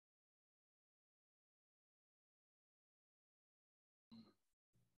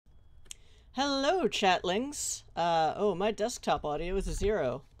Hello, chatlings. Oh, my desktop audio is a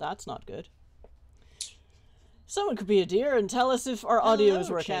 0. That's not good. Someone could be a dear and tell us if our audio is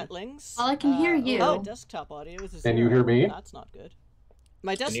working. Chatlings. Well, I can hear you. Oh, my desktop audio is a 0. Can you hear me? That's not good.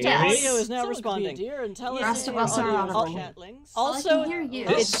 My Can you desktop hear me? audio is now Someone responding. Dear and tell us Rest if of your us are audio is audible. chatlings. Well, I Also, can hear you.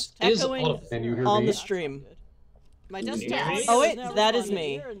 it's This is echoing audible. Can you hear on me? the stream. My Can you desktop. hear me? Oh wait, that is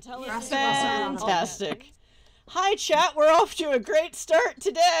me. Rest of us are audible. Fantastic. Hi, chat. We're off to a great start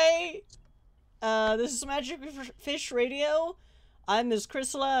today. This is Magic Fish Radio. I'm Ms.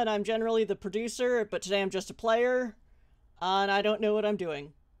 Chrysela, and I'm generally the producer, but today I'm just a player, and I don't know what I'm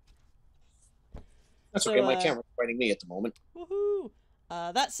doing. That's So, okay, my camera's pointing me at the moment. Woohoo!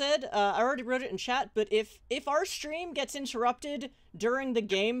 That said, I already wrote it in chat, but if our stream gets interrupted during the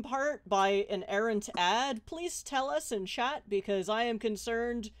game part by an errant ad, please tell us in chat, because I am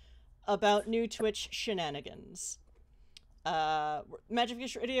concerned about new Twitch shenanigans. Magic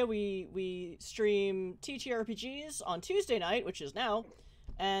Fish Radio, we stream TTRPGs on Tuesday night, which is now,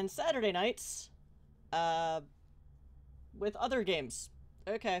 and Saturday nights, with other games.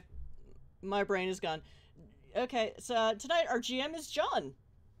 Okay. My brain is gone. Okay, so tonight our GM is John.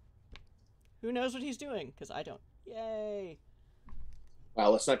 Who knows what he's doing? Because I don't. Yay.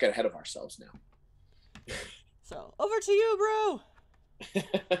 Well, let's not get ahead of ourselves now. So, over to you, bro!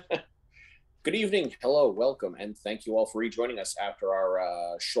 Good evening, hello, welcome, and thank you all for rejoining us after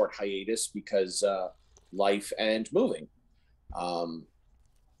our short hiatus because life and moving.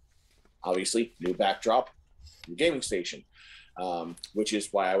 Obviously, new backdrop, new gaming station, which is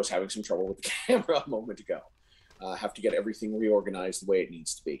why I was having some trouble with the camera a moment ago. Have to get everything reorganized the way it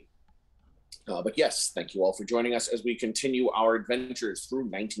needs to be. But yes, thank you all for joining us as we continue our adventures through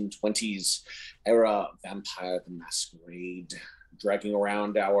 1920s era Vampire the Masquerade, dragging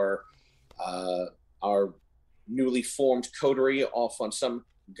around our newly formed coterie off on some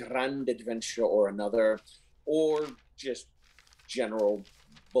grand adventure or another, or just general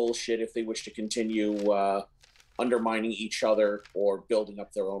bullshit if they wish to continue undermining each other or building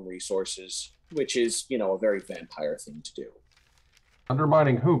up their own resources, which is, you know, a very vampire thing to do.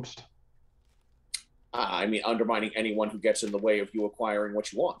 Undermining Hoopst. I mean, undermining anyone who gets in the way of you acquiring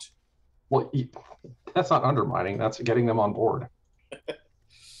what you want. Well, that's not undermining. That's getting them on board.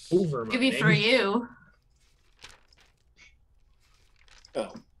 Maybe for you.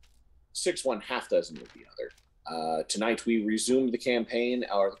 Oh, 6-1 half dozen with the other. Tonight we resume the campaign,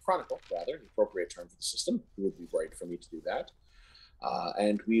 or the chronicle, rather, the appropriate term for the system. It would be right for me to do that.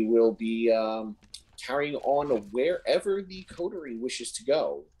 And we will be carrying on wherever the coterie wishes to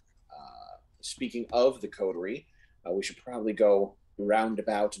go. Speaking of the coterie, we should probably go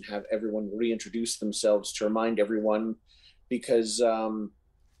roundabout and have everyone reintroduce themselves to remind everyone, because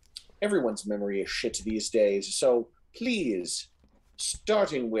everyone's memory is shit these days. So please,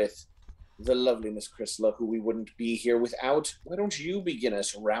 starting with the lovely Miss Chrysela, who we wouldn't be here without, why don't you begin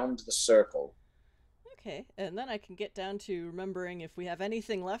us round the circle? Okay, and then I can get down to remembering if we have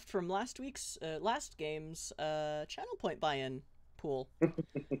anything left from last week's, last game's, channel point buy-in pool.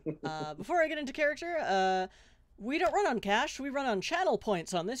 Before I get into character, we don't run on cash, we run on channel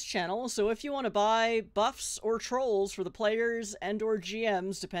points on this channel, so if you want to buy buffs or trolls for the players and or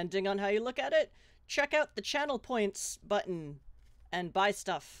GMs, depending on how you look at it, check out the channel points button and buy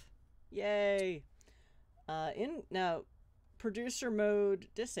stuff. Yay! Now, producer mode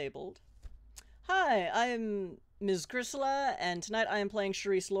disabled. Hi, I'm Ms. Chrysela, and tonight I am playing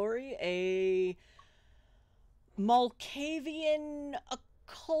Charisse Laurie, a Malkavian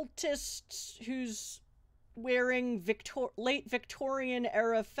occultist who's wearing late Victorian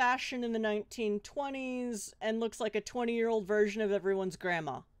era fashion in the 1920s and looks like a 20-year-old version of everyone's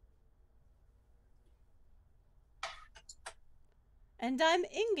grandma. And I'm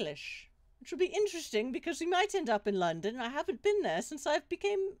English, which will be interesting because we might end up in London. I haven't been there since I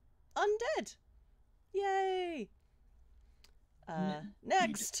became undead. Yay!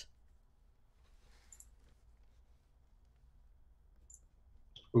 Next!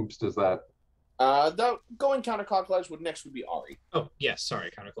 Hoopst is that. Going counterclockwise would be Ari. Oh, yes, sorry,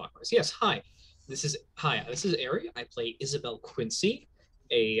 counterclockwise. Yes, hi. This is Ari. I play Isabel Quincy,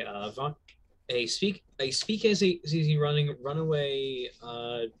 I speak as a runaway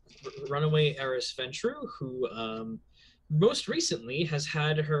heiress Ventru who most recently has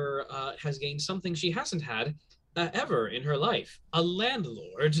gained something she hasn't had ever in her life, a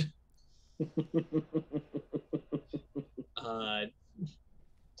landlord.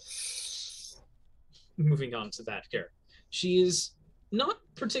 Moving on to that character. She is not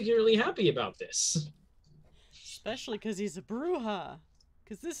particularly happy about this. Especially because he's a Bruja.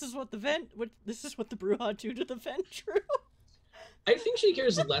 Because this is what the Bruja do to the Ventru. I think she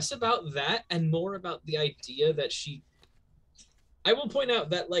cares less about that and more about the idea that she. I will point out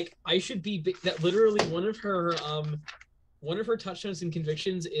that like I should be that literally one of her touchdowns and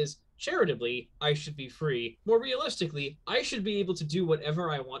convictions is charitably I should be free. More realistically, I should be able to do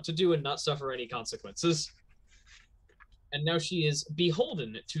whatever I want to do and not suffer any consequences. And now she is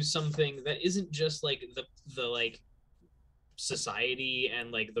beholden to something that isn't just like the like society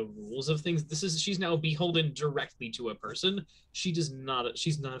and like the rules of things. She's now beholden directly to a person. She's not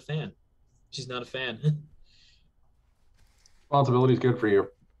a fan. She's not a fan. Responsibility is good for you.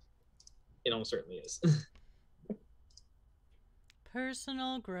 It almost certainly is.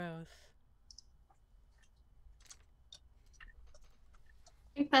 Personal growth.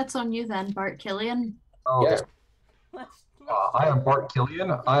 I think that's on you then, Bart Killian. Okay. Yes. I am Bart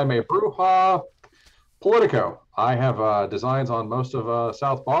Killian. I am a Bruja Politico. I have designs on most of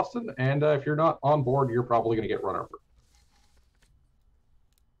South Boston, and if you're not on board, you're probably going to get run over.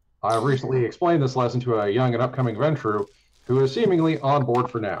 I recently explained this lesson to a young and upcoming Ventru who is seemingly on board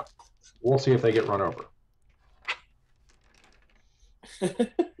for now. We'll see if they get run over.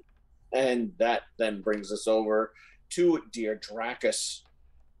 And that then brings us over to dear Dracus.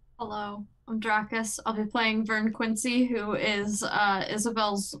 Hello, I'm Dracus. I'll be playing Vern Quincy, who is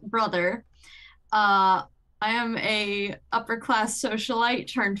Isabel's brother. I am a upper class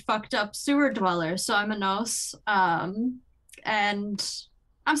socialite turned fucked up sewer dweller, so I'm a Nos. And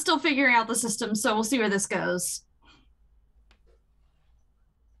I'm still figuring out the system, so we'll see where this goes.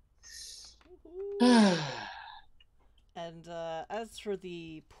 And as for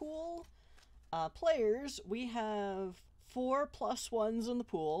the pool players, we have 4 +1s in the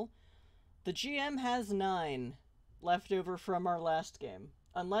pool. The GM has 9 left over from our last game.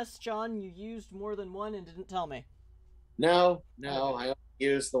 Unless, John, you used more than 1 and didn't tell me. No, Okay. I only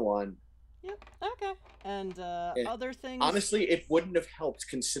used the 1. Yep, okay. And other things... Honestly, it wouldn't have helped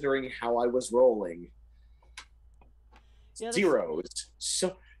considering how I was rolling. Yeah, Zeros.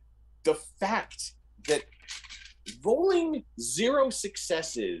 So the fact that rolling 0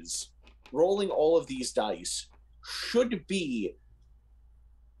 successes, rolling all of these dice, should be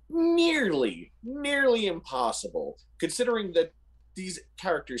nearly impossible, considering that these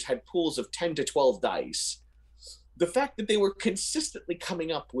characters had pools of 10 to 12 dice. The fact that they were consistently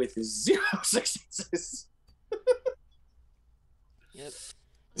coming up with 0 successes. Yep.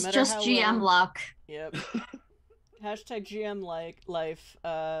 It's just GM luck. Yep. Hashtag GM life.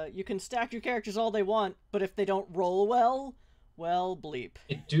 You can stack your characters all they want, but if they don't roll well, bleep.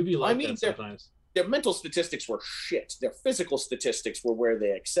 It do be like I mean, that sometimes. Their mental statistics were shit. Their physical statistics were where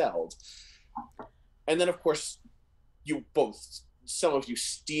they excelled. And then, of course, some of you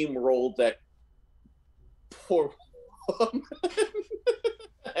steamrolled that poor woman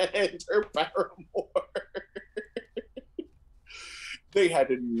and her paramour. They had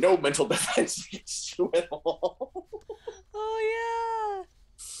no mental defense against you at all. Oh,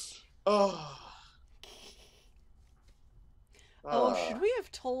 yeah! Should we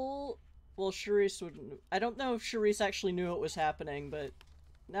have told... Well, Charisse wouldn't... I don't know if Charisse actually knew what was happening, but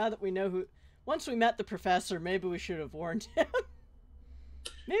now that we know who... Once we met the professor, maybe we should have warned him.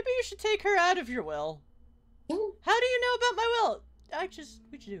 Maybe you should take her out of your will. How do you know about my will?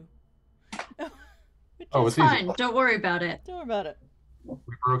 We do. It's Fine, easy. don't worry about it. Don't worry about it.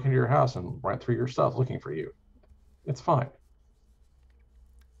 We broke into your house and went through your stuff looking for you. It's fine.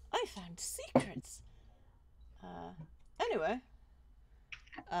 I found secrets. Anyway.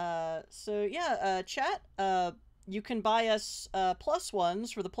 So yeah, chat, you can buy us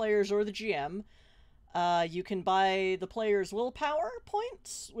 +1s for the players or the GM. You can buy the players' willpower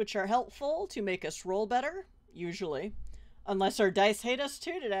points, which are helpful to make us roll better, usually. Unless our dice hate us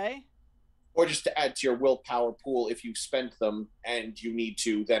too today. Or just to add to your willpower pool if you spent them and you need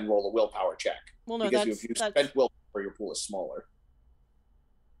to then roll a willpower check. Well, no, because if you spent willpower, your pool is smaller.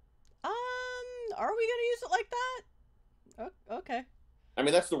 Are we gonna use it like that? Oh, okay. I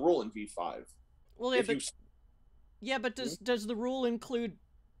mean, that's the rule in V5. Well, yeah, but does the rule include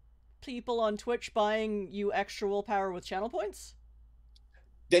people on Twitch buying you extra willpower with channel points?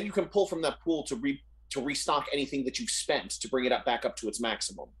 Then you can pull from that pool to restock anything that you've spent to bring it back up to its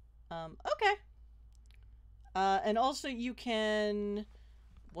maximum. Okay. And also you can...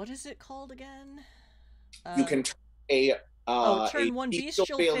 What is it called again? You can turn turn one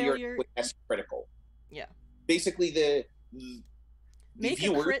bestial failure with S critical. Yeah. Basically, make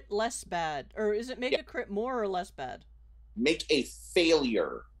a crit less bad. Or is it make a crit more or less bad? Make a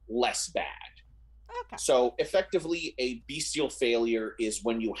failure less bad. Okay. So effectively, a bestial failure is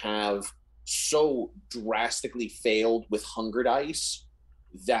when you have so drastically failed with hunger dice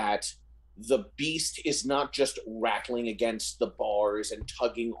that the beast is not just rattling against the bars and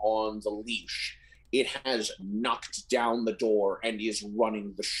tugging on the leash. It has knocked down the door and is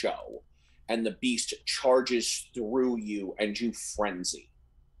running the show. And the beast charges through you and you frenzy.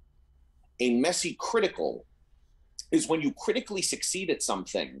 A messy critical is when you critically succeed at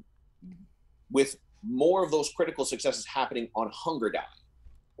something with more of those critical successes happening on hunger die,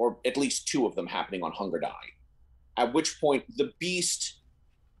 or at least 2 of them happening on hunger die, at which point the beast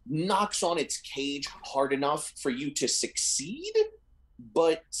knocks on its cage hard enough for you to succeed,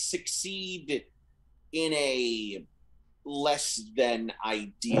 but succeed in a less than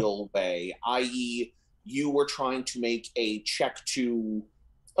ideal way, i.e., you were trying to make a check to...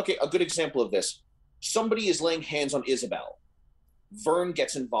 Okay, a good example of this. Somebody is laying hands on Isabel. Vern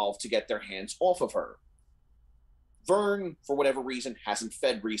gets involved to get their hands off of her. Vern, for whatever reason, hasn't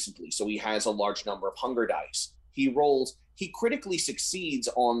fed recently, so he has a large number of hunger dice. He critically succeeds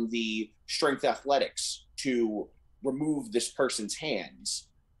on the strength athletics to remove this person's hands,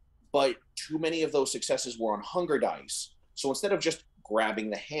 but too many of those successes were on hunger dice. So instead of just grabbing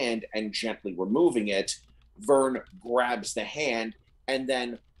the hand and gently removing it, Vern grabs the hand and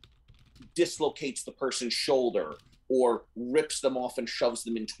then dislocates the person's shoulder or rips them off and shoves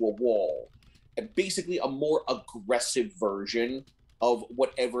them into a wall. And basically a more aggressive version of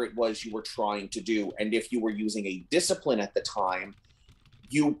whatever it was you were trying to do. And if you were using a discipline at the time,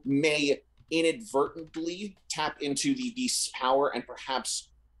 you may inadvertently tap into the beast's power and perhaps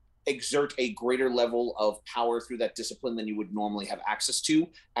exert a greater level of power through that discipline than you would normally have access to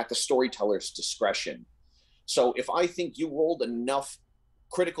at the storyteller's discretion. So if I think you rolled enough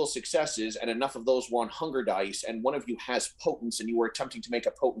critical successes and enough of those were on hunger dice and one of you has potence and you were attempting to make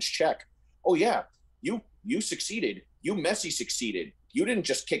a potence check, oh yeah, you succeeded. You messy succeeded. You didn't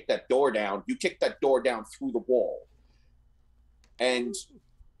just kick that door down. You kicked that door down through the wall. And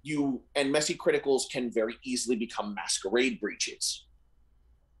messy criticals can very easily become masquerade breaches.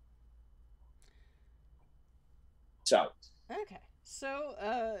 So. Okay. So,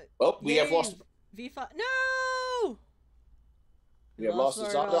 well, we have lost... V5... No! We have lost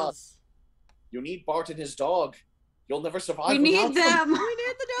his dog. You need Bart and his dog. You'll never survive. We need them. We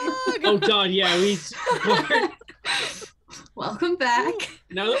need the dog. Oh god, yeah, Bart. Welcome back.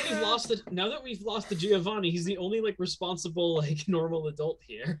 Now that we've lost the Giovanni, he's the only responsible normal adult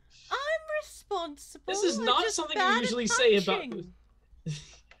here. I'm responsible. This is not something you usually say about.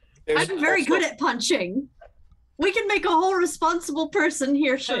 I'm very good at punching. We can make a whole responsible person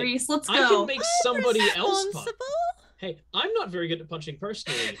here, Charisse. Let's go. I can make somebody else punch. Hey, I'm not very good at punching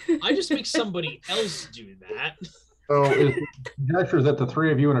personally. I just make somebody else do that. So is the conjecture that the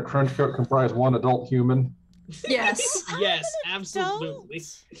 3 of you in a trench coat comprise one adult human? Yes. Yes, absolutely.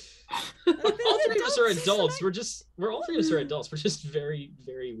 All 3 of us are adults. We're all 3 of us are adults. We're just very,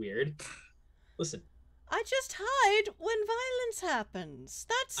 very weird. Listen. I just hide when violence happens.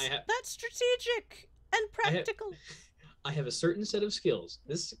 That's strategic and practical. I have a certain set of skills.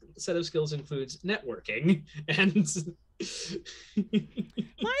 This set of skills includes networking and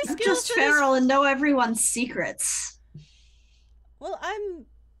my I'm just feral and know everyone's secrets. Well, I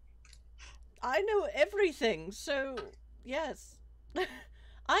know everything, so yes.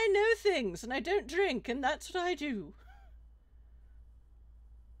 I know things and I don't drink and that's what I do.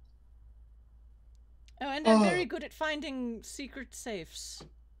 Oh, and I'm very good at finding secret safes.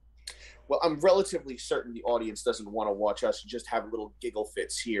 Well, I'm relatively certain the audience doesn't want to watch us just have little giggle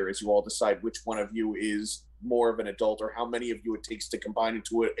fits here as you all decide which one of you is more of an adult or how many of you it takes to combine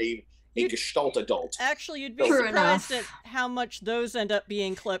into a gestalt adult. Actually, you'd be surprised at how much those end up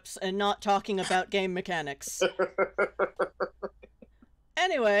being clips and not talking about game mechanics.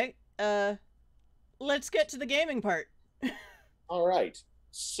 Anyway, let's get to the gaming part. All right.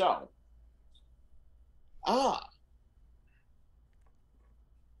 So,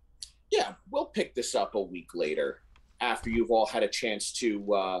 yeah, we'll pick this up a week later after you've all had a chance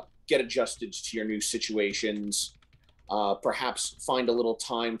to get adjusted to your new situations, perhaps find a little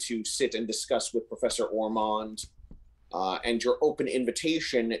time to sit and discuss with Professor Ormond, and your open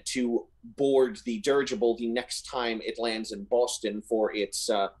invitation to board the dirigible the next time it lands in Boston for its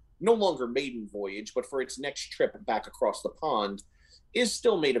no longer maiden voyage, but for its next trip back across the pond is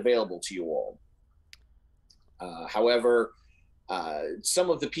still made available to you all. However, some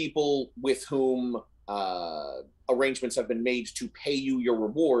of the people with whom arrangements have been made to pay you your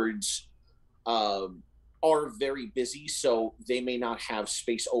rewards are very busy, so they may not have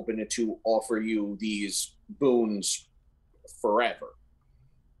space open to offer you these boons forever.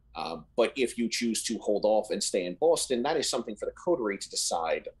 But if you choose to hold off and stay in Boston, that is something for the coterie to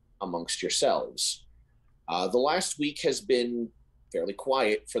decide amongst yourselves. The last week has been fairly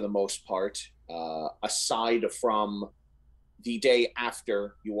quiet for the most part, aside from the day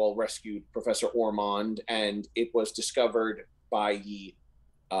after you all rescued Professor Ormond, and it was discovered by the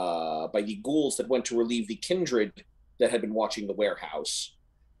ghouls that went to relieve the kindred that had been watching the warehouse,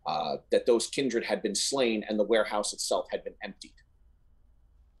 that those kindred had been slain and the warehouse itself had been emptied.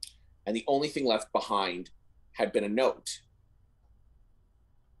 And the only thing left behind had been a note.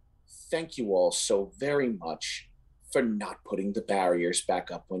 Thank you all so very much for not putting the barriers back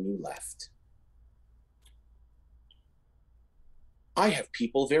up when you left. I have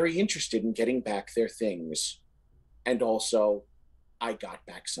people very interested in getting back their things. And also, I got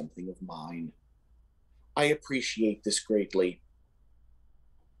back something of mine. I appreciate this greatly.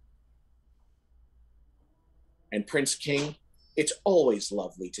 And Prince King, it's always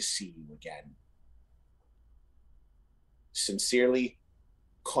lovely to see you again. Sincerely,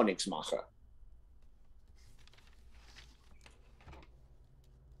 Königsmacher.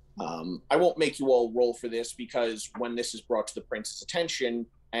 I won't make you all roll for this, because when this is brought to the prince's attention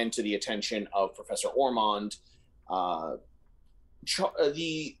and to the attention of Professor Ormond, the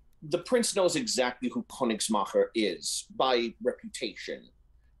prince knows exactly who Königsmacher is by reputation.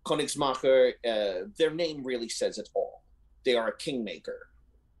 Königsmacher, their name really says it all. They are a kingmaker.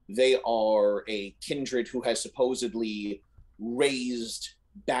 They are a kindred who has supposedly raised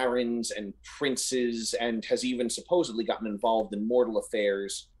barons and princes, and has even supposedly gotten involved in mortal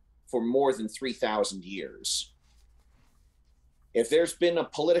affairs for more than 3,000 years. If there's been a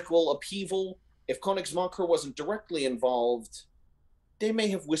political upheaval, if Königsmacher wasn't directly involved, they may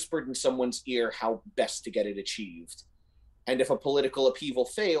have whispered in someone's ear how best to get it achieved. And if a political upheaval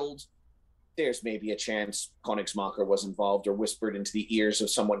failed, there's maybe a chance Königsmacher was involved or whispered into the ears of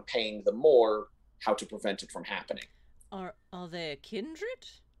someone paying them more how to prevent it from happening. Are they a kindred?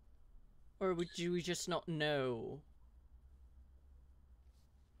 Or would you just not know?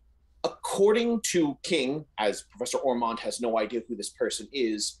 According to King, as Professor Ormond has no idea who this person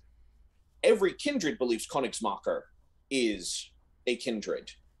is, every kindred believes Königsmacher is a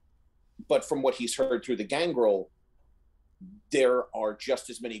kindred. But from what he's heard through the gangrel, there are just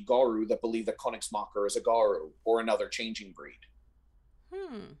as many Garu that believe that Königsmacher is a Garu or another changing breed.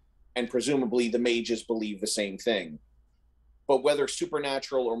 And presumably the mages believe the same thing. But whether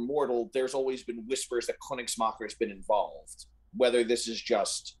supernatural or mortal, there's always been whispers that Königsmacher has been involved. Whether this is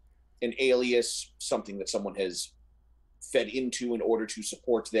just an alias, something that someone has fed into in order to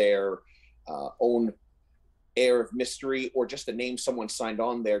support their own air of mystery, or just a name someone signed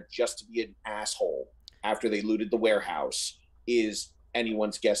on there just to be an asshole after they looted the warehouse, is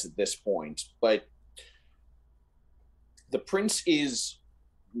anyone's guess at this point. But the prince is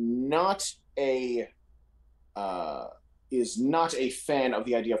not a fan of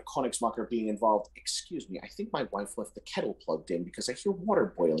the idea of Königsmacher being involved. Excuse me, I think my wife left the kettle plugged in because I hear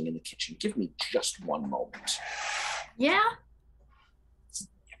water boiling in the kitchen. Give me just one moment. Yeah?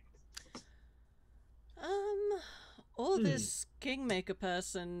 All this Kingmaker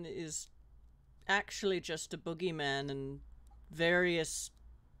person is actually just a boogeyman, and various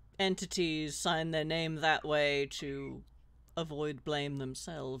entities sign their name that way to avoid blame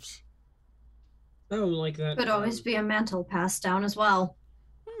themselves. Oh, like that. Could always be a mantle passed down as well.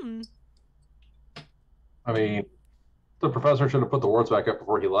 I mean, the professor should have put the wards back up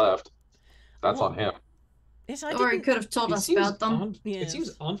before he left. That's on him. Yes, Or he could have told us about them. It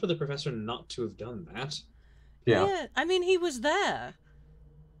seems odd for the professor not to have done that. Yeah. I mean, he was there.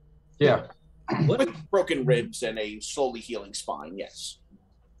 Yeah. What? With broken ribs and a slowly healing spine, yes.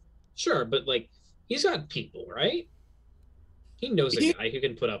 Sure, but like, he's got people, right? He knows a guy who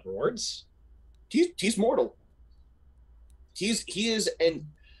can put up wards. He's mortal. He is, and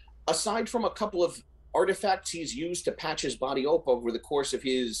aside from a couple of artifacts he's used to patch his body up over the course of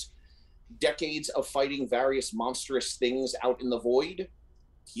his decades of fighting various monstrous things out in the void,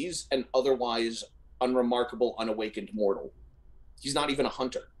 he's an otherwise unremarkable, unawakened mortal. He's not even a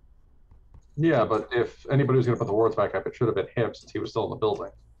hunter. Yeah, but if anybody was going to put the wards back up, it should have been him, since he was still in the building.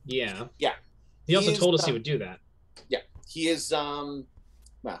 Yeah. Yeah. He also told us he would do that. Yeah. He is,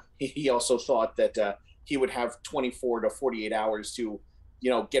 well, he also thought that he would have 24 to 48 hours to,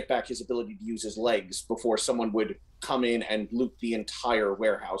 get back his ability to use his legs before someone would come in and loot the entire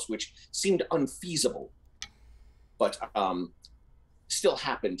warehouse, which seemed unfeasible, but still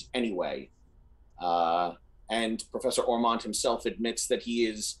happened anyway. And Professor Ormond himself admits that he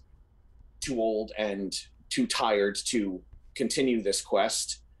is too old and too tired to continue this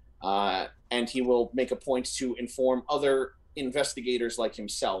quest, and he will make a point to inform other investigators like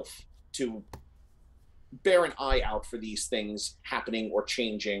himself to bear an eye out for these things happening or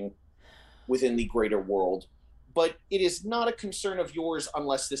changing within the greater world. but it is not a concern of yours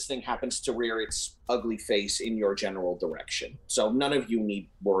unless this thing happens to rear its ugly face in your general direction. So none of you need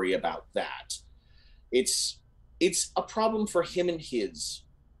worry about that. It's a problem for him and his.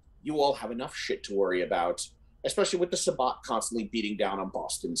 You all have enough shit to worry about, especially with the Sabbat constantly beating down on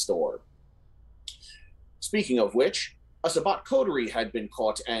Boston's door. Speaking of which, a Sabbat coterie had been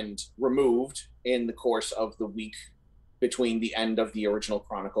caught and removed in the course of the week between the end of the original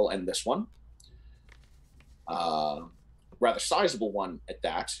Chronicle and this one. Rather sizable one at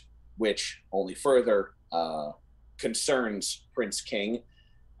that, which only further concerns Prince King,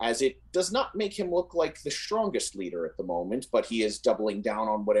 as it does not make him look like the strongest leader at the moment, but he is doubling down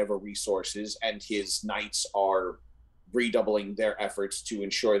on whatever resources, and his knights are redoubling their efforts to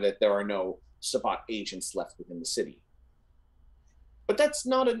ensure that there are no Sabbat agents left within the city. But that's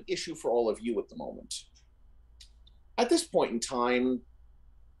not an issue for all of you at the moment. At this point in time,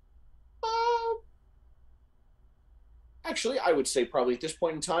 actually, I would say probably at this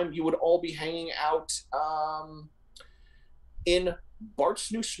point in time, you would all be hanging out in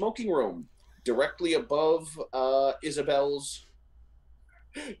Bart's new smoking room, directly above Isabel's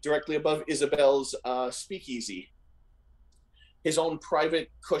speakeasy. His own private,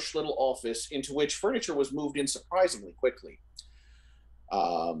 cush little office into which furniture was moved in surprisingly quickly.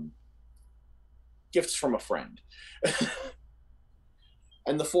 Gifts from a friend.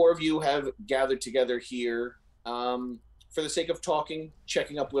 And the four of you have gathered together here for the sake of talking,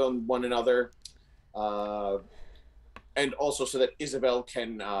 checking up on one another, and also so that Isabel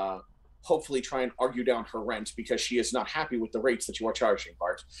can hopefully try and argue down her rent because she is not happy with the rates that you are charging,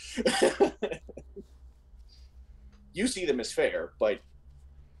 Bart. You see them as fair, but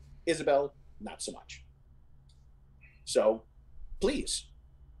Isabel, not so much. So, please.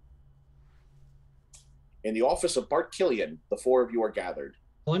 In the office of Bart Killian, the four of you are gathered.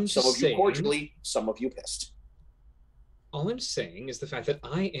 Some of you cordially, some of you pissed. All I'm saying is the fact that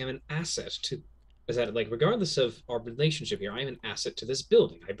I am an asset to, is that like regardless of our relationship here, I am an asset to this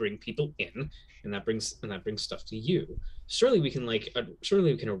building. I bring people in, and that brings stuff to you. Surely we can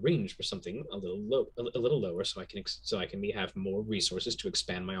arrange for something a little lower, so I can have more resources to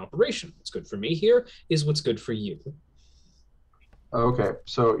expand my operation. What's good for me here is what's good for you. Okay,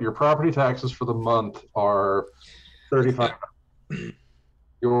 so your property taxes for the month are $35.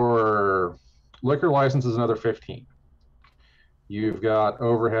 Your liquor license is another $15. You've got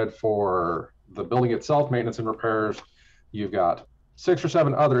overhead for the building itself, maintenance and repairs. You've got 6 or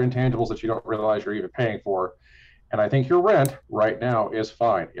 7 other intangibles that you don't realize you're even paying for. And I think your rent right now is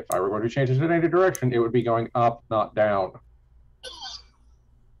fine. If I were going to change it in any direction, it would be going up, not down.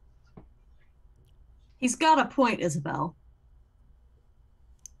 He's got a point, Isabel.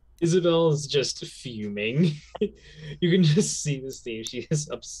 Isabel is just fuming. You can just see the Steve. She is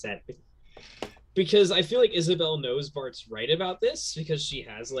upset. Because I feel like Isabel knows Bart's right about this because she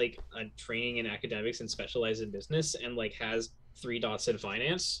has like a training in academics and specialized in business and like has 3 dots in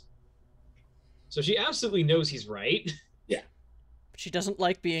finance. So she absolutely knows he's right. Yeah. She doesn't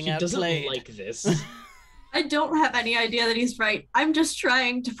like being outplayed. She doesn't like this. I don't have any idea that he's right. I'm just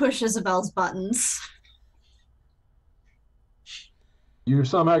trying to push Isabel's buttons. You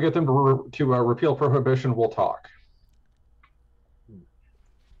somehow get them to repeal prohibition, we'll talk.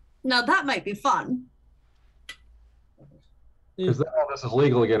 Now that might be fun. Because then all this is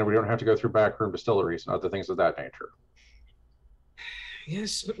legal again and we don't have to go through backroom distilleries and other things of that nature.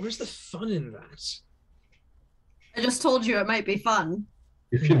 Yes, but where's the fun in that? I just told you it might be fun.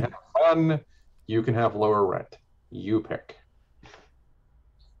 You can have fun, you can have lower rent. You pick.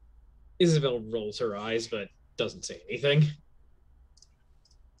 Isabel rolls her eyes but doesn't say anything.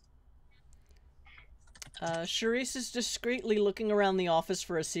 Charisse is discreetly looking around the office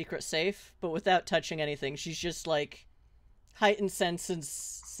for a secret safe, but without touching anything. She's just, like, heightened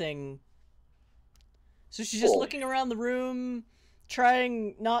sensing. So she's just looking around the room,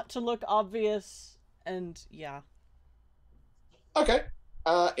 trying not to look obvious, and yeah. Okay.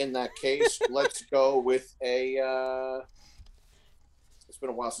 In that case, let's go with a... It's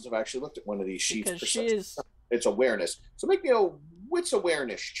been a while since I've actually looked at one of these sheets. Because she is... It's awareness. So make me a wits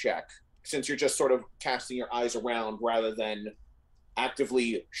awareness check, since you're just sort of casting your eyes around rather than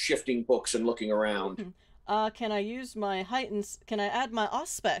actively shifting books and looking around. Can I use my can I add my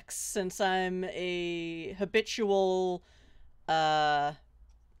auspex, since I'm a habitual, not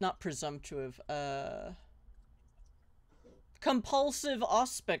presumptive, compulsive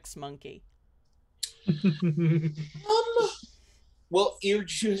auspex monkey? Well, you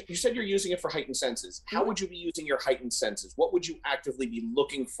said you're using it for heightened senses. How would you be using your heightened senses? What would you actively be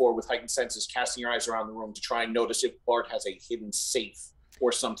looking for with heightened senses, casting your eyes around the room to try and notice if Bart has a hidden safe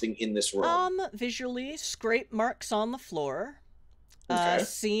or something in this room? Visually, scrape marks on the floor. Okay.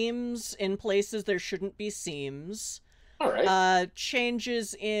 Seams in places there shouldn't be seams. All right.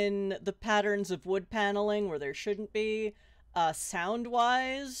 Changes in the patterns of wood paneling where there shouldn't be.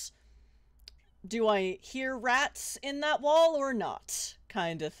 Sound-wise, do I hear rats in that wall or not?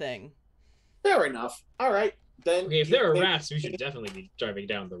 Kind of thing. Fair enough. All right. Then Okay, if there are rats, we should definitely be driving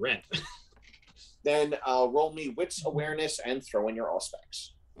down the rent. Then roll me wits, awareness, and throw in your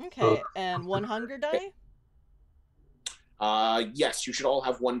allspecs. Okay, and 1 hunger die? Yes, you should all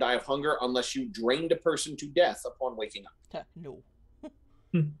have 1 die of hunger unless you drained a person to death upon waking up. No.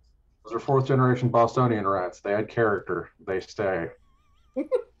 Those are 4th generation Bostonian rats. They had character. They stay.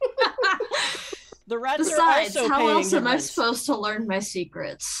 The rats Besides, are also how paying else am I rent. supposed to learn my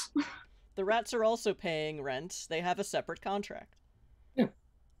secrets? The rats are also paying rent. They have a separate contract. Yeah.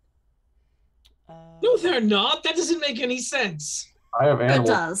 No, they're not. That doesn't make any sense. I have It animals.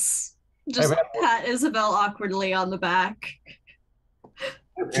 does. Just pat Isabel awkwardly on the back.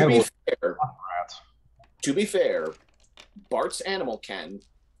 To be fair, Bart's animal ken,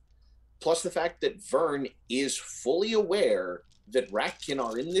 plus the fact that Vern is fully aware that Ratkin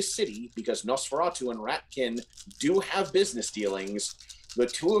are in this city because Nosferatu and Ratkin do have business dealings. The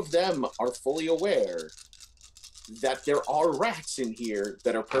two of them are fully aware that there are rats in here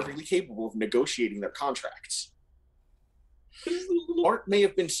that are perfectly capable of negotiating their contracts. Bart may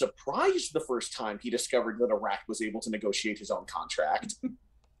have been surprised the first time he discovered that a rat was able to negotiate his own contract.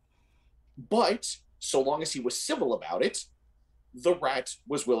 But so long as he was civil about it, the rat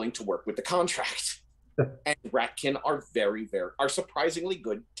was willing to work with the contract. And Ratkin are are surprisingly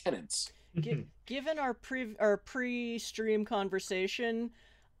good tenants. Given our pre-stream conversation,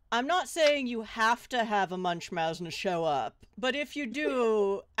 I'm not saying you have to have a Munchausen show up, but if you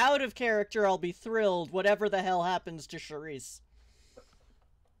do, out of character, I'll be thrilled, whatever the hell happens to Charisse.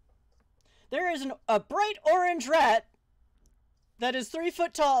 There is a bright orange rat that is 3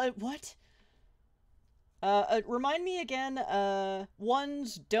 foot tall. What? Remind me again,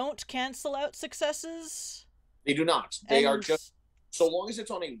 ones don't cancel out successes? They do not. They are just, so long as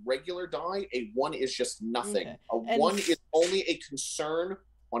it's on a regular die, a 1 is just nothing. Okay. A 1 is only a concern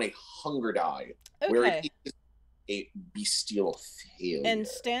on a hunger die, where it is a bestial failure. And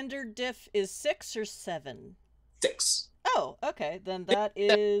standard diff is 6 or 7? 6. Oh, okay. Then that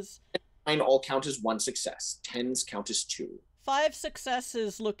is... 9 all count as 1 success. 10s count as 2. 5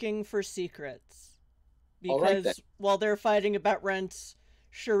 successes looking for secrets. All right, Because then. while they're fighting about rents,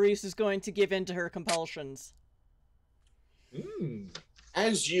 Charisse is going to give in to her compulsions.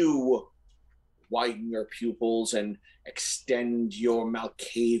 As you widen your pupils and extend your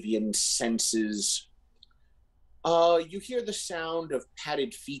Malkavian senses, you hear the sound of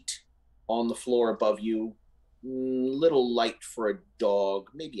padded feet on the floor above you. Little light for a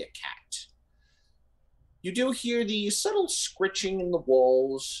dog, maybe a cat. You do hear the subtle scritching in the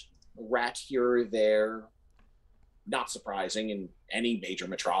walls, a rat here or there. Not surprising in any major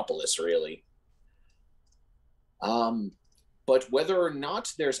metropolis, really. But whether or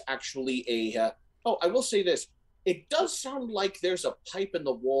not there's actually a... I will say this. It does sound like there's a pipe in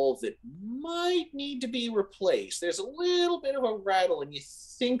the wall that might need to be replaced. There's a little bit of a rattle, and you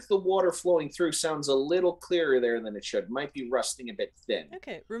think the water flowing through sounds a little clearer there than it should. Might be rusting a bit thin.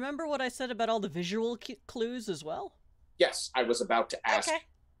 Okay, remember what I said about all the visual clues as well? Yes, I was about to ask.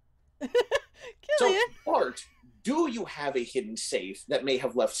 Okay. So, Killian! Bart, do you have a hidden safe that may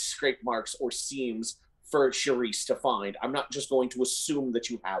have left scrape marks or seams for Charisse to find? I'm not just going to assume that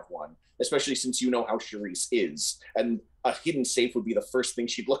you have one, especially since you know how Charisse is, and a hidden safe would be the first thing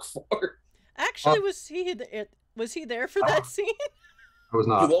she'd look for. Actually, was he there for that scene? I was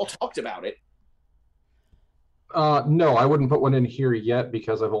not. You all talked about it. No, I wouldn't put one in here yet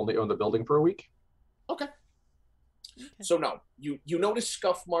because I've only owned the building for a week. Okay. So no, you notice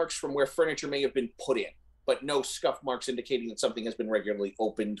scuff marks from where furniture may have been put in, but no scuff marks indicating that something has been regularly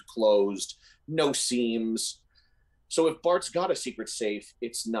opened, closed, no seams. So if Bart's got a secret safe,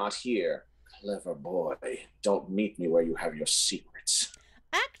 it's not here. Clever boy. Don't meet me where you have your secrets.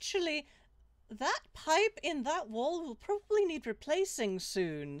 Actually, that pipe in that wall will probably need replacing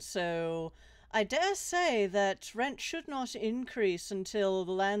soon, so I dare say that rent should not increase until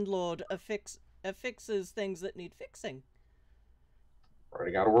the landlord affixes things that need fixing.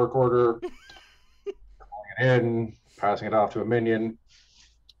 Already got a work order. Calling it in, passing it off to a minion.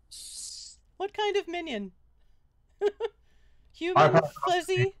 What kind of minion? Human,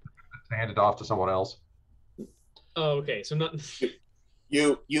 fuzzy? Hand it off to someone else. Oh, okay. So not.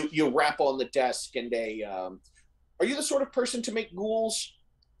 You rap on the desk and are you the sort of person to make ghouls?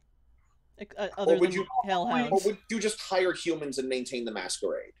 other would than you- hellhounds? Or would you just hire humans and maintain the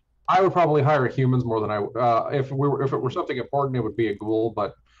masquerade? I would probably hire humans more than if it were something important, it would be a ghoul.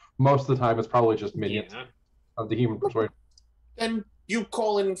 But most of the time, it's probably just minions Yeah. of the human persuasion. And you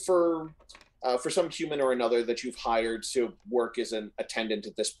call in for some human or another that you've hired to work as an attendant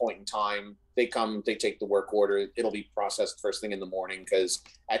at this point in time. They come, they take the work order. It'll be processed first thing in the morning because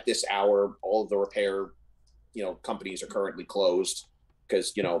at this hour, all of the repair, companies are currently closed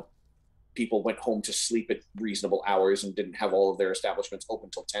because, people went home to sleep at reasonable hours and didn't have all of their establishments open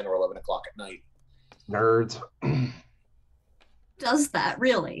till 10 or 11 o'clock at night. Nerds. Does that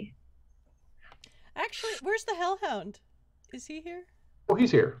really? Actually, where's the hellhound? Is he here? Oh,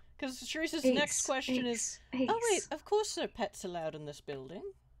 he's here. Because Teresa's next question is, oh wait, of course there are pets allowed in this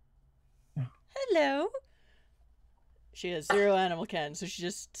building. Yeah. Hello. She has 0 animal ken, so she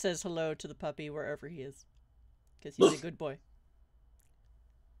just says hello to the puppy wherever he is. Because he's a good boy.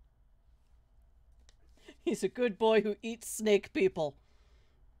 He's a good boy who eats snake people.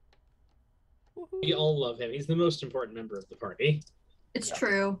 We all love him. He's the most important member of the party. It's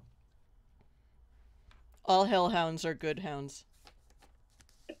true. All hellhounds are good hounds.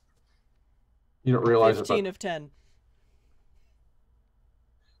 You don't realize 15 it, of 10.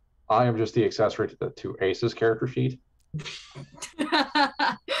 I am just the accessory to Ace's character sheet.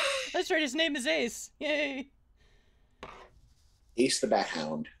 That's right, his name is Ace. Yay! Ace the Bat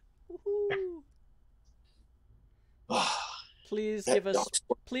Hound. Woohoo. Please That give us. dog's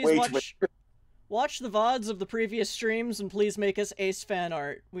Please way too watch the VODs of the previous streams and please make us Ace fan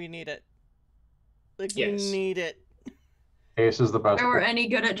art. We need it. Like, Yes. we need it. Ace is the If best. I were any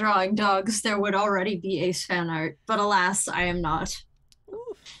good at drawing dogs, there would already be Ace fan art. But alas, I am not.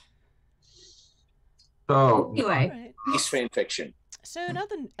 Ooh. So, Anyway, Alright. Ace fan fiction. So now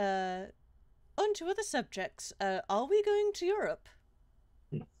then, on to other subjects. Are we going to Europe?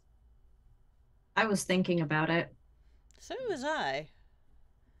 I was thinking about it. So was I.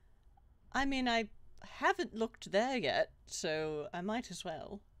 I mean, I haven't looked there yet, so I might as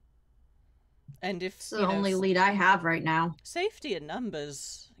well. And if It's the only lead I have right now. safety in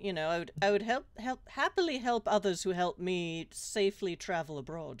numbers, I would happily help others who help me safely travel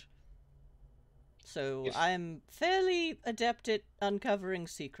abroad. So Yes. I'm fairly adept at uncovering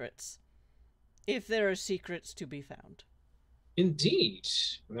secrets, if there are secrets to be found. Indeed.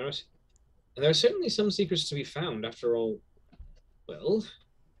 There are certainly some secrets to be found, after all. Well,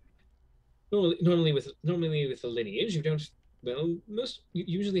 normally with a lineage, you don't. Well, you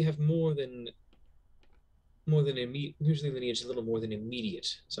usually have more than immediate. Usually, lineage is a little more than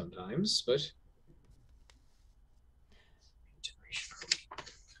immediate sometimes, but. Generation.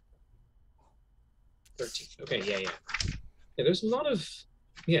 13. Okay, yeah. Yeah, there's a lot of.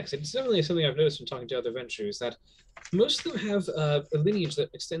 Yes, it's definitely something I've noticed from talking to other venturers that most of them have a lineage that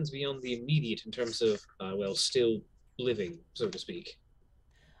extends beyond the immediate in terms of, still living, so to speak.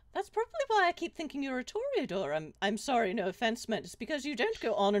 That's probably why I keep thinking you're a Toreador. I'm sorry, no offense meant. It's because you don't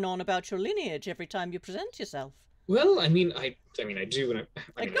go on and on about your lineage every time you present yourself. Well, I do, and I do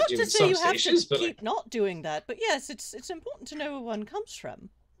Not to in say some you have stages, to but keep not doing that, but yes, it's important to know where one comes from.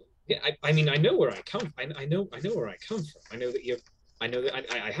 yeah, I know where I come. I know where I come from. I know that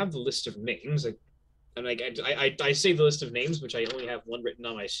I have the list of names, and I say the list of names, which I only have one written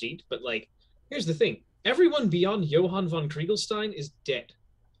on my sheet. But here's the thing: everyone beyond Johann von Kriegelstein is dead,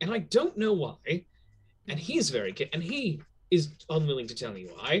 and I don't know why. And he's and he is unwilling to tell me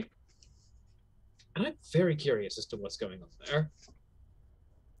why. And I'm very curious as to what's going on there.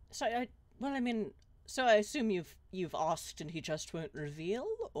 So I assume you've asked and he just won't reveal,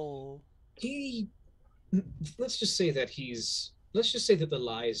 or Let's just say that the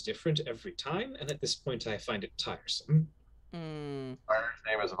lie is different every time, and at this point I find it tiresome. His name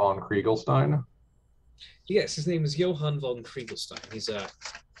is von Kriegelstein. Yes, his name is Johann von Kriegelstein. He's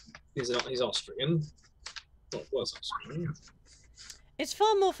Austrian. Well, was Austrian. It's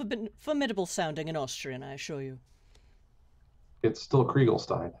far more formidable sounding in Austrian, I assure you. It's still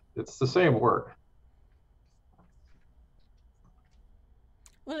Kriegelstein. It's the same word.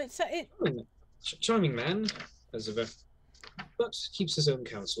 Well, Charming man, but keeps his own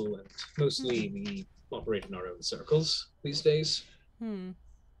counsel, and mostly we operate in our own circles these days. On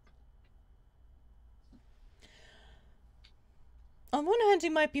one hand, he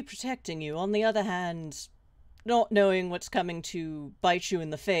might be protecting you. On the other hand, not knowing what's coming to bite you in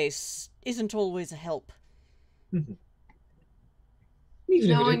the face isn't always a help. Even if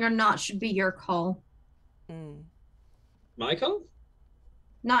Knowing or not should be your call. my call?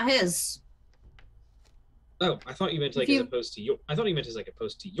 Not his. Oh, I thought you meant as opposed to your. I thought you meant as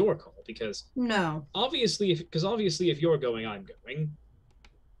opposed to your call, because No. obviously, if you're going, I'm going.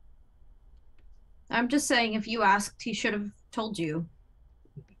 I'm just saying, if you asked, he should have told you.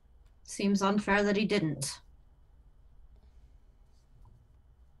 Seems unfair that he didn't.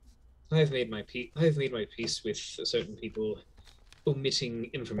 I've made my peace with certain people omitting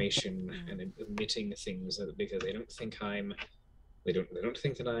information and omitting things because they don't think they don't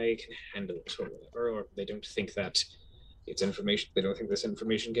think that I can handle it, or they don't think that it's information. They don't think this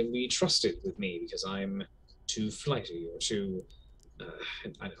information can be trusted with me because I'm too flighty or too,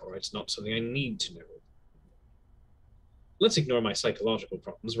 or it's not something I need to know. Let's ignore my psychological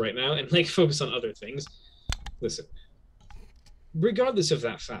problems right now and like focus on other things. Listen, regardless of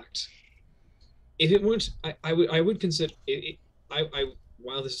that fact, if it weren't, I would consider it.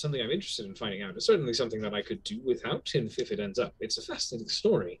 While this is something I'm interested in finding out, it's certainly something that I could do without him if it ends up. It's a fascinating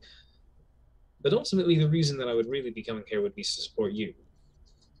story. But ultimately, the reason that I would really be coming here would be to support you.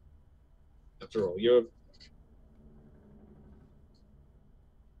 After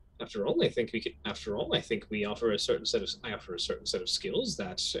all, I think we offer a certain set of. I offer a certain set of skills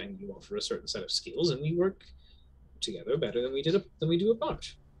and you offer a certain set of skills, and we work together better than we do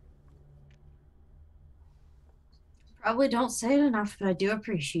apart. Probably don't say it enough, but I do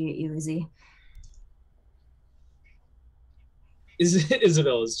appreciate you, Izzy.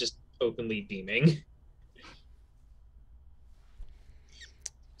 Isabel is just openly beaming.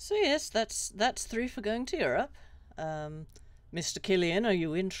 So yes, that's 3 for going to Europe. Mr. Killian, are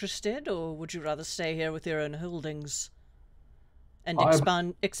you interested, or would you rather stay here with your own holdings and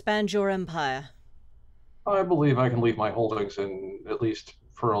expand your empire? I believe I can leave my holdings in at least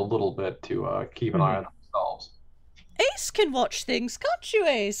for a little bit to keep an eye on themselves. Ace can watch things, can't you,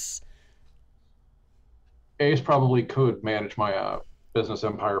 Ace? Ace probably could manage my business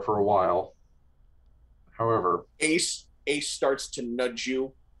empire for a while. However, Ace starts to nudge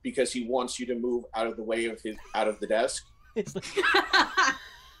you because he wants you to move out of the way of the desk. It's like,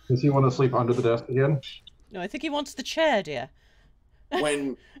 does he want to sleep under the desk again? no, I think he wants the chair, dear.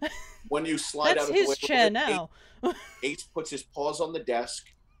 When you slide That's out of the way, his chair now. Ace puts his paws on the desk,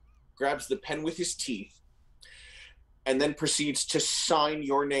 grabs the pen with his teeth, and then proceeds to sign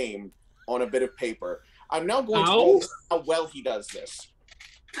your name on a bit of paper. I'm now going to tell you how well he does this.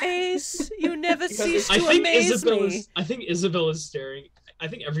 Ace, you never cease to I think amaze me. I think Isabel is staring. I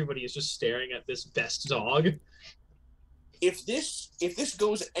think everybody is just staring at this best dog. If this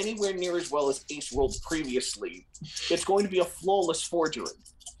goes anywhere near as well as Ace rolled previously, it's going to be a flawless forgery.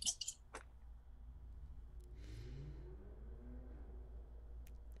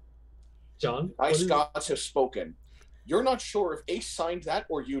 John? Dice gods have spoken. You're not sure if Ace signed that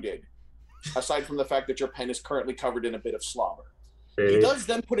or you did, aside from the fact that your pen is currently covered in a bit of slobber. He does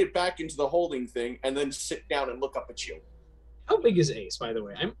then put it back into the holding thing and then sit down and look up at you. How big is Ace, by the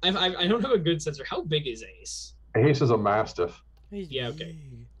way? I don't have a good sense of how big is Ace. Ace is a mastiff. Yeah, okay.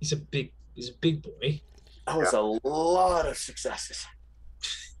 He's a big boy. That was a lot of successes.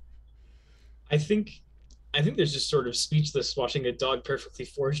 I think there's just sort of speechless watching a dog perfectly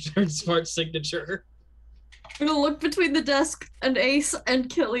forged her smart signature. I'm gonna look between the desk and Ace and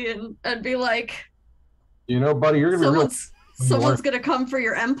Killian and be like, you know, buddy, you're gonna be someone's gonna come for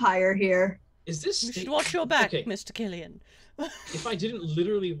your empire here. Is this? You should watch your back, okay. Mr. Killian. If I didn't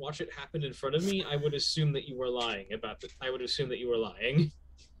literally watch it happen in front of me, I would assume that you were lying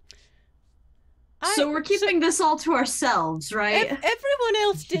So we're keeping this all to ourselves, right? Everyone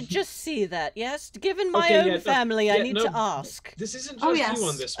else did just see that, yes? Given my own family, I need to ask. This isn't just yes. you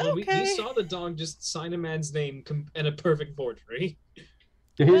on this one. Okay. We saw the dog just sign a man's name in a perfect forgery.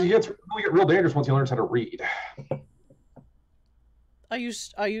 Yeah, he gets real dangerous once he learns how to read. Are you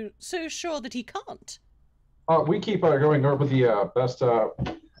so sure that he can't? We keep going north with the best.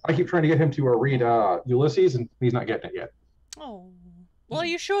 I keep trying to get him to read Ulysses, and he's not getting it yet. Oh. Well, are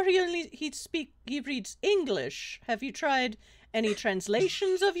you sure he reads English? Have you tried any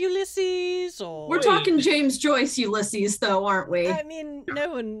translations of Ulysses, or? We're talking James Joyce Ulysses, though, aren't we? I mean,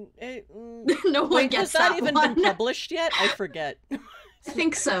 no one. No one gets has that that even one. been published yet? I forget. I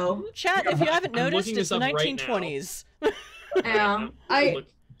think so. Chat, if you haven't I'm noticed, looking it's this the up right 1920s. Yeah, I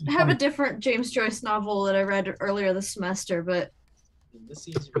have a different James Joyce novel that I read earlier this semester, but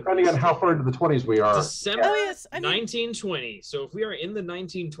depending on how far into the 20s we are. December Oh, yes, I mean, 1920. So if we are in the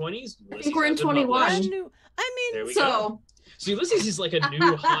 1920s, I think we're in 21. I There mean, we So go. So Ulysses is like a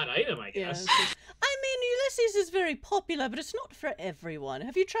new hot item, I guess. yes. I mean, Ulysses is very popular, but it's not for everyone.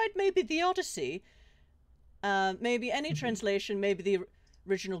 Have you tried maybe the Odyssey? Maybe any translation, maybe the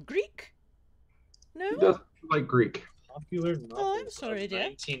original Greek? No? He doesn't like Greek. Popular novels Oh, I'm sorry, of dear.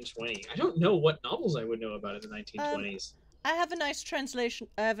 1920. I don't know what novels I would know about in the 1920s. I have a nice translation.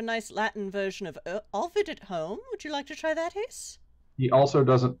 I have a nice Latin version of Ovid at home. Would you like to try that, Ace? He also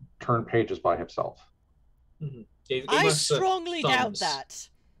doesn't turn pages by himself. I strongly doubt thumbs. that.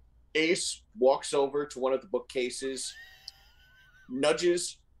 Ace walks over to one of the bookcases,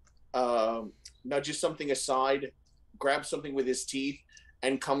 nudges something aside, grabs something with his teeth,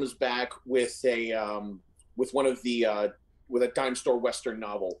 and comes back with with a dime store Western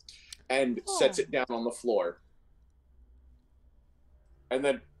novel, and sets it down on the floor. And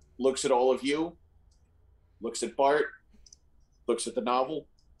then looks at all of you, looks at Bart, looks at the novel.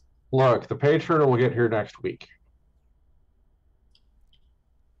 Look, the page turner will get here next week.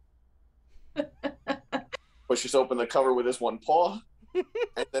 Pushes open the cover with his one paw,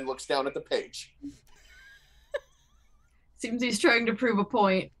 and then looks down at the page. Seems he's trying to prove a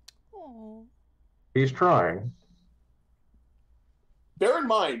point. Aww. He's trying. Bear in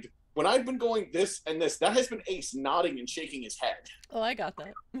mind, when I've been going this and this, that has been Ace nodding and shaking his head. Oh, I got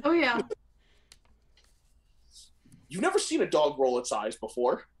that. Oh yeah. You've never seen a dog roll its eyes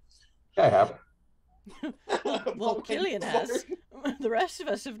before. Yeah, I have. Well, Killian has. The rest of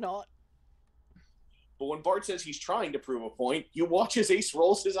us have not. But when Bart says he's trying to prove a point, you watch as Ace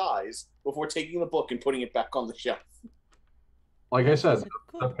rolls his eyes before taking the book and putting it back on the shelf. Like I said, That's a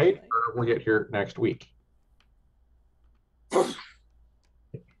the good page point. turner will get here next week.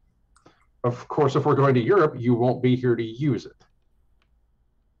 Of course, if we're going to Europe, you won't be here to use it.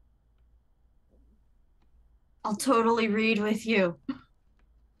 I'll totally read with you.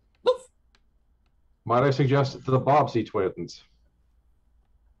 Might I suggest the Bobbsey twins?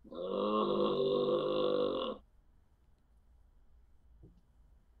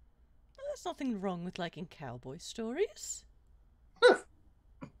 There's nothing wrong with liking cowboy stories.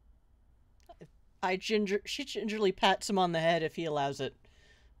 She gingerly pats him on the head if he allows it.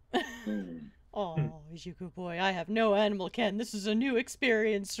 Oh, he's a good boy. I have no animal ken. This is a new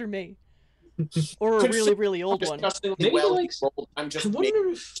experience for me. Or a really, really old one. Disgustingly well rolled. I'm just making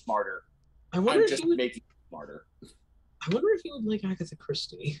it smarter. I'm just making it smarter. I wonder if you would like Agatha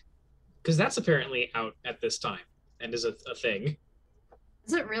Christie, because that's apparently out at this time and is a thing.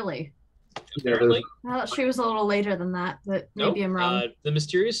 Is it really? Apparently, I thought she was a little later than that, but maybe I'm wrong. The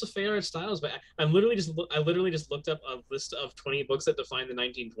Mysterious Affair at Styles, but I literally just looked up a list of 20 books that define the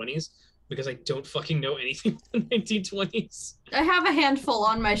 1920s because I don't fucking know anything from the 1920s. I have a handful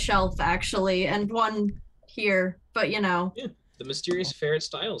on my shelf actually, and one here, but you know. Yeah, The Mysterious Affair at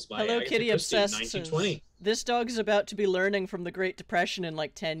Styles by Hello Agatha Kitty Christie, Obsessed 1920. says, this dog is about to be learning from the Great Depression in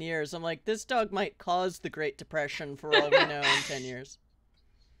like 10 years. I'm like, this dog might cause the Great Depression for all we know in 10 years.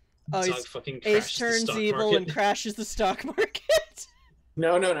 Oh, Dog fucking Ace crashed the turns stock evil market. and crashes the stock market.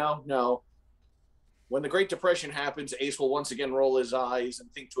 No. When the Great Depression happens, Ace will once again roll his eyes and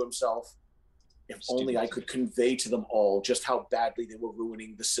think to himself, if only I could convey to them all just how badly they were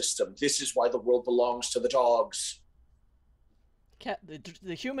ruining the system. This is why the world belongs to the dogs.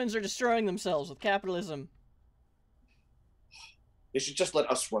 The humans are destroying themselves with capitalism. They should just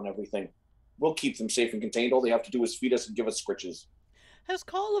let us run everything. We'll keep them safe and contained. All they have to do is feed us and give us scritches. Has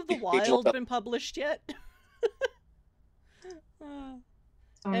Call of the Wild been published yet?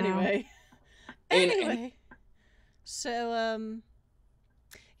 Anyway. So,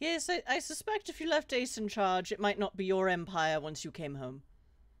 yes, I suspect if you left Ace in charge, it might not be your empire once you came home.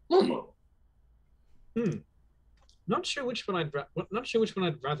 Not sure which one I'd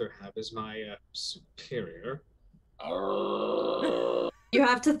rather have as my superior. You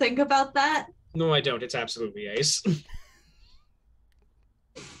have to think about that? No, I don't. It's absolutely Ace.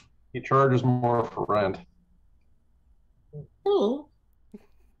 He charges more for rent. Oh.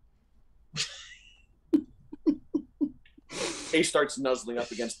 Ace starts nuzzling up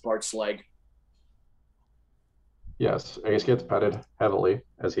against Bart's leg. Yes, Ace gets petted heavily,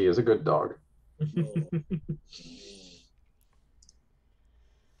 as he is a good dog.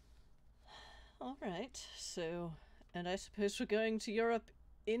 All right, so, and I suppose we're going to Europe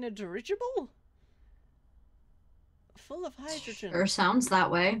in a dirigible? Full of hydrogen. Sure sounds that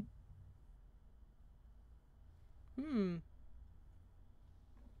way.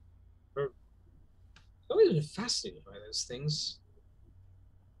 I've always been fascinated by those things.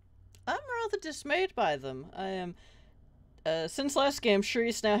 I'm rather dismayed by them. I am. Since last game,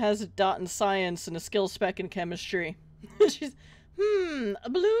 Sharice now has a dot in science and a skill spec in chemistry. She's, a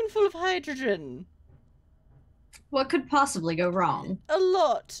balloon full of hydrogen. What could possibly go wrong? A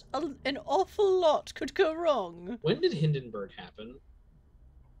lot. An awful lot could go wrong. When did Hindenburg happen?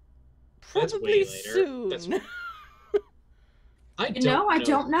 Probably That's way later. soon. That's... I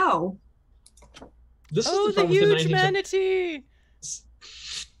don't know. This is Oh, the the problem with huge manatee!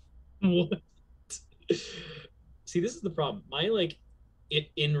 What? See, this is the problem. My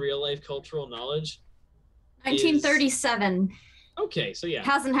in real life cultural knowledge. 1937. Okay, so yeah.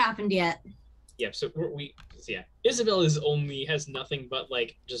 Hasn't happened yet. Yeah, so yeah. Isabel has nothing but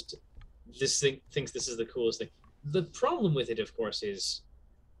like just this thing, thinks this is the coolest thing. The problem with it, of course, is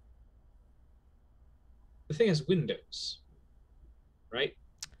the thing has windows, right?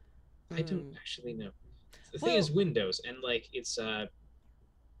 I don't actually know. The thing is windows, and like it's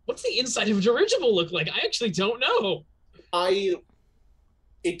what's the inside of a dirigible look like? I actually don't know.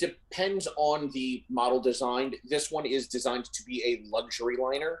 It depends on the model design. This one is designed to be a luxury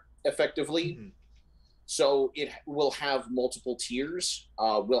liner, effectively. Mm-hmm. So it will have multiple tiers.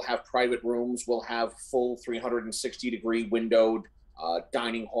 We'll have private rooms. We'll have full 360-degree windowed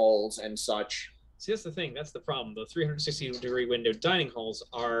dining halls and such. See, that's the thing. That's the problem. The 360-degree windowed dining halls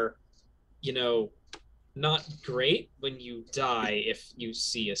are, you know, not great when you die if you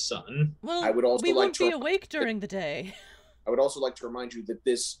see a sun. Well, we won't be awake during the day. I would also like to remind you that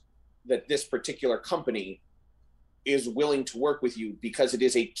this particular company is willing to work with you because it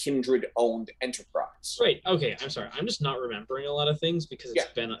is a Kindred-owned enterprise. Right. Okay. I'm sorry. I'm just not remembering a lot of things because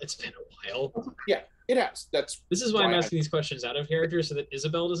it's been a while. Yeah, it has. This is why I'm asking these questions out of character so that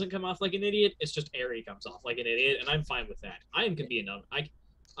Isabel doesn't come off like an idiot. It's just Aerie comes off like an idiot, and I'm fine with that. I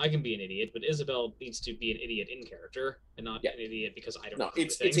can be an idiot, but Isabel needs to be an idiot in character and not an idiot because I don't know.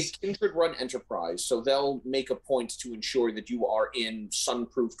 It's a Kindred-run enterprise, so they'll make a point to ensure that you are in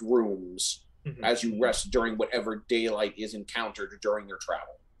sun-proofed rooms as you rest during whatever daylight is encountered during your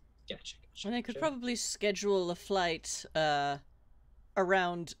travel. Gotcha. And they could probably schedule a flight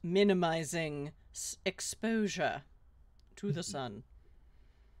around minimizing exposure to the sun.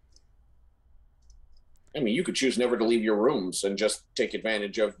 I mean, you could choose never to leave your rooms and just take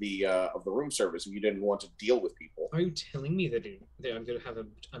advantage of the room service if you didn't want to deal with people. Are you telling me that I'm going to have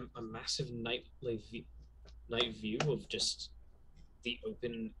a massive night view of just the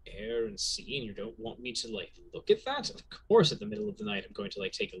open air and sea, and you don't want me to like look at that? Of course, at the middle of the night, I'm going to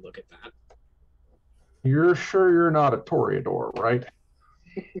like take a look at that. You're sure you're not a Toreador, right?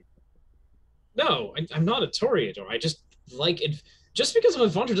 No, I'm not a Toreador. I just like it. Just because I'm a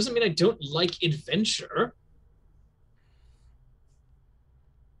Ventrue doesn't mean I don't like adventure.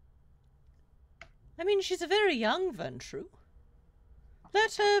 I mean, she's a very young Ventrue.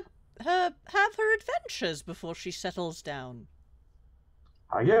 Let her have her adventures before she settles down.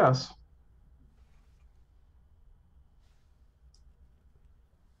 I guess.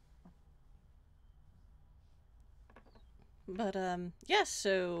 But, yes,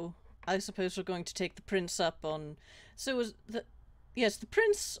 so I suppose we're going to take the prince up on... So was the... Yes, the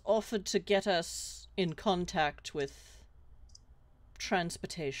prince offered to get us in contact with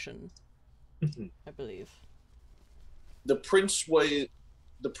transportation, I believe. The prince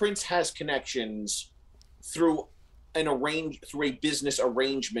has connections through a business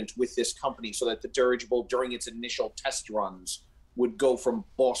arrangement with this company so that the dirigible during its initial test runs would go from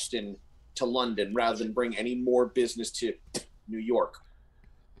Boston to London rather than bring any more business to New York.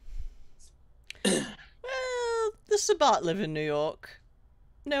 Well, the Sabbat live in New York.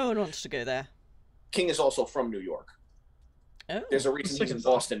 No one wants to go there. King is also from New York. Oh. There's a reason he's in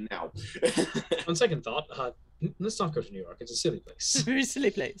Boston now. On second thought, let's not go to New York. It's a silly place. It's a very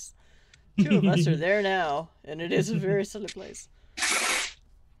silly place. Two of us are there now, and it is a very silly place.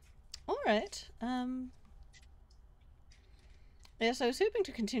 All right. Yes, I was hoping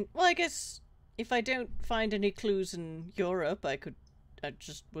to continue. Well, I guess if I don't find any clues in Europe,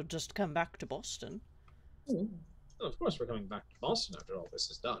 would just come back to Boston. Well, of course, we're coming back to Boston after all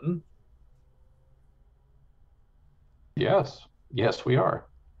this is done. Yes, we are.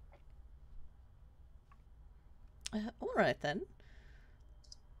 All right then.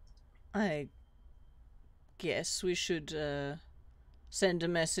 I guess we should send a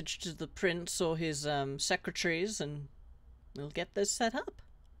message to the prince or his secretaries, and we'll get this set up.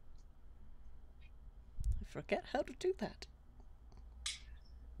 I forget how to do that.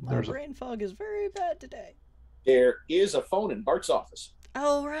 My brain fog is very bad today. There is a phone in Bart's office.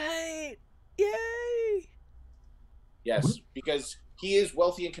 Oh, right. Yay! Yes, because he is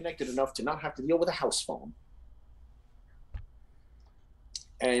wealthy and connected enough to not have to deal with a house phone.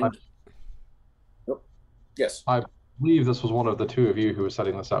 And... yes. I believe this was one of the two of you who was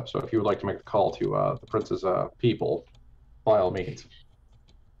setting this up, so if you would like to make a call to the prince's people, by all means.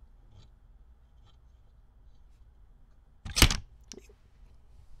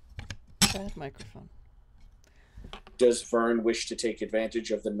 Bad microphone. Does Vern wish to take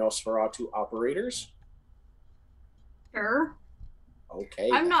advantage of the Nosferatu operators? Sure. Okay.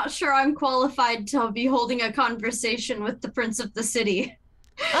 I'm not sure I'm qualified to be holding a conversation with the Prince of the City.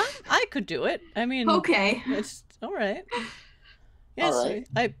 I could do it. I mean... Okay. It's all right. Yes, all right.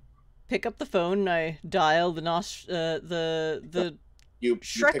 I pick up the phone and I dial the You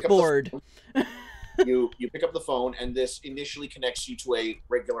Shrek pick up board. you pick up the phone, and this initially connects you to a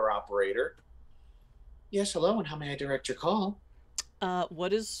regular operator. Yes, hello, and how may I direct your call?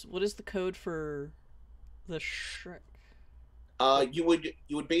 What is the code for the Shrek? You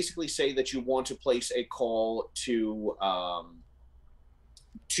would basically say that you want to place a call to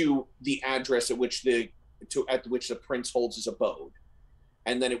the address at which the prince holds his abode,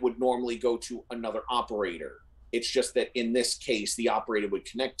 and then it would normally go to another operator. It's just that in this case, the operator would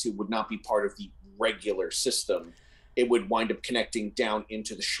connect to would not be part of the regular system. It would wind up connecting down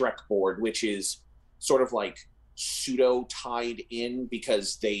into the Shrek board, which is sort of like pseudo tied in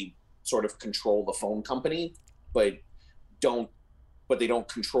because they sort of control the phone company, but they don't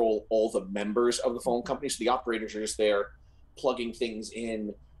control all the members of the phone company. So the operators are just there plugging things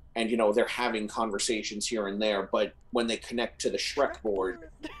in, and they're having conversations here and there. But when they connect to the Shrek board,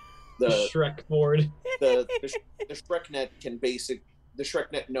 the ShrekNet the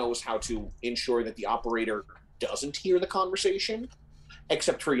ShrekNet knows how to ensure that the operator doesn't hear the conversation,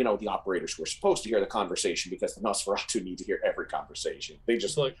 except for the operators who are supposed to hear the conversation, because the Nosferatu need to hear every conversation. They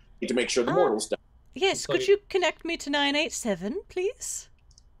just need to make sure the mortals don't. Yes, could you connect me to 987, please?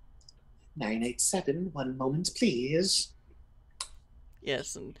 987, one moment, please.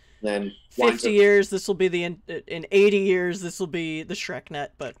 Yes, and then 50 years, this will be in 80 years, this will be the ShrekNet,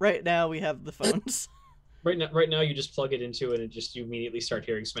 but right now we have the phones. Right now, you just plug it into it, and you immediately start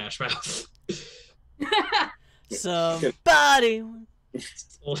hearing Smash Mouth. Somebody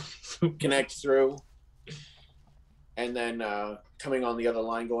connect through, and then coming on the other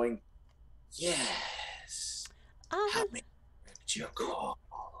line, going, "Yes, how may I direct your call?"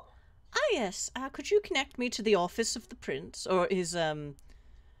 Yes. Could you connect me to the office of the prince, or his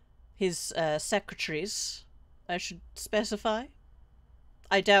secretaries? I should specify.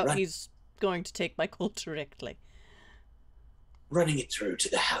 I doubt he's going to take my call directly. Running it through to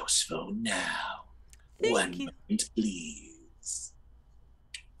the house phone now. Thank you. Moment, please.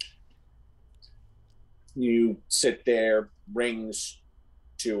 You sit there, rings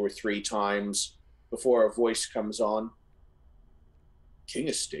 2 or 3 times before a voice comes on. King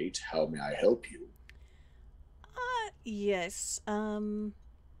Estate, how may I help you? Yes.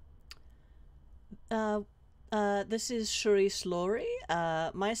 This is Charisse Laurie.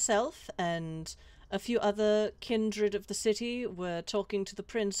 Myself and a few other kindred of the city were talking to the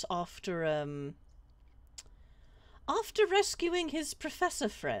prince after rescuing his professor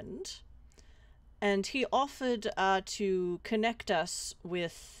friend, and he offered to connect us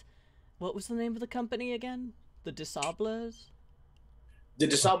with, what was the name of the company again? The Disablers? The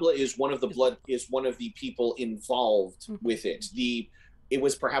Disabla is one of the people involved with it. It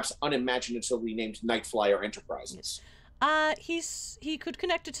was perhaps unimaginatively named Nightflyer Enterprises. He could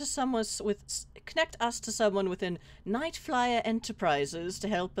connect us to someone within Nightflyer Enterprises to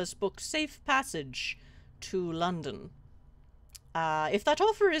help us book safe passage to London. If that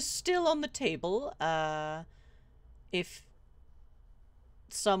offer is still on the table, if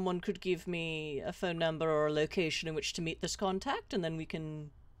someone could give me a phone number or a location in which to meet this contact, and then we can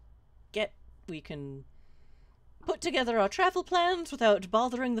put together our travel plans without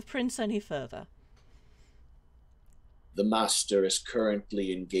bothering the prince any further. The master is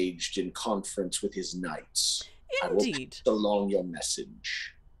currently engaged in conference with his knights. Indeed. I will pass along your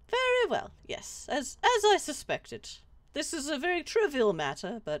message. Very well, yes, as I suspected. This is a very trivial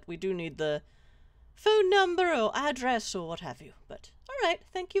matter, but we do need the phone number or address or what have you. But all right,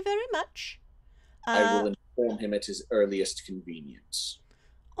 thank you very much. I will inform him at his earliest convenience.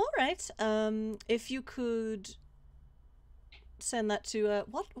 All right. If you could send that to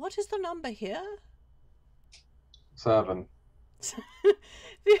what is the number here? 7.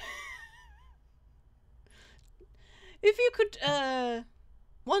 If you could,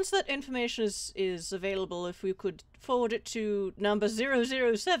 once that information is available, if we could forward it to number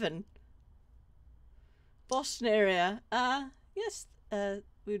 007, Boston area, yes,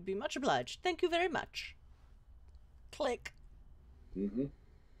 we'd be much obliged. Thank you very much. Click. Mm-hmm.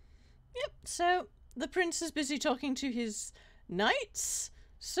 Yep, so the prince is busy talking to his knights,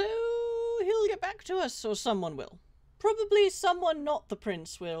 so he'll get back to us, or someone will. Probably someone not the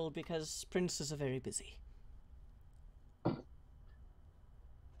prince will, because princes are very busy.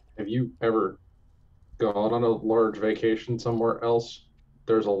 Have you ever gone on a large vacation somewhere else?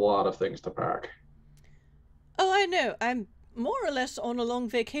 There's a lot of things to pack. Oh, I know. I'm more or less on a long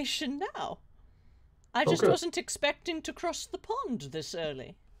vacation now. I just wasn't expecting to cross the pond this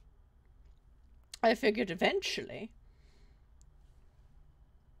early. I figured eventually.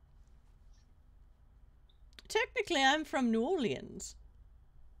 Technically, I'm from New Orleans.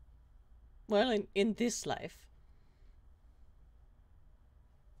 Well, in this life.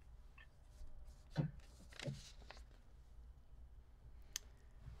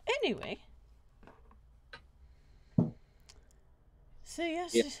 Anyway. So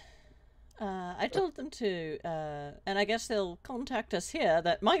yes, Yeah. I told them to, and I guess they'll contact us here.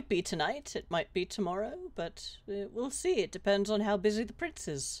 That might be tonight, it might be tomorrow, but we'll see. It depends on how busy the prince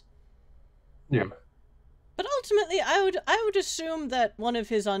is. Yeah. But ultimately, I would assume that one of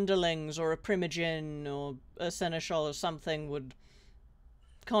his underlings, or a primogen, or a seneschal, or something would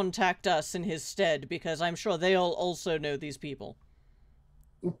contact us in his stead, because I'm sure they all also know these people.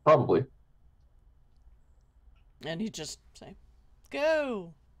 Probably. And he'd just say,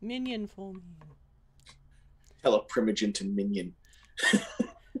 "Go, minion for me." Tell a primogen to minion. I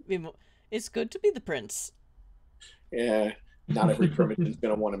mean, it's good to be the prince. Yeah, not every primogen's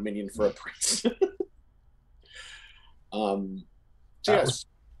going to want a minion for a prince. So yes,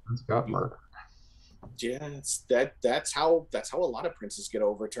 Got murdered. yes, that's how a lot of princes get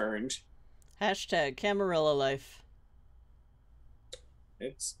overturned. Hashtag Camarilla life.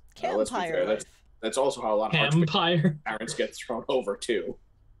 It's Campire let's be fair, life. that's also how a lot of Empire. parents get thrown over too.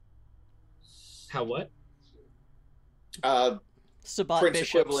 How what? Sabbat Prince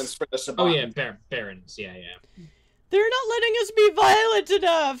bishops. equivalents for the Sabbat. Oh yeah, barons. Yeah. They're not letting us be violent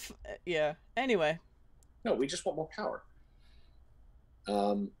enough. Yeah. Anyway. No, we just want more power.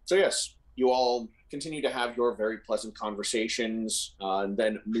 So yes, you all continue to have your very pleasant conversations, and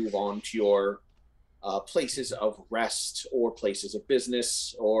then move on to your places of rest or places of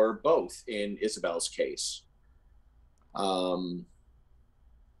business, or both in Isabel's case. Oh,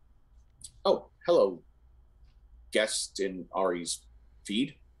 hello, guest in Ari's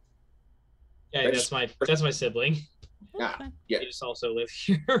feed. Yeah, that's my sibling. Ah, Okay. yeah. They just also live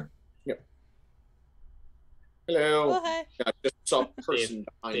here. Hello. Oh, hi. I just saw a person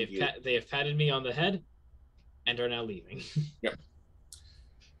behind you. They have patted me on the head and are now leaving.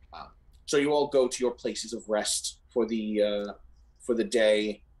 So you all go to your places of rest for the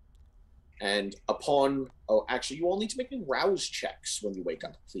day, and actually, you all need to make me rouse checks when you wake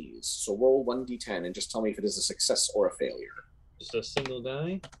up, please. So roll 1d10 and just tell me if it is a success or a failure. Just a single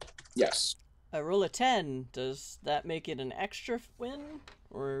die. Yes. I roll a 10. Does that make it an extra win?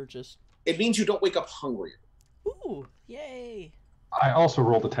 Or just... It means you don't wake up hungry. Ooh, yay. I also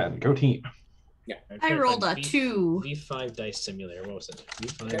rolled a 10. Go team. I rolled a 2. V5 dice simulator. What was it?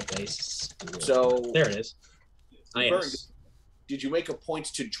 V5 dice. Simulator. So there it is. Yes. Did you make a point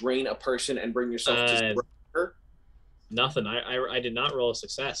to drain a person and bring yourself to zero? Nothing. I did not roll a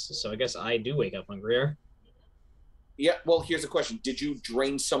success, so I guess I do wake up hungrier. Yeah, well, here's the question. Did you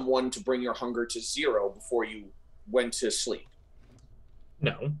drain someone to bring your hunger to 0 before you went to sleep?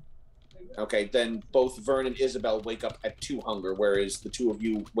 No. Okay, then both Vern and Isabel wake up at 2 hunger, whereas the two of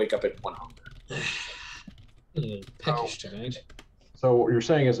you wake up at 1 hunger. Peckish tonight. So what you're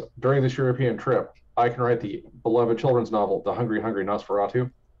saying is, during this European trip, I can write the beloved children's novel, The Hungry, Hungry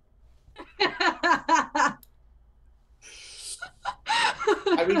Nosferatu?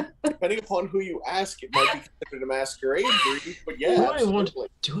 I mean, depending upon who you ask, it might be considered a masquerade brief, but yeah, Do I want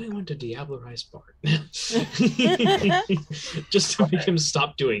to diablerize Bart? Just to make him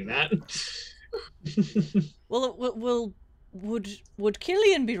stop doing that. Well, would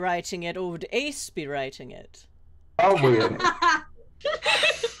Killian be writing it, or would Ace be writing it? Probably.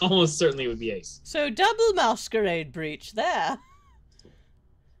 Almost certainly would be Ace. So double masquerade breach there.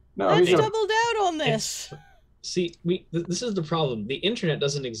 No, Let's he's gonna, double down on this. See, this is the problem. The internet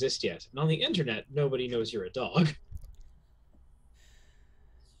doesn't exist yet. And on the internet, nobody knows you're a dog.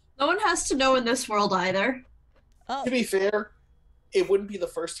 No one has to know in this world either. Oh, to be fair, it wouldn't be the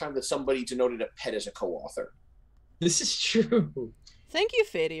first time that somebody denoted a pet as a co-author. This is true. thank you,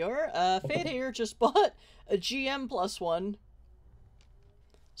 Fadior. Fadior just bought a GM +1.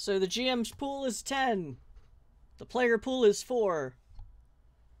 So the GM's pool is 10. The player pool is 4.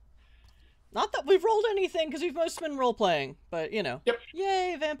 Not that we've rolled anything, because we've mostly been role-playing, but, you know. Yep.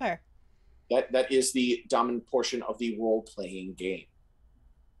 Yay, vampire. That is the dominant portion of the role-playing game.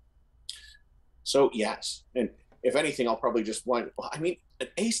 So, yes. And if anything, I'll probably just want... Well, I mean, an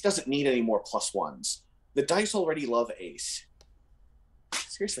ace doesn't need any more +1s. The dice already love ace.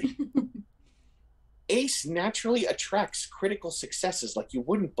 Seriously. Ace naturally attracts critical successes like you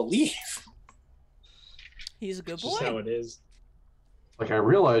wouldn't believe. He's a good That's boy. just how it is. like, I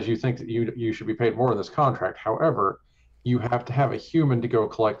realize you think that you should be paid more in this contract. However, you have to have a human to go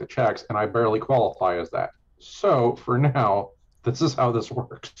collect the checks, and I barely qualify as that. So for now, this is how this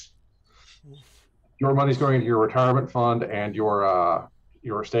works. Your money's going into your retirement fund and your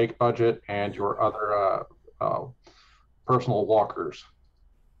stake budget and your other personal walkers.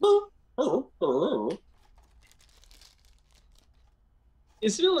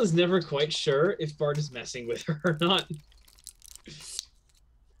 Isabel is never quite sure if Bart is messing with her or not.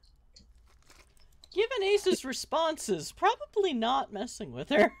 Given Ace's responses, probably not messing with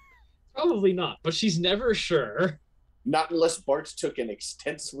her. Probably not, but she's never sure. Not unless Bart took an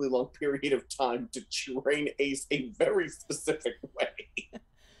extensively long period of time to train Ace a very specific way.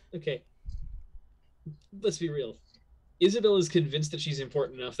 Okay. Let's be real. Isabel is convinced that she's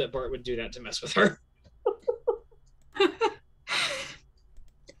important enough that Bart would do that to mess with her.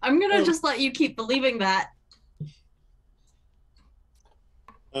 I'm gonna just let you keep believing that.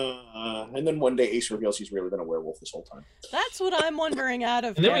 And then one day Ace reveals he's really been a werewolf this whole time. That's what I'm wondering out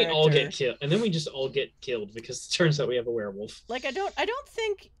of And then character. we all get killed. And then we just all get killed because it turns out we have a werewolf. Like, I don't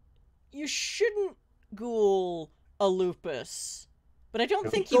think you shouldn't ghoul a lupus. But I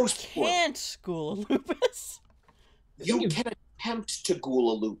don't think you can't ghoul a lupus. You can attempt to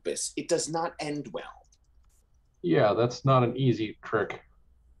ghoul a lupus. It does not end well. Yeah, that's not an easy trick.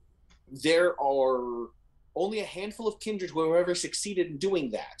 There are only a handful of kindred who have ever succeeded in doing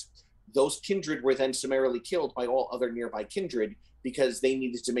that. Those kindred were then summarily killed by all other nearby kindred because they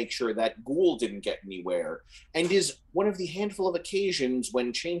needed to make sure that ghoul didn't get anywhere, and is one of the handful of occasions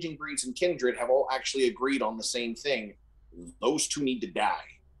when changing breeds and kindred have all actually agreed on the same thing. Those two need to die.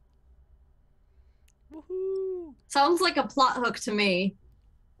 Woohoo! Sounds like a plot hook to me.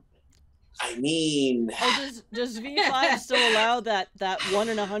 I mean... Oh, does V5 still allow that 1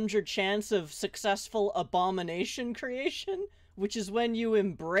 in 100 chance of successful abomination creation? Which is when you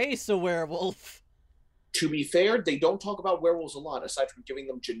embrace a werewolf. To be fair, they don't talk about werewolves a lot, aside from giving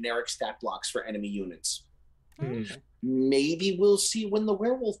them generic stat blocks for enemy units. Okay. Maybe we'll see when the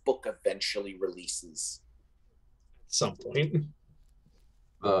werewolf book eventually releases. At some point.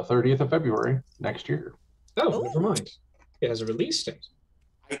 The 30th of February next year. Oh, never mind. It has a release date.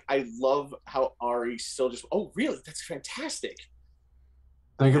 I love how Ari still just, oh, really? That's fantastic.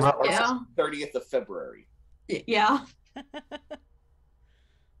 Think about Yeah. 30th of February. Yeah.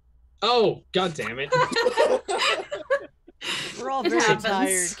 Oh, god damn it. We're all It very happens.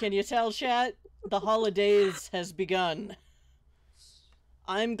 tired. Can you tell, chat? The holidays has begun.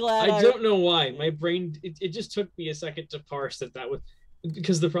 I'm glad I don't know why. My brain, it just took me a second to parse that was...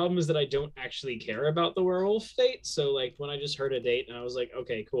 Because the problem is that I don't actually care about the werewolf date, so like when I just heard a date and I was like,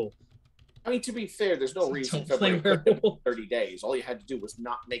 okay, cool. I mean, to be fair, there's no reason Don't play February could have been werewolf. 30 days. All you had to do was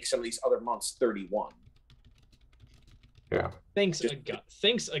not make some of these other months 31. Yeah. Thanks,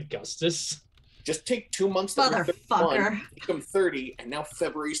 Augustus. Just take 2 months that were 31, Motherfucker. make them 30, and now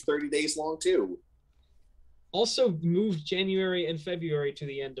February's 30 days long too. Also moved January and February to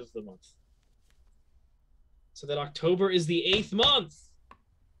the end of the month. So that October is the 8th month.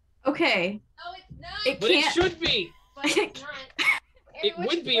 Okay. No, it's not. It But it can't. should be. But it's not. It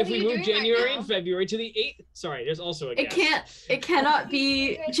would be if we moved January and February to the 8th. Sorry, there's also a It gap. can't. It cannot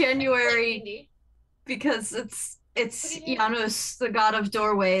be January because it's What do you mean? Janus, the god of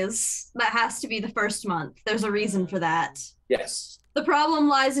doorways. That has to be the first month. There's a reason for that. Yes. The problem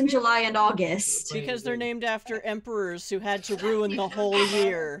lies in July and August. Because they're named after emperors who had to ruin the whole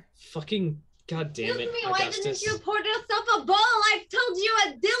year. Fucking god damn it, Excuse me, why didn't Augustus. you pour yourself a bowl? I've told you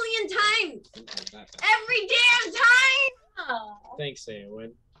a billion times. Every damn time. Oh. Thanks,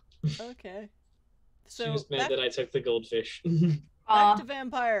 Eowyn. Okay. She So was mad back, that I took the goldfish. back to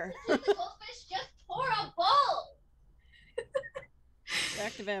vampire. The goldfish just pour a bowl.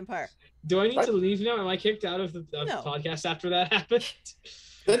 Back to vampire. Do I need to leave now? Am I kicked out of the No. podcast after that happened?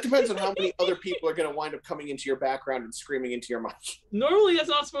 That depends on how many other people are going to wind up coming into your background and screaming into your mic. Normally that's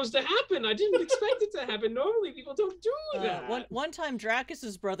not supposed to happen. I didn't expect it to happen. Normally people don't do that. One time,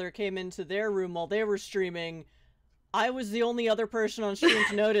 Dracus's brother came into their room while they were streaming. I was the only other person on stream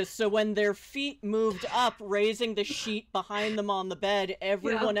to notice, so when their feet moved up, raising the sheet behind them on the bed,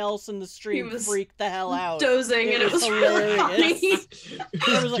 everyone else in the stream was freaked the hell out. Dozing, It and it was was really funny. hilarious.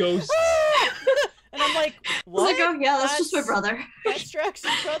 I was like, Ghost. and I'm like, I was what? like, oh yeah, that's just my brother. That's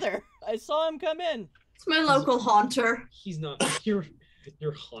Drax's brother. I saw him come in. It's my local haunter. He's not. You're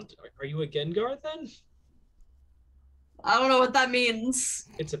haunted. Are you a Gengar then? I don't know what that means.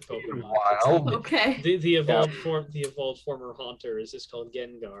 It's a Pokemon. Wild. Okay. The evolved former haunter is just called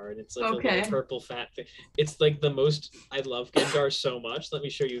Gengar, and it's like a Okay. little purple fat thing. It's like the most. I love Gengar so much. Let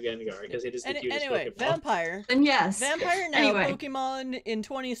me show you Gengar because it is the cutest Anyway, Pokemon. vampire. Then yes. Vampire now, Anyway. Pokemon in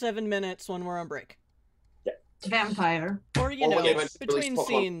 27 minutes when we're on break. Vampire. Or, you Or when know, they eventually between release Pokemon.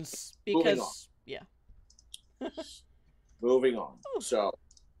 scenes, Moving on. because, yeah. Moving on. So,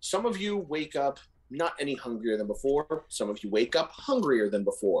 some of you wake up not any hungrier than before. Some of you wake up hungrier than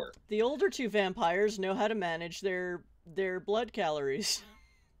before. The older two vampires know how to manage their blood calories.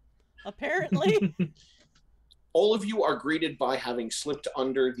 Apparently. All of you are greeted by having slipped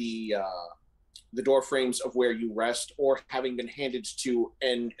under the door frames of where you rest, or having been handed to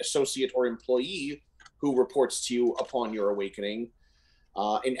an associate or employee who reports to you upon your awakening,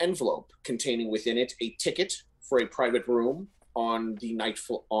 an envelope containing within it a ticket for a private room on the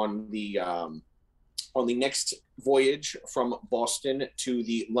on the next voyage from Boston to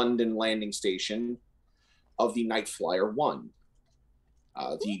the London landing station of the Night Flyer 1.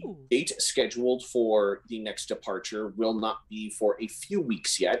 The date scheduled for the next departure will not be for a few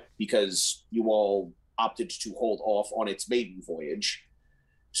weeks yet, because you all opted to hold off on its maiden voyage.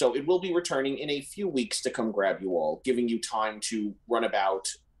 So it will be returning in a few weeks to come grab you all, giving you time to run about,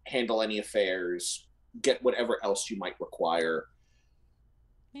 handle any affairs, get whatever else you might require.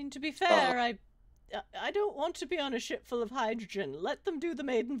 I mean, to be fair, I don't want to be on a ship full of hydrogen. Let them do the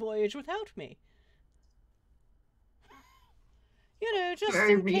maiden voyage without me. You know, just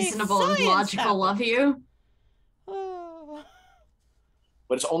very in case reasonable and science logical happens. of you. Oh.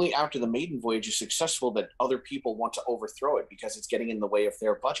 But it's only after the maiden voyage is successful that other people want to overthrow it, because it's getting in the way of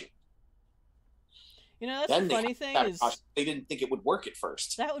their budget. You know, that's Then the funny thing is they didn't think it would work at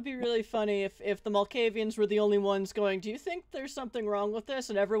first. that would be really funny if the Malkavians were the only ones going, do you think there's something wrong with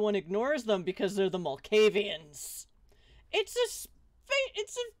this? And everyone ignores them because they're the Malkavians. It's a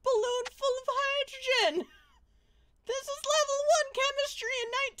balloon full of hydrogen. This is level 1 chemistry in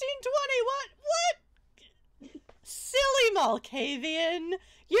 1920. What? Silly Malkavian.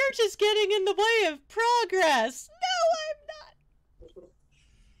 You're just getting in the way of progress. No, I'm not.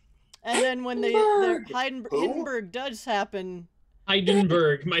 And then when the Hindenburg does happen...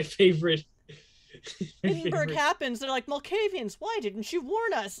 Hindenburg, my favorite. Hindenburg happens, they're like, Malkavians, why didn't you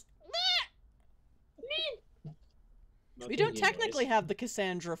warn us? We don't technically have the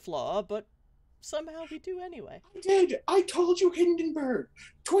Cassandra flaw, but somehow we do anyway. I did. I told you, Hindenburg.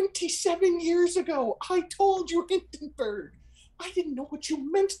 27 years ago, I told you, Hindenburg. I didn't know what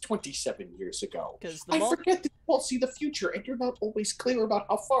you meant 27 years ago. I forget that you all see the future, and you're not always clear about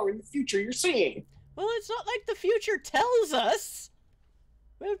how far in the future you're seeing. Well, it's not like the future tells us.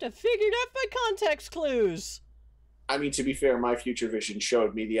 We have to figure it out by context clues. I mean, to be fair, my future vision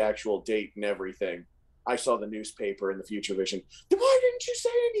showed me the actual date and everything. I saw the newspaper in the future vision. Then why didn't you say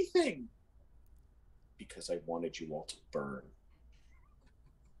anything? Because I wanted you all to burn.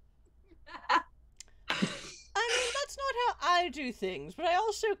 I mean, that's not how I do things, but I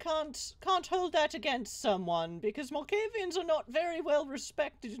also can't hold that against someone, because Malkavians are not very well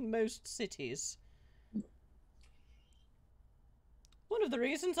respected in most cities. One of the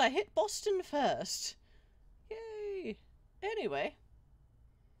reasons I hit Boston first. Yay. Anyway.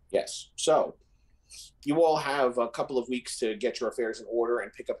 Yes, so you all have a couple of weeks to get your affairs in order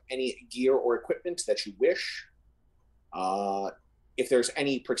and pick up any gear or equipment that you wish. If there's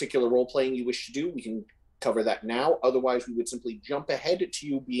any particular role-playing you wish to do, we can cover that now. Otherwise, we would simply jump ahead to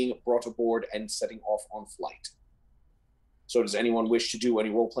you being brought aboard and setting off on flight. So does anyone wish to do any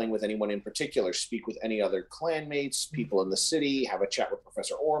role-playing with anyone in particular? Speak with any other clanmates, people in the city, have a chat with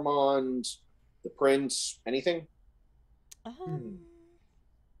Professor Ormond, the Prince, anything?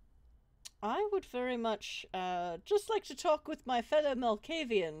 I would very much just like to talk with my fellow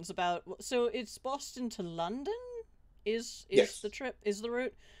Malkavians about... So it's Boston to London? Is yes. The trip, is the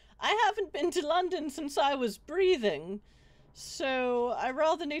route? I haven't been to London since I was breathing, so I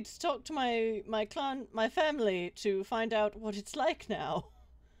rather need to talk to my clan, my family, to find out what it's like now.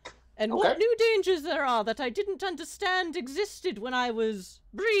 And what new dangers there are that I didn't understand existed when I was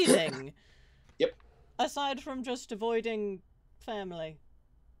breathing. Yep. Aside from just avoiding family.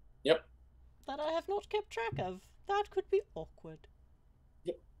 Yep. That I have not kept track of. That could be awkward.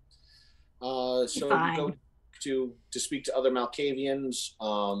 Yep. So you go to speak to other Malkavians.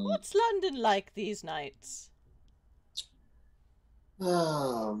 What's London like these nights?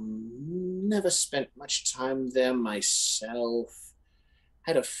 Never spent much time there myself.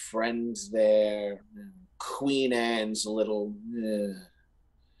 Had a friend there. Queen Anne's a little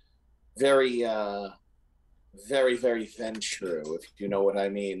very, very Ventrue, if you know what I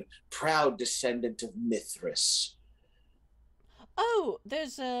mean. Proud descendant of Mithras. Oh,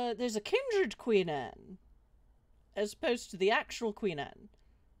 there's a kindred Queen Anne, as opposed to the actual Queen Anne.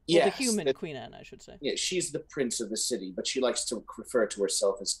 Yes, the human Queen Anne, I should say. Yeah, she's the prince of the city, but she likes to refer to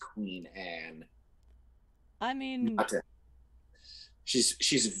herself as Queen Anne. I mean,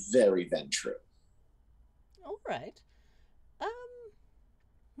 she's very Ventrue. All right.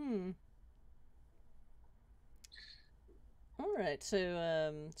 All right.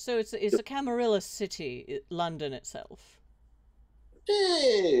 So it's a Camarilla city, London itself.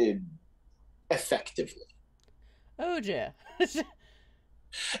 Effectively. Oh dear.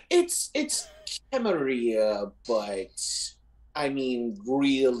 It's Camarilla, but I mean,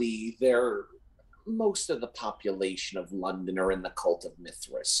 really, most of the population of London are in the cult of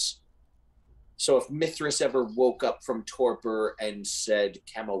Mithras. So if Mithras ever woke up from torpor and said,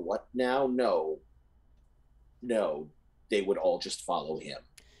 Kama, what now? No, they would all just follow him.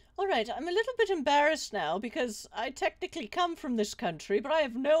 All right, I'm a little bit embarrassed now because I technically come from this country, but I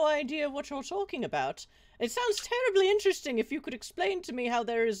have no idea what you're talking about. It sounds terribly interesting if you could explain to me how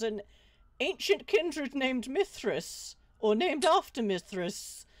there is an ancient kindred named Mithras, or named after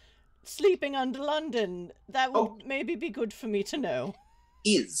Mithras, sleeping under London. That would maybe be good for me to know.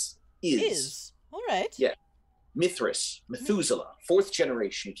 Is. All right. Yeah. Mithras, Methuselah, 4th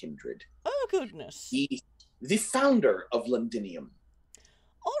generation kindred. Oh, goodness. The founder of Londinium.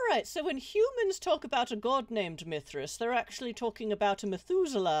 All right, so when humans talk about a god named Mithras, they're actually talking about a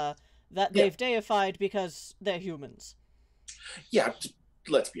Methuselah that they've deified because they're humans. Yeah,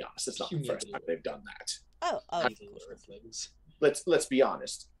 let's be honest. It's not the first time they've done that. Oh, let's be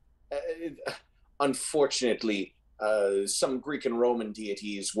honest. Unfortunately, some Greek and Roman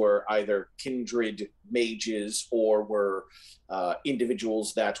deities were either kindred mages or were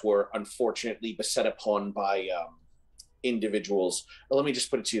individuals that were unfortunately beset upon by individuals. Well, let me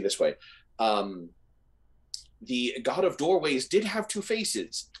just put it to you this way. The god of doorways did have 2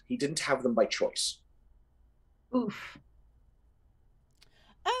 faces. He didn't have them by choice. Oof.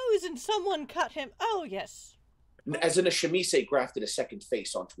 Oh, isn't someone cut him? Oh, yes. As in a chemise grafted a 2nd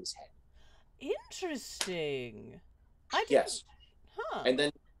face onto his head. Interesting. Yes. Huh.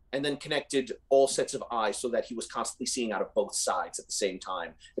 And then connected all sets of eyes so that he was constantly seeing out of both sides at the same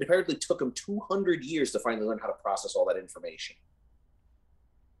time. It apparently took him 200 years to finally learn how to process all that information.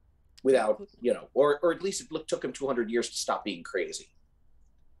 Without, or at least it took him 200 years to stop being crazy.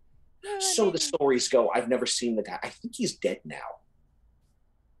 The stories go. I've never seen the guy. I think he's dead now.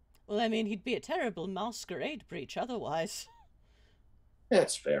 Well, I mean, he'd be a terrible masquerade breach otherwise.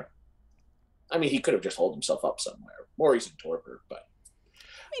 That's fair. I mean, he could have just holed himself up somewhere. Or he's in torpor, but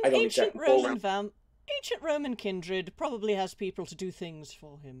I mean, ancient Roman kindred probably has people to do things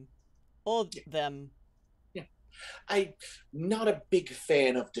for him. Or them. Yeah. I'm not a big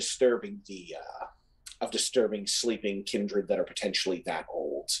fan of disturbing sleeping kindred that are potentially that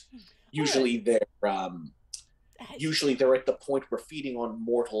old. Usually they're at the point where feeding on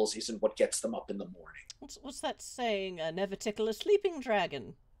mortals isn't what gets them up in the morning. What's that saying? Never tickle a sleeping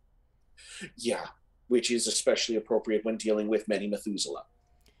dragon. Yeah, which is especially appropriate when dealing with many Methuselah.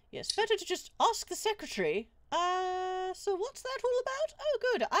 Yes, better to just ask the secretary. So what's that all about? Oh,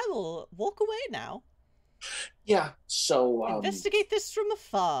 good. I will walk away now. Yeah, so... investigate this from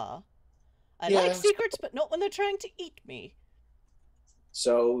afar. I like secrets, but not when they're trying to eat me.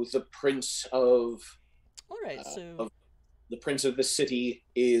 So the prince of... All right, the prince of the city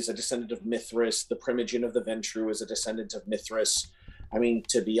is a descendant of Mithras. The primogen of the Ventru is a descendant of Mithras. I mean,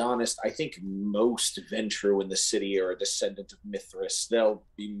 to be honest, I think most Ventru in the city are a descendant of Mithras. They'll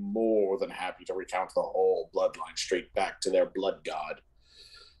be more than happy to recount the whole bloodline straight back to their blood god.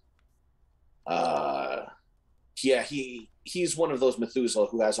 Yeah, he's one of those Methuselah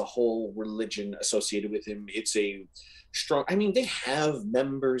who has a whole religion associated with him. It's a strong... I mean, they have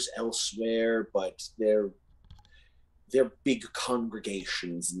members elsewhere, but they're big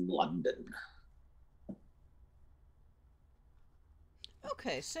congregations in London.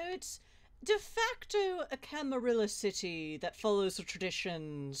 Okay, so it's de facto a Camarilla city that follows the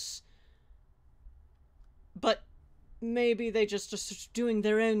traditions, but maybe they just are doing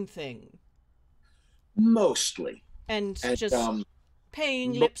their own thing. Mostly. And just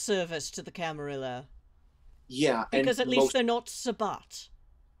paying lip service to the Camarilla. Yeah. Because at least they're not Sabbat.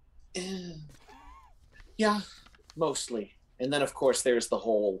 Yeah, mostly. And then, of course, there's the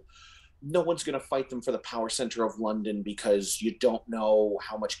whole... No one's going to fight them for the power center of London because you don't know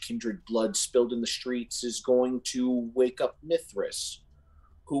how much kindred blood spilled in the streets is going to wake up Mithras,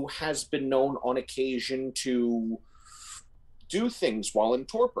 who has been known on occasion to do things while in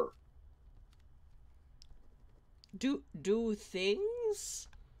torpor. Do things?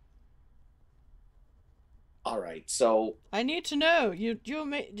 All right, so... I need to know. You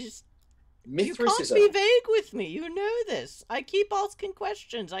Mithras can't be vague with me. You know this. I keep asking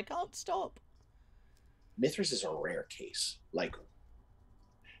questions. I can't stop. Mithras is a rare case. Like,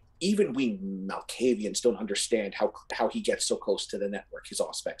 even we Malkavians don't understand how he gets so close to the network. His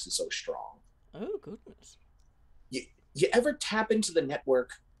Auspex is so strong. Oh, goodness. You ever tap into the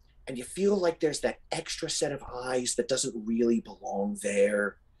network and you feel like there's that extra set of eyes that doesn't really belong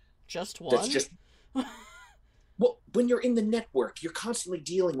there? Just one? That's just... Well, when you're in the network, you're constantly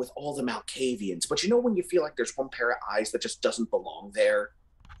dealing with all the Malkavians. But you know when you feel like there's one pair of eyes that just doesn't belong there?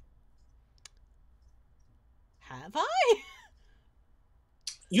 Have I?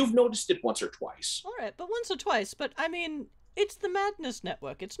 You've noticed it once or twice. All right, but once or twice. But I mean, it's the Madness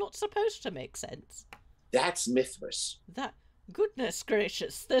Network. It's not supposed to make sense. That's Mithras. That... Goodness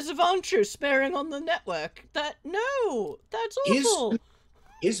gracious, there's a Vontrue sparing on the network. No, that's awful.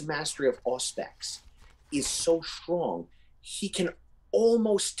 His mastery of Auspex is so strong, he can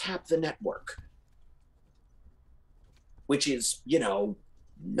almost tap the network. Which is,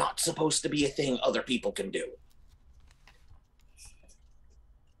 not supposed to be a thing other people can do.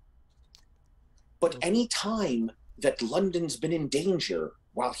 But any time that London's been in danger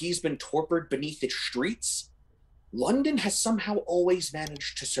while he's been torpid beneath its streets, London has somehow always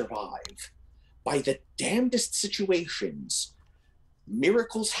managed to survive. By the damnedest situations,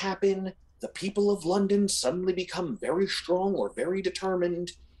 miracles happen, the people of London suddenly become very strong or very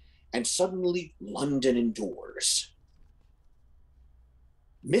determined, and suddenly London endures.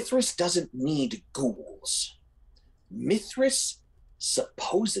 Mithras doesn't need ghouls. Mithras,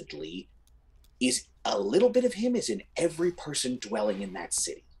 supposedly, is a little bit of him is in every person dwelling in that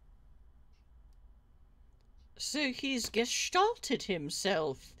city. So he's gestalted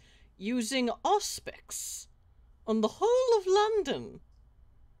himself using Auspex on the whole of London.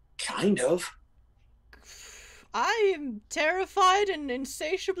 Kind of. I'm terrified and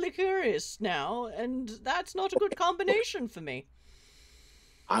insatiably curious now, and that's not a good combination for me.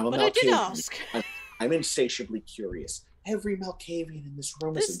 But I did ask. I'm insatiably curious. Every Malkavian in this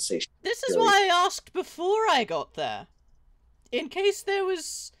room is insatiably This is why I asked before I got there. In case there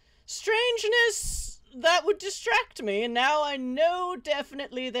was strangeness that would distract me, and now I know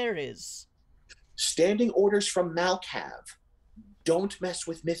definitely there is. Standing orders from Malkav. Don't mess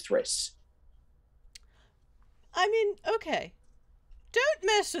with Mithras. I mean, okay. Don't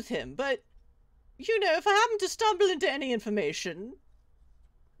mess with him, but, if I happen to stumble into any information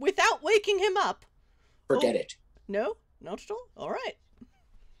without waking him up... Forget it. No? Not at all? All right.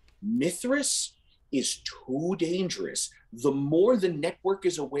 Mithras is too dangerous. The more the network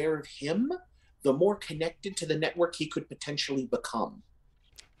is aware of him, the more connected to the network he could potentially become.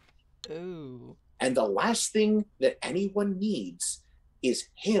 Ooh. And the last thing that anyone needs is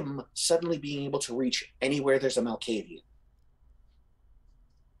him suddenly being able to reach anywhere there's a Malkavian.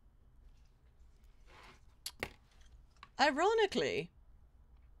 Ironically,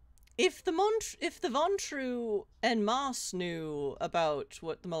 if the Vontrue en masse knew about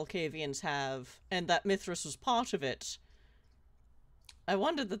what the Malkavians have, and that Mithras was part of it, I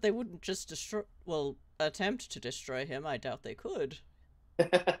wondered that they wouldn't just attempt to destroy him. I doubt they could.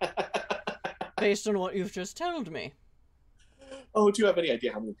 Based on what you've just told me. Oh, do you have any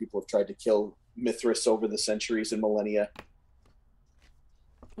idea how many people have tried to kill Mithras over the centuries and millennia?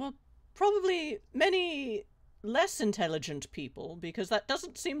 Well, probably many less intelligent people, because that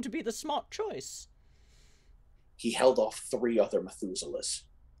doesn't seem to be the smart choice. He held off 3 other Methuselahs.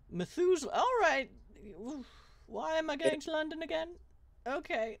 Methuselah? Alright. Why am I going to London again?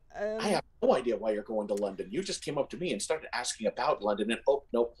 Okay. I have no idea why you're going to London. You just came up to me and started asking about London, and oh,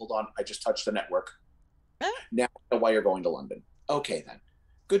 nope, hold on. I just touched the network. Now I know why you're going to London. Okay, then.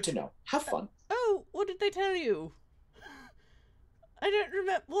 Good to know. Have fun. Oh, what did they tell you? I don't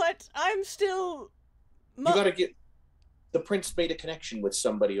remember. What? I'm still... You gotta get... The prince made a connection with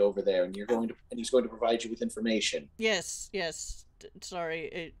somebody over there, and he's going to provide you with information. Yes.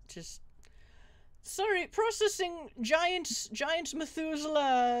 Sorry, Sorry, processing giant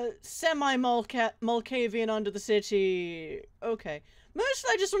Methuselah semi-Malkavian under the city. Okay. Mostly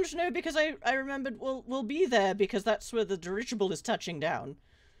I just wanted to know because I remembered we'll be there because that's where the dirigible is touching down.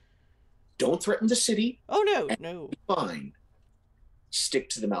 Don't threaten the city. Oh, no. Fine. Stick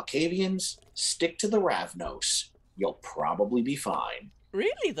to the Malkavians. Stick to the Ravnos. You'll probably be fine.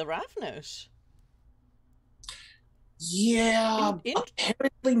 Really? The Ravnos? Yeah,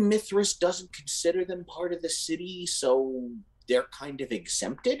 apparently Mithras doesn't consider them part of the city, so they're kind of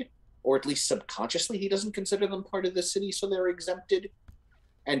exempted. Or at least subconsciously he doesn't consider them part of the city, so they're exempted.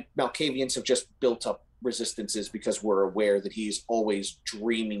 And Malkavians have just built up resistances because we're aware that he's always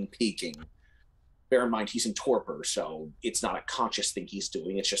dreaming peaking. Bear in mind, he's in torpor, so it's not a conscious thing he's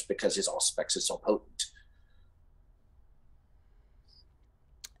doing. It's just because his Auspex is so potent.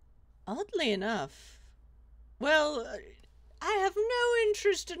 Oddly enough. Well, I have no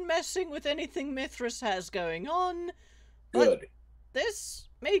interest in messing with anything Mithras has going on. Good. This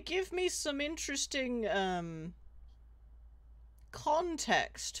may give me some interesting,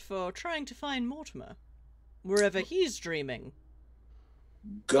 context for trying to find Mortimer. Wherever he's dreaming.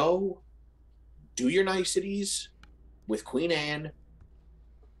 Go, do your niceties with Queen Anne,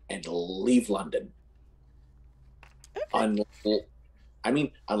 and leave London. Okay. I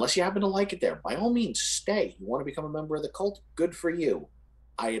mean, unless you happen to like it there, by all means, stay. You want to become a member of the cult? Good for you.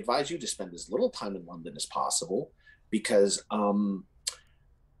 I advise you to spend as little time in London as possible because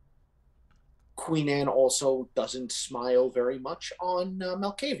Queen Anne also doesn't smile very much on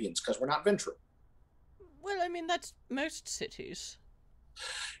Malkavians because we're not Ventru. Well, I mean, that's most cities.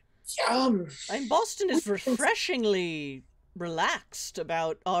 Yeah, I mean, Boston is refreshingly relaxed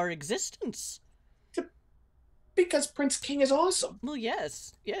about our existence. because Prince King is awesome. Well,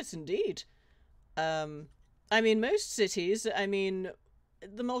 yes, indeed. I mean, most cities, I mean,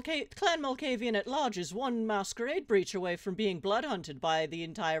 the Clan Malkavian at large is one masquerade breach away from being bloodhunted by the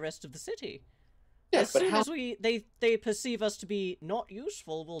entire rest of the city. Yeah, as soon as they perceive us to be not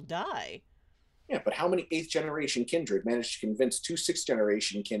useful, we'll die. Yeah, but how many 8th generation kindred managed to convince 2 6th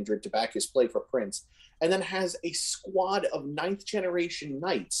generation kindred to back his play for Prince, and then has a squad of 9th generation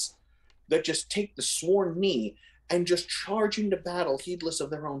knights that just take the sworn knee and just charge into battle heedless of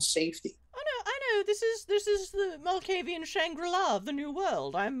their own safety? I know. This is the Malkavian Shangri-La of the New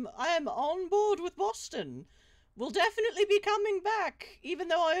World. I am on board with Boston. We'll definitely be coming back, even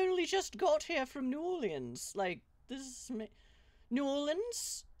though I only just got here from New Orleans. Like, this is New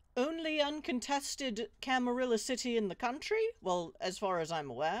Orleans? Only uncontested Camarilla city in the country? Well, as far as I'm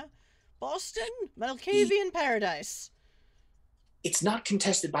aware. Boston? Malkavian paradise. It's not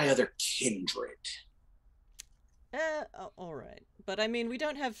contested by other kindred. Alright. But I mean, we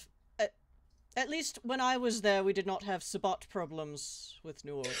don't have... At least when I was there, we did not have Sabbat problems with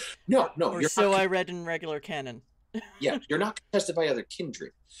New Orleans. No, or so I read in regular canon. Yeah, you're not contested by other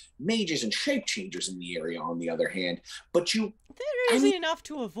kindred. Mages and shape changers in the area, on the other hand. But they're easy enough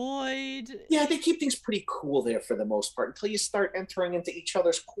to avoid. Yeah, they keep things pretty cool there for the most part until you start entering into each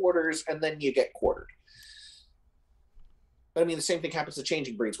other's quarters, and then you get quartered. But I mean, the same thing happens to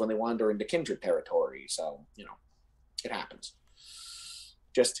changing breeds when they wander into kindred territory. So, it happens.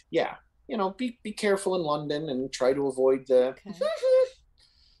 Just, yeah, be careful in London and try to avoid the... Okay.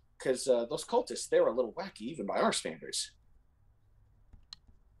 Because those cultists, they're a little wacky, even by our standards.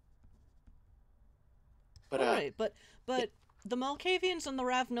 But, right, but the Malkavians and the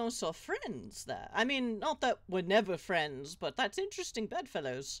Ravnos are friends there. I mean, not that we're never friends, but that's interesting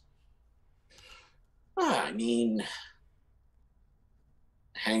bedfellows. I mean,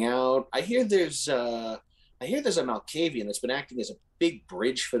 hang out. I hear there's a Malkavian that's been acting as a big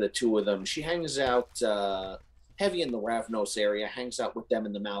bridge for the two of them. She hangs out heavy in the Ravnos area, hangs out with them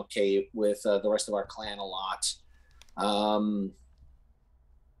in the Malcave with the rest of our clan a lot.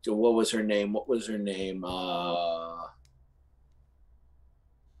 What was her name?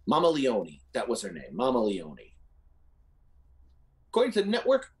 Mama Leone. That was her name, Mama Leone. According to the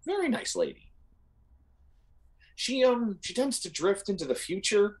network, very nice lady. She tends to drift into the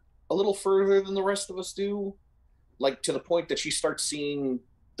future a little further than the rest of us do, like to the point that she starts seeing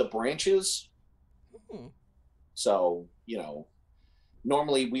the branches. So,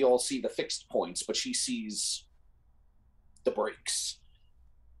 normally we all see the fixed points, but she sees the breaks.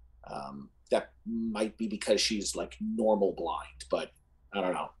 That might be because she's like normal blind, but I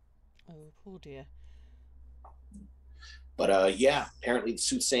don't know. Oh dear. But yeah, apparently the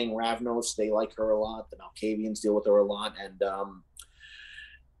soothsaying Ravnos, they like her a lot. The Malkavians deal with her a lot, and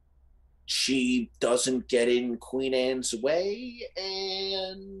she doesn't get in Queen Anne's way,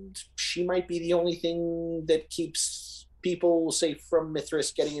 and she might be the only thing that keeps people safe from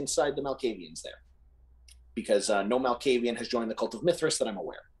Mithras getting inside the Malkavians there. Because no Malkavian has joined the cult of Mithras that I'm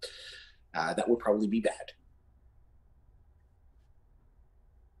aware. That would probably be bad.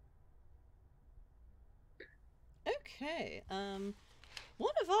 Okay.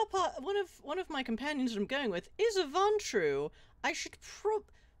 One of my companions that I'm going with is a Ventru.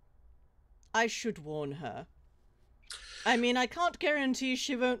 I should warn her. I mean, I can't guarantee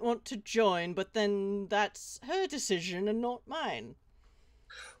she won't want to join, but then that's her decision and not mine.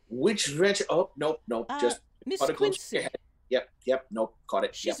 Which venture? Oh, nope. Just Miss Quincy. Yep, nope, caught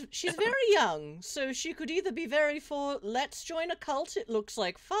it. She's very young, so she could either be very for, let's join a cult, it looks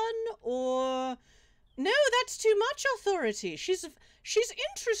like fun, or, no, that's too much authority. She's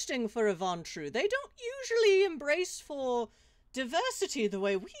interesting for a Ventru. They don't usually embrace for diversity the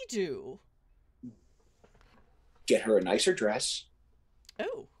way we do. Get her a nicer dress.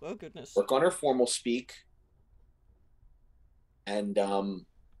 Oh goodness. Work on her formal speak. And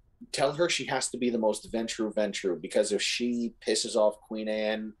tell her she has to be the most Ventru, because if she pisses off Queen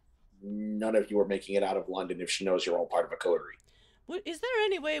Anne, none of you are making it out of London if she knows you're all part of a coterie. Well, is there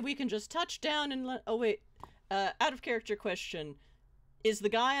any way we can just touch down and oh wait, out of character question. Is the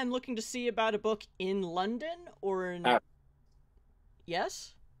guy I'm looking to see about a book in London or in...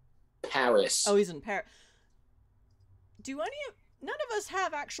 Yes? Paris. Oh, he's in Paris. none of us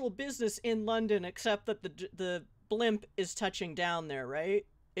have actual business in London except that the blimp is touching down there, right?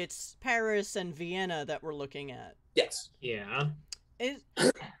 It's Paris and Vienna that we're looking at. Yes. Yeah. Is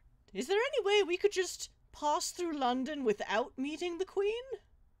there any way we could just pass through London without meeting the Queen?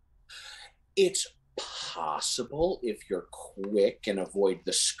 It's possible if you're quick and avoid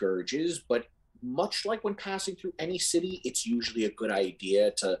the scourges, but much like when passing through any city, it's usually a good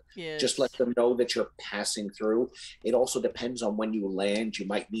idea to just let them know that you're passing through. It also depends on when you land. You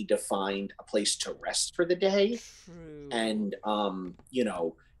might need to find a place to rest for the day. True. And,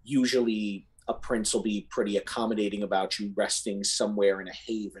 usually a prince will be pretty accommodating about you resting somewhere in a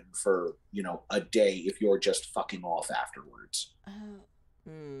haven for, a day if you're just fucking off afterwards.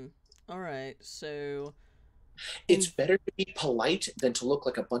 All right, so... It's better to be polite than to look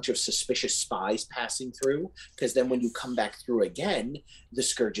like a bunch of suspicious spies passing through, because then when you come back through again, the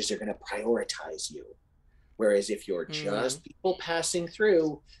scourges are going to prioritize you. Whereas if you're just people passing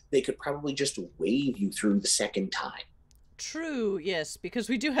through, they could probably just wave you through the second time. True, yes, because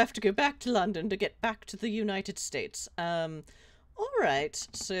we do have to go back to London to get back to the United States. All right,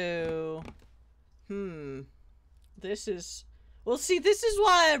 so... This is... Well, see, this is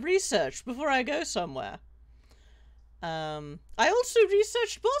why I research before I go somewhere. I also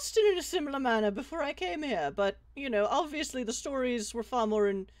researched Boston in a similar manner before I came here, but, obviously the stories were far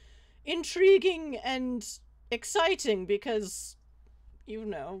more intriguing and exciting because,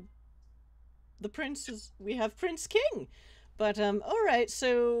 the prince is... We have Prince King. But, alright,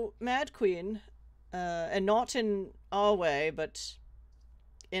 so, Mad Queen, and not in our way, but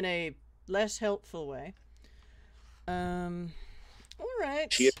in a less helpful way.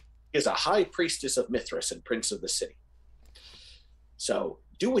 Alright. She is a high priestess of Mithras and prince of the city. So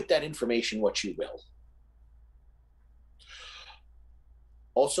do with that information what you will.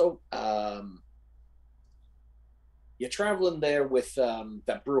 Also, you're traveling there with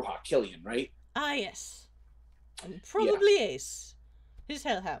that Brujah, Killian, right? Ah, yes. And probably Ace, his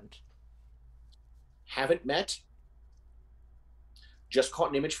hellhound. Haven't met? Just caught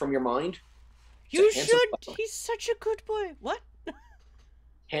an image from your mind? You should! He's such a good boy. What?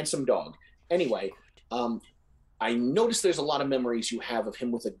 Handsome dog. Anyway, I noticed there's a lot of memories you have of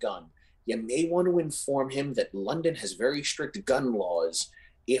him with a gun. You may want to inform him that London has very strict gun laws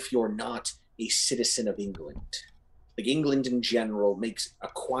if you're not a citizen of England. Like, England in general makes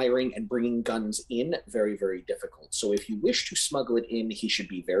acquiring and bringing guns in very, very difficult. So if you wish to smuggle it in, he should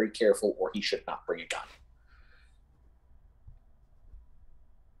be very careful, or he should not bring a gun.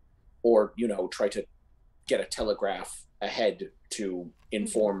 Or, try to get a telegraph ahead to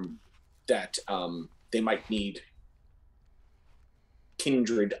inform that they might need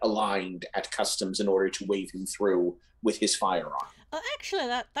kindred aligned at customs in order to wave him through with his firearm. Actually,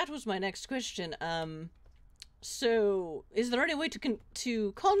 that was my next question. So, is there any way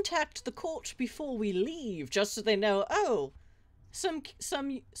to contact the court before we leave, just so they know, oh, some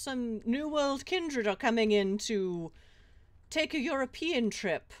New World kindred are coming in to take a European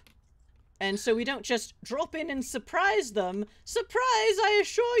trip, and so we don't just drop in and surprise them. Surprise! I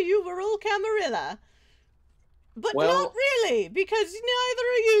assure you, we're all Camarilla. But not really, because neither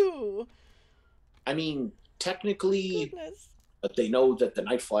are you. I mean, technically, they know that the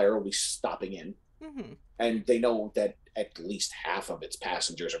Night Flyer will be stopping in. Mm-hmm. And they know that at least half of its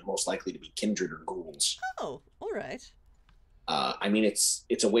passengers are most likely to be kindred or ghouls. Oh, all right. I mean,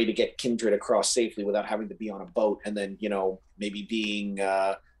 it's a way to get kindred across safely without having to be on a boat and then, maybe being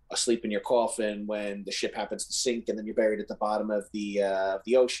asleep in your coffin when the ship happens to sink and then you're buried at the bottom of the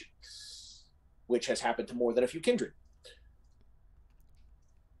ocean, which has happened to more than a few kindred.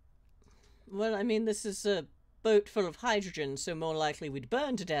 Well, I mean, this is a boat full of hydrogen, so more likely we'd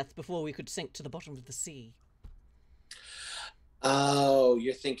burn to death before we could sink to the bottom of the sea. Oh,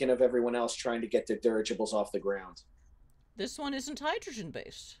 you're thinking of everyone else trying to get their dirigibles off the ground. This one isn't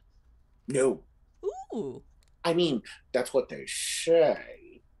hydrogen-based. No. Ooh. I mean, that's what they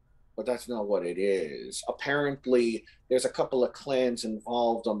say, but that's not what it is. Apparently, there's a couple of clans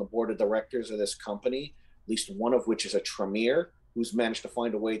involved on the board of directors of this company, at least one of which is a Tremere, who's managed to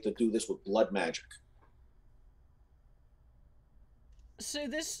find a way to do this with blood magic.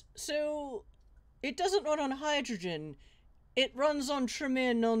 So it doesn't run on hydrogen, it runs on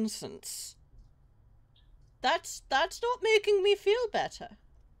Tremere nonsense. That's not making me feel better.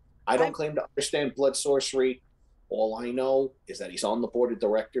 I don't claim to understand blood sorcery. All I know is that he's on the board of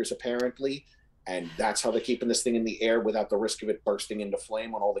directors, apparently, and that's how they're keeping this thing in the air without the risk of it bursting into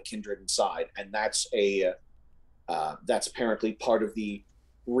flame on all the kindred inside. And that's apparently part of the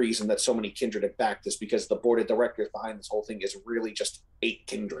reason that so many kindred have backed this, because the board of directors behind this whole thing is really just 8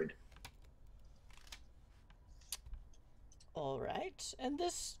 kindred. All right, and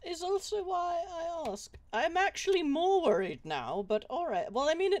this is also why I ask. I'm actually more worried now, but all right. Well,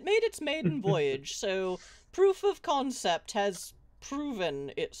 I mean, it made its maiden voyage, so proof of concept has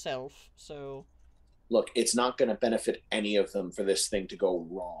proven itself, so... Look, it's not going to benefit any of them for this thing to go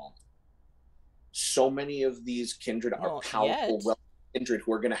wrong. So many of these kindred are Not powerful, yet. well kindred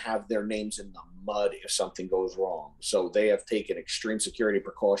who are going to have their names in the mud if something goes wrong. So they have taken extreme security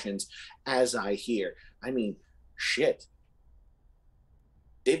precautions, as I hear. I mean, shit.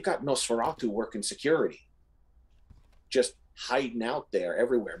 They've got Nosferatu working security. Just hiding out there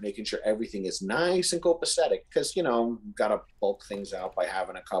everywhere, making sure everything is nice and copacetic. Because, you know, got to bulk things out by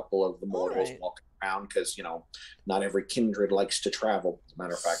having a couple of the mortals Right. walking around. Because, you know, not every kindred likes to travel. As a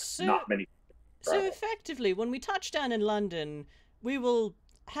matter of fact, So- not many. So Travel. effectively, when we touch down in London, we will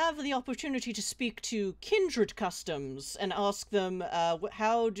have the opportunity to speak to kindred customs and ask them,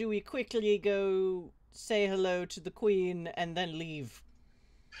 how do we quickly go say hello to the Queen and then leave?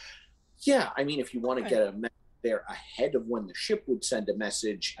 Yeah, I mean, if you want to Alright. get a message there ahead of when the ship would send a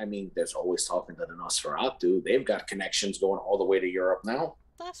message, I mean, there's always talking to the Nosferatu. They've got connections going all the way to Europe now.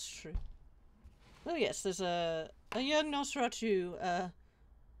 That's true. Oh yes, there's a young Nosferatu,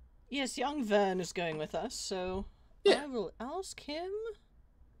 yes, young Vern is going with us, so Yeah. I will ask him.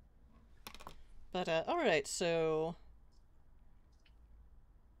 But, alright, so...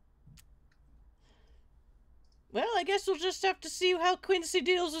 Well, I guess we'll just have to see how Quincy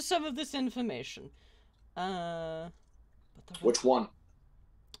deals with some of this information. But the Which one?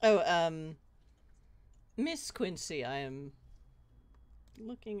 Oh, Miss Quincy, I am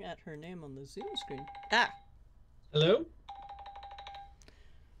looking at her name on the Zoom screen. Ah! Hello?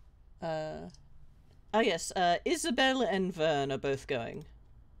 Oh yes, Isabel and Vern are both going.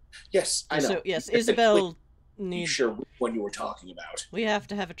 Yes, I know. So, yes, Isabel Be needs... sure which one you were talking about. We have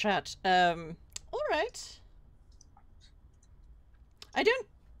to have a chat. Alright. I don't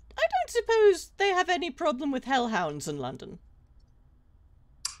suppose they have any problem with hellhounds in London.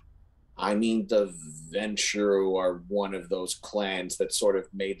 I mean, the Venture are one of those clans that sort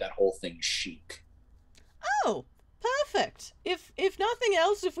of made that whole thing chic. Oh, perfect. If nothing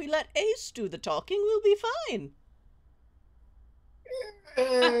else, if we let Ace do the talking, we'll be fine.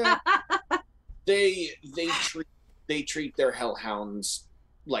 Eh, they treat their hellhounds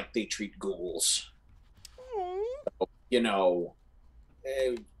like they treat ghouls. Hmm. You know,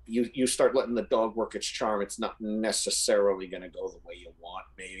 you start letting the dog work its charm, it's not necessarily going to go the way you want,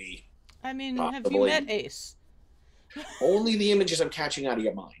 maybe. I mean, have you Possibly. met Ace? Only the images I'm catching out of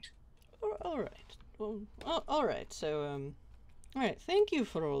your mind. Alright. Well, alright, so, alright, thank you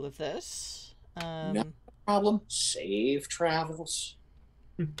for all of this. No problem. Safe travels.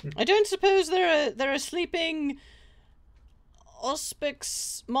 I don't suppose there are sleeping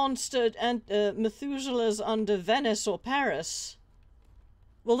Auspix monster and Methuselahs under Venice or Paris.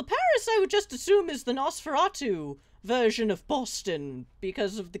 Well, the Paris I would just assume is the Nosferatu version of Boston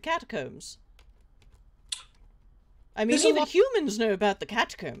because of the catacombs. I mean, There's a even lot- humans know about the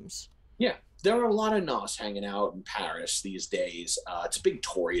catacombs. Yeah, there are a lot of Nos hanging out in Paris these days. It's a big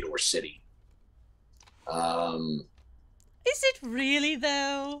toreador city. Is it really,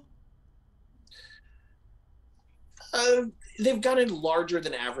 though? They've got a larger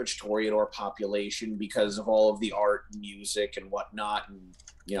than average toreador population because of all of the art and music and whatnot, and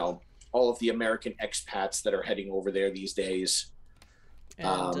you know, all of the American expats that are heading over there these days. And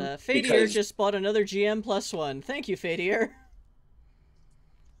Fadier because- just bought another GM +1. Thank you, Fadier.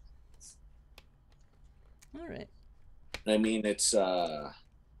 Alright. I mean, it's not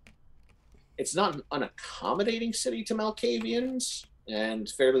an unaccommodating city to Malkavians and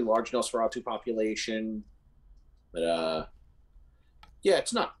fairly large Nosferatu population, but yeah,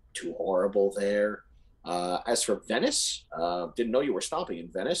 it's not too horrible there. As for Venice, didn't know you were stopping in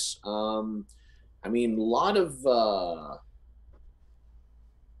Venice. I mean, got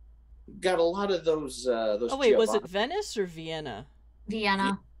a lot of those. Oh wait, was it Giovanni- Venice or Vienna?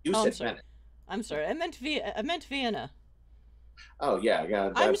 Vienna. You Oh, I'm said sorry. Venice. I'm sorry, I meant Vienna. Oh yeah,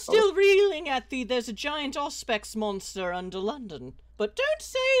 yeah. I'm still reeling at there's a giant Auspex monster under London. But don't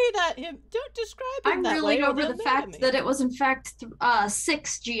say that don't describe him I'm that reeling way. or over they'll the murder fact me. that it was in fact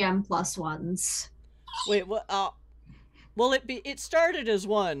 6 GM +1s. Wait, what? Well, it started as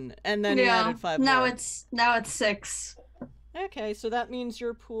 1, and then he added 5 now more. it's 6. Okay, so that means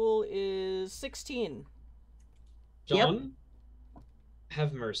your pool is 16. John,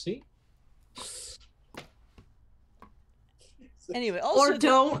 have mercy. Anyway, also Or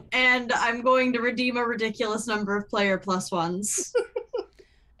don't, and I'm going to redeem a ridiculous number of player +1s.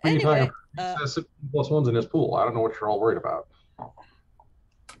 Anyway, Says 16 +1s in his pool. I don't know what you're all worried about.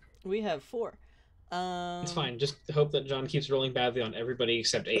 we have 4. It's fine. Just hope that John keeps rolling badly on everybody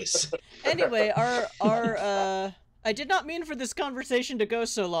except Ace. Anyway, I did not mean for this conversation to go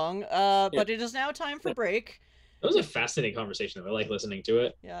so long, but it is now time for break. That was a fascinating conversation. I like listening to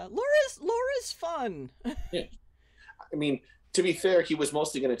it. Yeah, Laura's fun. Yeah. I mean, to be fair, he was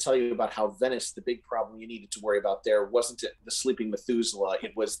mostly going to tell you about how Venice, the big problem you needed to worry about there wasn't it the sleeping Methuselah,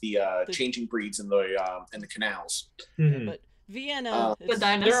 it was the changing breeds in the canals. Mm-hmm. But Vienna, The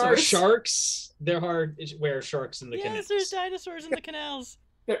dinosaurs. There are sharks. There are sharks in the canals. Yes, there's dinosaurs in the canals.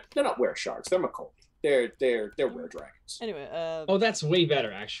 They're not were sharks. They're Macaulay. They're were dragons. Anyway, oh, that's way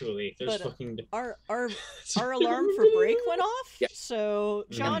better actually. There's but, fucking our alarm for break went off. Yeah. So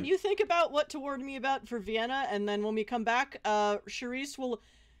John, you think about what to warn me about for Vienna, and then when we come back, Charisse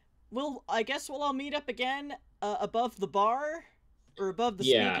will I guess we'll all meet up again above the bar or above the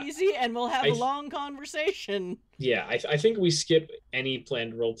speakeasy, and we'll have a long conversation. Yeah, I think we skip any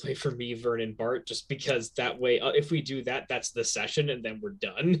planned roleplay for me, Vern, and Bart, just because that way, if we do that, that's the session, and then we're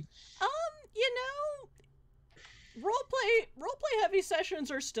done. You know, roleplay heavy sessions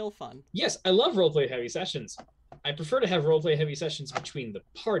are still fun. Yes, I love roleplay heavy sessions. I prefer to have roleplay heavy sessions between the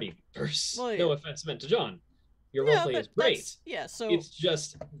party members. Well, yeah. No offense meant to John. Your roleplay is great. Yeah, so it's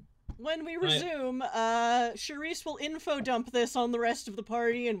just when we resume, Charisse will info dump this on the rest of the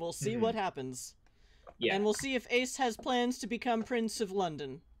party, and we'll see what happens. Yeah, and we'll see if Ace has plans to become Prince of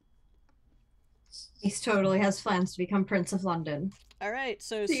London. Ace totally has plans to become Prince of London. All right,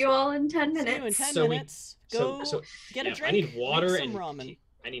 so see you all in 10 minutes. See you in 10 minutes. Go get a drink. I need water and ramen.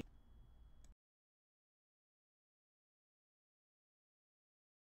 I need.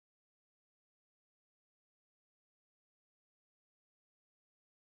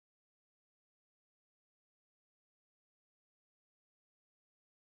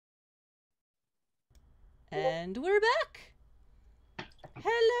 And we're back.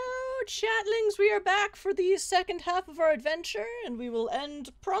 Hello, chatlings. We are back for the second half of our adventure, and we will end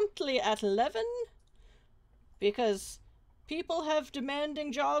promptly at 11 because people have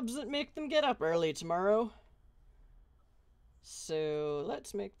demanding jobs that make them get up early tomorrow. So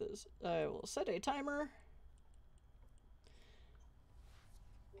let's make this. I will set a timer.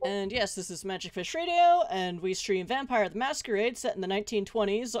 And yes, this is Magic Fish Radio, and we stream Vampire the Masquerade set in the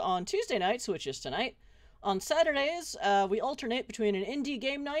 1920s on Tuesday nights, which is tonight. On Saturdays, we alternate between an indie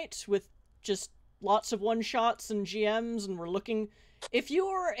game night with just lots of one-shots and GMs, and we're looking... If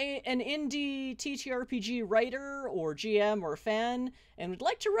you're an indie TTRPG writer or GM or fan and would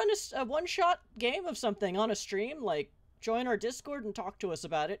like to run a one-shot game of something on a stream, like, join our Discord and talk to us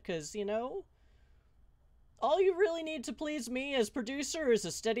about it, because, you know, all you really need to please me as producer is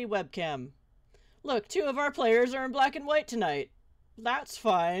a steady webcam. Look, 2 of our players are in black and white tonight. That's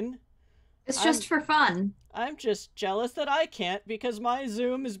fine. It's just for fun. I'm just jealous that I can't because my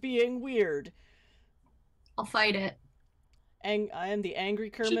Zoom is being weird. I'll fight it. And I am the angry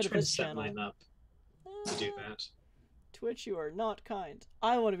Kermit of this set channel. Mine up to do that. Twitch, you are not kind.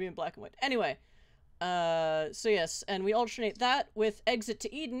 I want to be in black and white. Anyway, so yes, and we alternate that with Exit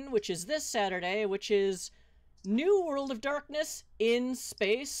to Eden, which is this Saturday, which is New World of Darkness in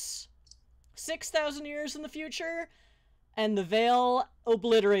space, 6,000 years in the future, and the Veil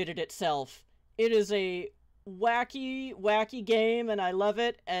obliterated itself. It is a wacky, wacky game, and I love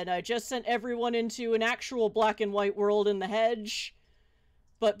it, and I just sent everyone into an actual black and white world in the hedge,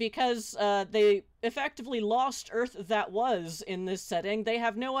 but because they effectively lost Earth that was in this setting, they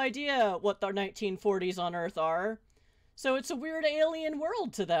have no idea what the 1940s on Earth are, so it's a weird alien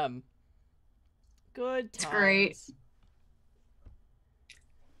world to them. Good times. It's great.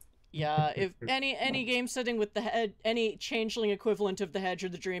 Yeah, if any game setting with the any changeling equivalent of the Hedge or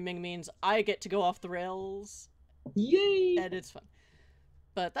the Dreaming means I get to go off the rails. Yay! And it's fun.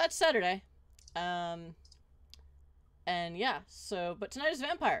 But that's Saturday. And yeah, so, but tonight is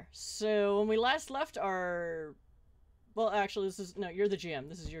Vampire. So when we last left our... Well, actually, no, you're the GM.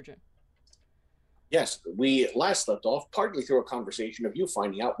 This is your turn. Yes, we last left off partly through a conversation of you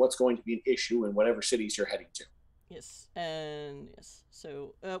finding out what's going to be an issue in whatever cities you're heading to. Yes, and yes.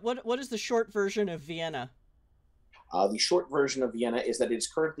 So, what is the short version of Vienna? The short version of Vienna is that it is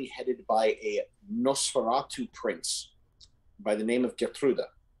currently headed by a Nosferatu prince by the name of Gertruda.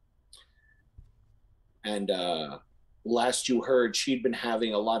 And last you heard, she'd been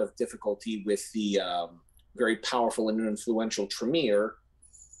having a lot of difficulty with the very powerful and influential Tremere,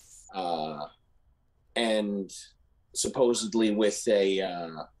 and supposedly with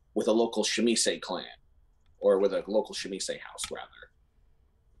a local Chemise clan, or with a local Chemise house, rather.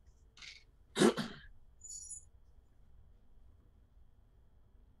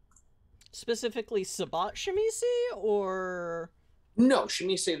 Specifically Sabat Shemisi, or No,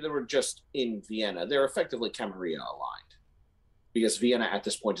 Shimizu, they were just in Vienna. They're effectively Camarilla aligned. Because Vienna at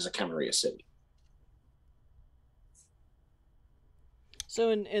this point is a Camarilla city.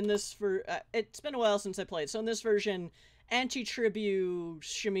 So in this it's been a while since I played. So in this version, Anti-Tribu,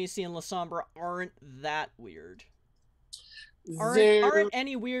 Shimisi, and Lasombra aren't that weird. Aren't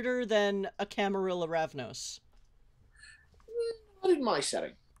any weirder than a Camarilla Ravnos. Not in my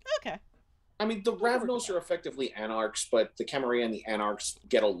setting. Okay. I mean, the Ravnos are effectively Anarchs, but the Camarilla and the Anarchs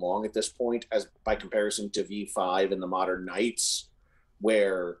get along at this point, as by comparison to V5 and the Modern Knights,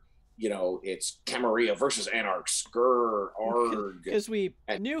 where, you know, it's Camarilla versus Anarchs. Grr, arg. Because we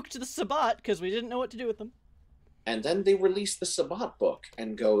nuked the Sabbat because we didn't know what to do with them. And then they released the Sabbat book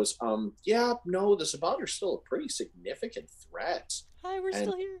and goes, yeah, no, the Sabbat are still a pretty significant threat. Hi, we're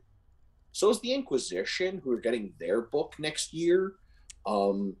still here. So is the Inquisition, who are getting their book next year.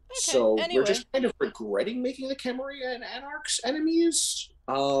 So anyway. We're just kind of regretting making the Camarilla and Anarchs enemies,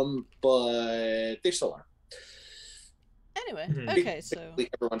 but they still are. Anyway, Mhm. okay, so... Basically,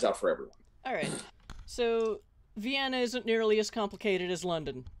 everyone's out for everyone. Alright, so Vienna isn't nearly as complicated as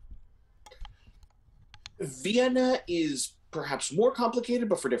London. Vienna is perhaps more complicated,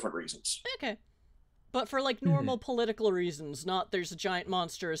 but for different reasons. Okay. But for, like, normal political reasons, not there's a giant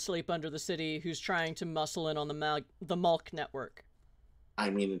monster asleep under the city who's trying to muscle in on the Malk network.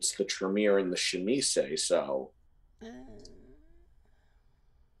 I mean, it's the Tremere and the Chemise, so...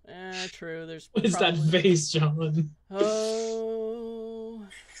 True, there's What is that probably... face, John? Oh...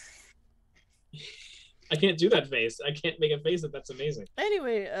 I can't do that face. I can't make a face that's amazing.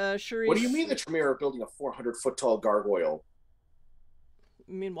 Anyway, Charisse... What do you mean the Tremere are building a 400-foot-tall gargoyle?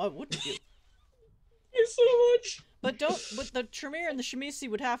 I mean, why wouldn't you? It's so much. But the Tremere and the Shemisi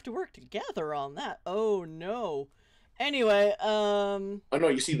would have to work together on that. Oh, no. Anyway, Oh, no,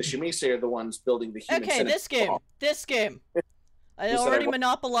 you see, the Chemise are the ones building the human... Okay, this game. I already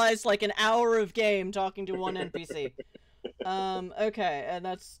monopolized, like, an hour of game talking to one NPC. Okay, and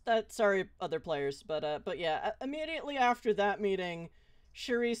that's sorry, other players, but yeah, immediately after that meeting,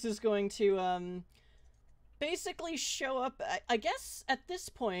 Charisse is going to, basically show up, I guess, at this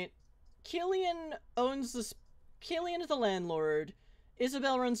point, Killian is the landlord,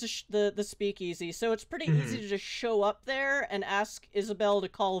 Isabel runs the speakeasy, so it's pretty easy to just show up there and ask Isabel to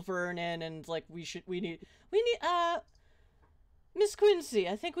call Vern in, and, like, we need, Miss Quincy,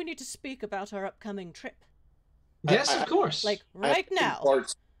 I think we need to speak about our upcoming trip. Yes, of course. Like, right now.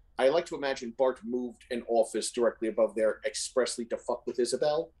 I like to imagine Bart moved an office directly above there expressly to fuck with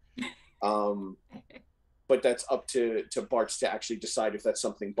Isabel. But that's up to Bart to actually decide if that's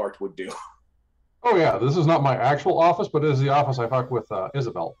something Bart would do. Oh yeah, this is not my actual office, but it is the office I fuck with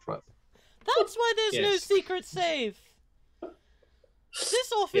Isabel with. That's why there's no secret save.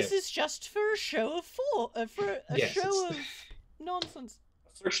 This office Yes. is just for a show of show of nonsense.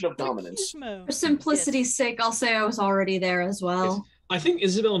 Assertion of dominance. Machismo. For simplicity's sake, I'll say I was already there as well. I think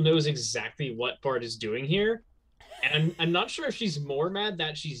Isabel knows exactly what Bart is doing here, and I'm not sure if she's more mad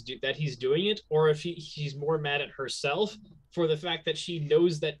that he's doing it, or if she's more mad at herself for the fact that she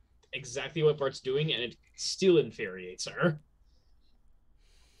knows that exactly what Bart's doing, and it still infuriates her.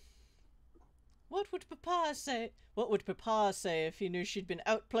 What would Papa say? What would Papa say if he knew she'd been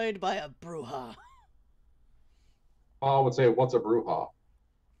outplayed by a Bruja? I would say, "What's a brouhaha?"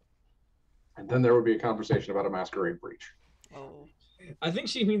 And then there would be a conversation about a masquerade breach. Oh. I think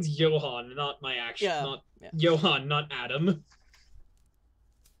she means Johan, not my actual, Yeah. Johan, not Adam.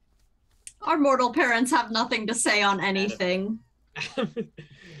 Our mortal parents have nothing to say on anything.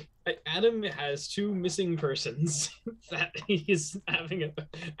 Adam has two missing persons that he's having.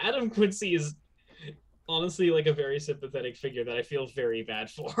 Adam Quincy is honestly like a very sympathetic figure that I feel very bad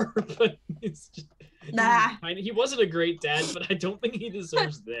for, but it's just, Nah. he wasn't a great dad, but I don't think he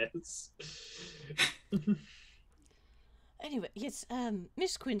deserves this. Anyway, yes,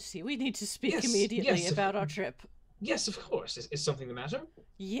 Miss Quincy, we need to speak Yes, immediately yes. about our trip. Yes, of course. Is something the matter?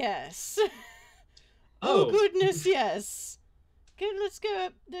 Yes. Oh. Oh goodness, yes. Okay, let's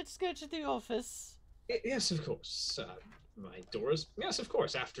go to the office. Yes, of course. My doors. Yes, of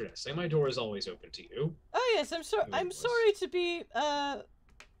course. After this, and my door is always open to you. Oh yes, I'm sorry. I'm sorry to be sorry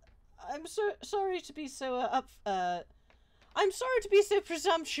to be so I'm sorry to be so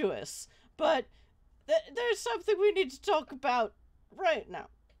presumptuous, but there's something we need to talk about right now.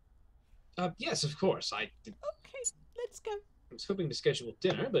 Yes, of course. Okay, let's go. I was hoping to schedule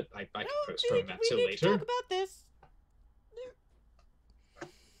dinner, but I can postpone that we till need later. to talk about this.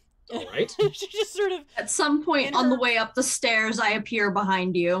 All right. She just sort of At some point on the way up the stairs, I appear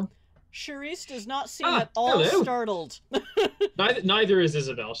behind you. Charisse does not seem Ah, at all hello. startled. Neither is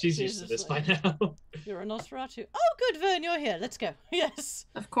Isabel. She's used to this Jesus, by now. You're a Nosferatu. Oh, good, Vern, you're here. Let's go. Yes.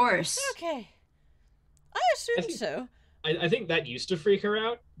 Of course. Okay. I assumed so. I think that used to freak her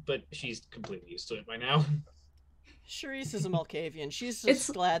out, but she's completely used to it by now. Charisse is a Malkavian. She's just It's-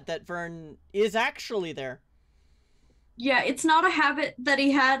 glad that Vern is actually there. Yeah, it's not a habit that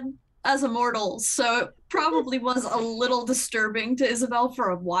he had as a mortal, so it probably was a little disturbing to Isabel for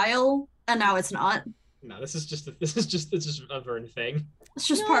a while, and now it's not. No, this is just a Vern thing. It's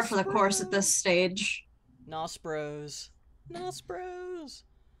just par for the course at this stage. Nos bros. Nos bros.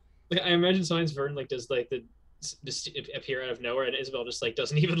 Like, I imagine sometimes Vern like does like the just appear out of nowhere, and Isabel just like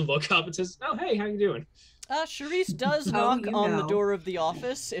doesn't even look up and says, "Oh, hey, how you doing?" Charisse does Oh, knock you on the know. door of the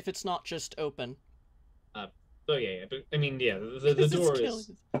office if it's not just open. Oh yeah, but I mean, yeah, the This door killing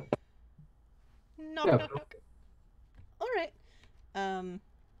is. us. Knock, Yeah. knock, knock. All right.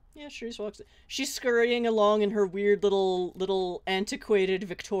 Yeah, Charisse walks. She's scurrying along in her weird little antiquated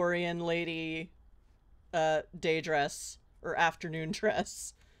Victorian lady, day dress or afternoon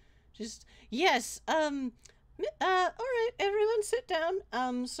dress. Just yes. All right, everyone, sit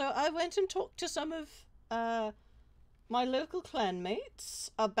down. So I went and talked to some of my local clanmates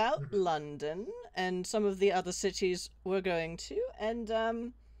about Mhm. London and some of the other cities we're going to, and I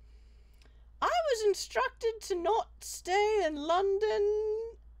was instructed to not stay in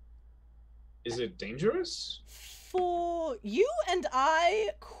London Is it dangerous? for you and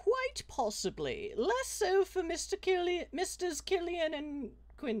I, quite possibly. Less so for Misters Killian and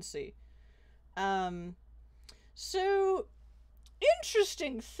Quincy. So,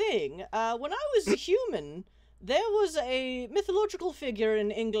 interesting thing, when I was a human, there was a mythological figure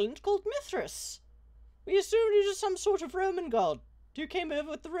in England called Mithras. We assumed he was some sort of Roman god who came over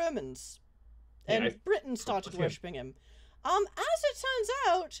with the Romans. And Yeah, Britain started him. worshipping him. As it turns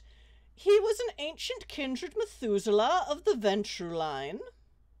out, he was an ancient kindred Methuselah of the Ventru line.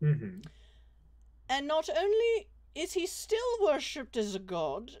 Mm-hmm. And not only is he still worshipped as a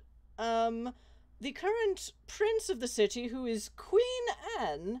god, the current prince of the city, who is Queen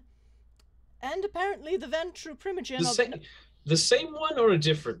Anne, and apparently the Ventru Primogen The same one or a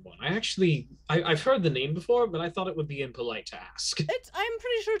different one? I've heard the name before, but I thought it would be impolite to ask. I'm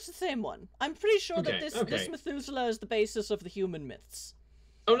pretty sure it's the same one. I'm pretty sure that Okay, this okay. Methuselah is the basis of the human myths.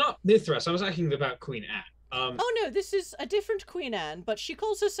 Oh, not Mithras. I was asking about Queen Anne. Oh no, this is a different Queen Anne, but she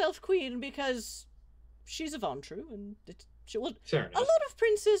calls herself Queen because she's a Ventru, and Fair a enough. lot of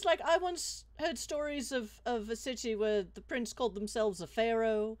princes, like I once heard stories of a city where the prince called themselves a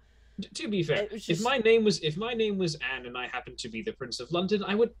pharaoh. To be fair, It was just- if my name was Anne and I happened to be the Prince of London,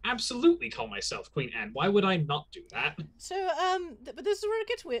 I would absolutely call myself Queen Anne. Why would I not do that? So, but this is where it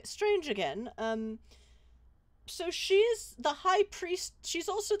gets strange again. So she's the high priest. She's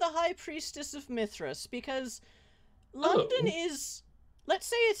also the high priestess of Mithras because London is, let's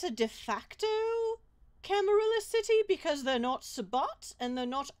say, it's a de facto Camarilla city because they're not Sabbat and they're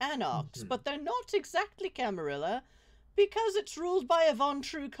not anarchs, Mhm. but they're not exactly Camarilla because it's ruled by a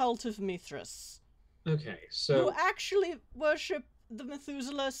Ventru cult of Mithras, Okay, who so actually worship the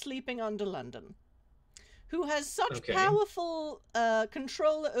Methuselah sleeping under London, who has such Okay. powerful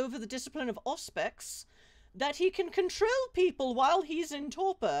control over the discipline of Auspex that he can control people while he's in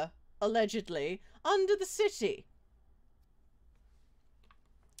torpor, allegedly, under the city.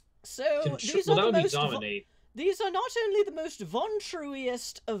 So these well, are that the would be most dominate. these are not only the most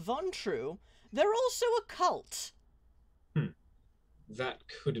Ventruiest of Ventru, they're also a cult That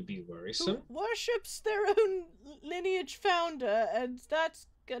could be who worrisome. worships their own lineage founder, and that's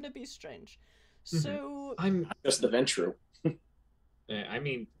gonna be strange. Mhm. So I'm. Just the Ventru. I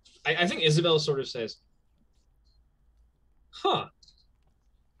mean, I think Isabel sort of says, "Huh,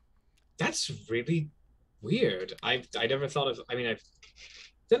 that's really weird. I never thought of. I mean, I've.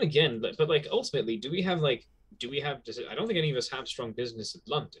 Then again, but like ultimately, do we have? I don't think any of us have strong business in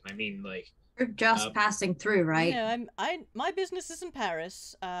London. I mean, like, We're just passing through, right? my business is in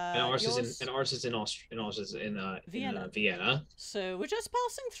Paris. and ours yours- is in Vienna. Vienna. So we're just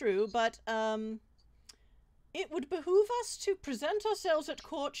passing through, but it would behoove us to present ourselves at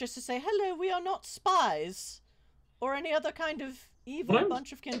court just to say, hello, we are not spies, or any other kind of evil Well, I'm-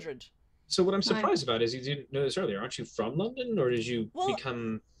 bunch of kindred. So what I'm Right. surprised about is you didn't know this earlier. Aren't you from London, or did you Well,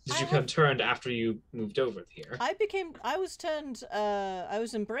 become I turned after you moved over here? I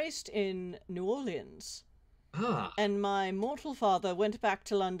was embraced in New Orleans, Ah, and my mortal father went back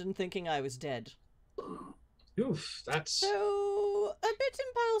to London thinking I was dead. oof, that's So, a bit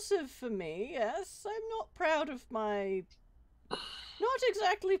impulsive for me, yes. I'm not proud of my... Not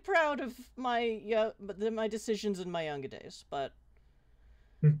exactly proud of my decisions in my younger days, but...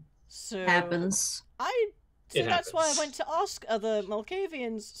 Hmm. So Happens. That's why I happens. went to ask other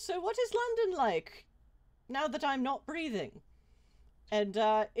Malkavians, so what is London like now that I'm not breathing? And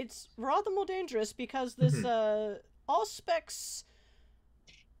it's rather more dangerous because this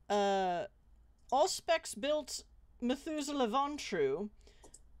Auspex built Methuselah Vontru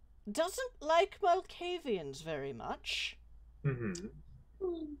doesn't like Malkavians very much.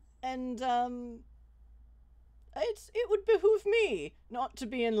 And it would behoove me not to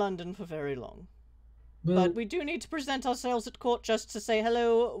be in London for very long. Well, But we do need to present ourselves at court just to say,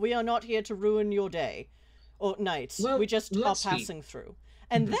 hello, we are not here to ruin your day. Or night. Well, we just are let's be- passing through.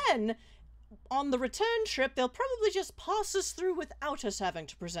 And then, on the return trip, they'll probably just pass us through without us having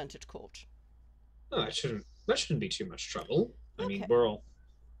to present at court. no, that shouldn't be too much trouble. I mean, Okay. we're all.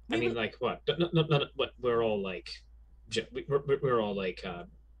 I We mean, will- like what? Not what? We're all like, we're all like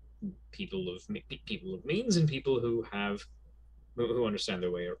people of means and people who understand their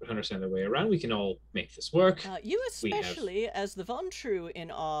way around. We can all make this work. You We have- especially, as the Vontru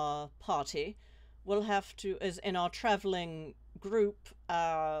in our party, will have to, as in our traveling group,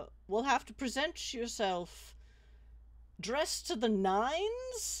 will have to present yourself dressed to the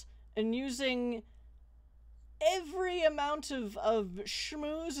nines and using every amount of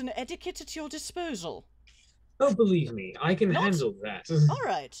schmooze and etiquette at your disposal. Oh, believe me, I can Not- handle that. All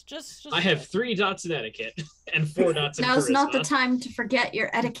right, just I have 3 dots in etiquette and 4 dots in Now's charisma. not the time to forget your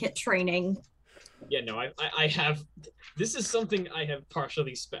etiquette training. Yeah, no, I have. This is something I have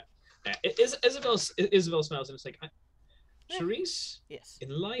partially spent. Isabel smiles and it's like, Charisse, Yes. in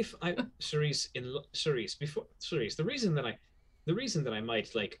life, Charisse, the reason that I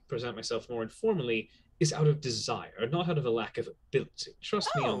might like present myself more informally is out of desire, not out of a lack of ability. Trust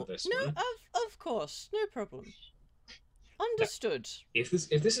me on this no, one. of course, no problem. Understood. If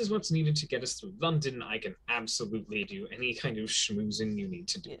this is what's needed to get us through London, I can absolutely do any kind of schmoozing you need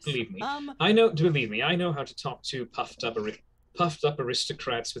to do. Yes. Believe me. Believe me, I know how to talk to puffed up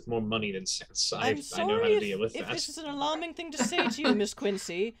aristocrats with more money than sense. I I'm know sorry how to deal with if that. this is an alarming thing to say to you, Miss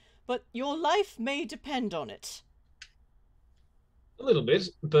Quincy, but your life may depend on it. A little bit,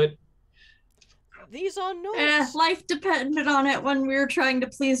 but These are not. Life depended on it when we were trying to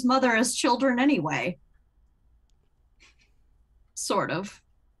please Mother as children anyway. Sort of.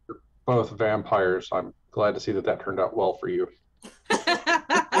 Both vampires. I'm glad to see that turned out well for you.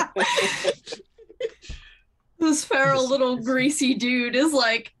 This feral little greasy dude is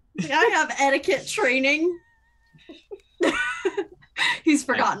like, I have etiquette training. He's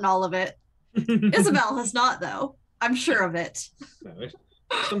forgotten all of it. Isabel has not, though. I'm sure of it.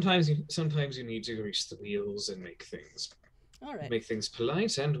 sometimes you need to grease the wheels and make things All right.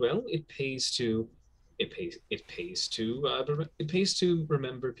 polite, and well, it pays to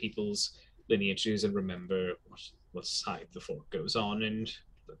remember people's lineages and remember what side the fork goes on and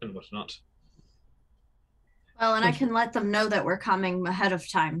whatnot. Well, and I can let them know that we're coming ahead of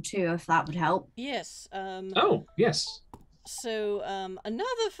time, too, if that would help. Yes. Oh, yes. So,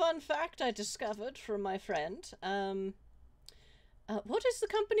 another fun fact I discovered from my friend. What is the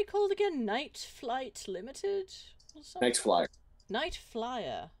company called again? Night Flight Limited? Or something? Night Flyer. Night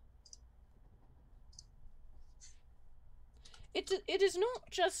Flyer. It is not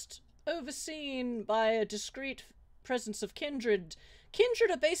just overseen by a discreet presence of Kindred.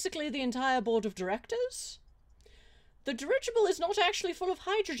 Kindred are basically the entire board of directors. The dirigible is not actually full of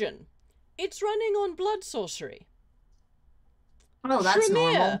hydrogen. It's running on blood sorcery. Oh, that's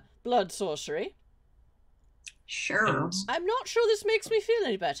Tremere normal. blood sorcery. Sure. And I'm not sure this makes me feel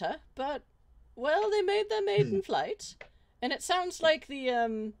any better, but, well, they made their maiden flight, and it sounds like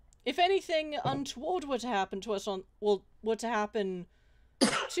the, if anything untoward were to happen to us were to happen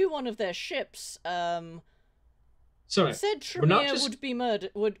to one of their ships, sorry, said we're not Tremere just- would be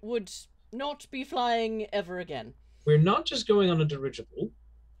murdered, would not be flying ever again. we're not just going on a dirigible.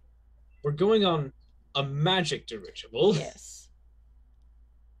 We're going on a magic dirigible. Yes.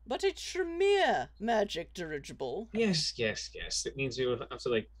 But a Tremere magic dirigible. Yes. It means we have to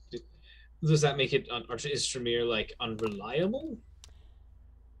like. Does that make it? Or is Tremere like unreliable?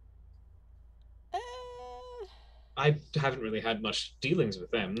 I haven't really had much dealings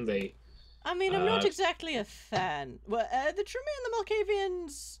with them. I mean, I'm not Uh, exactly a fan. Well, the Tremere and the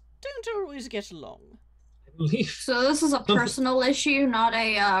Malkavians don't always get along. I believe. So this is a personal issue, not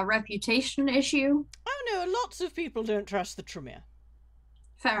a reputation issue? Oh no, lots of people don't trust the Tremere.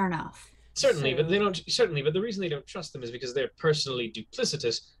 Fair enough. Certainly, but So- they don't. Certainly, but the reason they don't trust them is because they're personally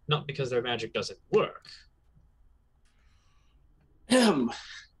duplicitous, not because their magic doesn't work.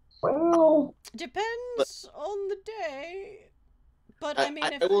 Well, Depends on the day. But I mean,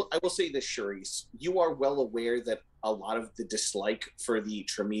 if... I will say this, Charisse. You are well aware that a lot of the dislike for the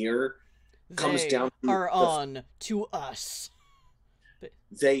Tremere comes They down to are on to us.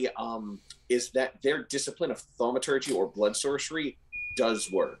 they is that their discipline of thaumaturgy or blood sorcery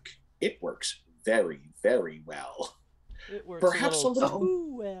does work. It works very, very well. It works Perhaps a little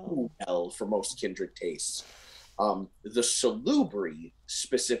too well. well for most kindred tastes. The Salubri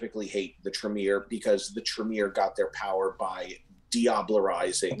specifically hate the Tremere because the Tremere got their power by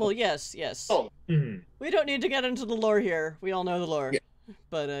diablerizing. Well, yes. Oh. We don't need to get into the lore here. We all know the lore. Yeah.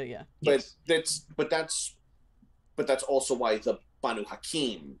 But yeah. But that's also why the Banu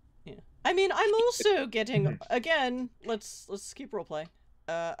Hakim. Yeah. I mean, I'm also getting again. Let's keep roleplay.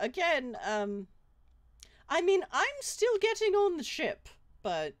 Again. I mean, I'm still getting on the ship,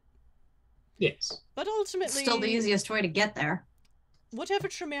 but Yes. But ultimately, Still the easiest way to get there. Whatever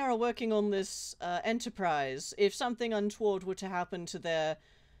Tremere are working on this enterprise, if something untoward were to happen to their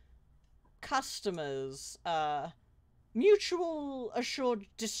customers, mutual assured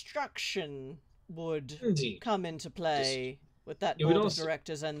destruction would come into play with that board of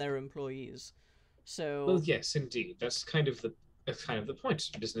directors and their employees. So, well, yes, indeed, that's kind of the point.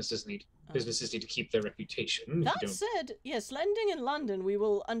 Businesses need to keep their reputation. That said, yes, landing in London, we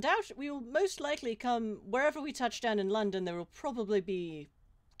will most likely come wherever we touch down in London. There will probably be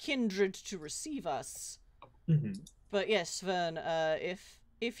kindred to receive us. But yes, Vern,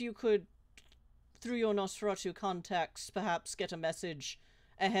 if you could, through your Nosferatu contacts, perhaps get a message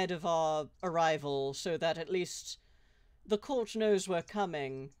ahead of our arrival, so that at least the court knows we're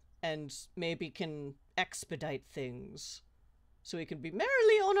coming and maybe can expedite things. So we can be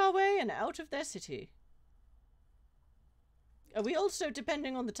merrily on our way and out of their city. We also,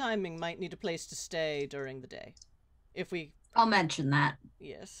 depending on the timing, might need a place to stay during the day. I'll mention that.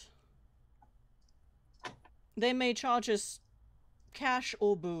 Yes. They may charge us cash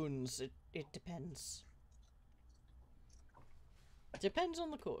or boons. It depends. Depends on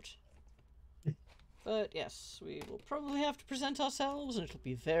the court. But yes, we will probably have to present ourselves, and it'll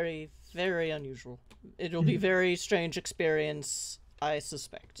be very, very unusual. It'll be a very strange experience, I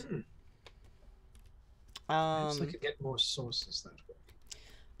suspect. Perhaps I could get more sources that way.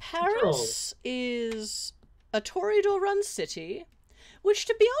 Paris is a Toreador-run city, which,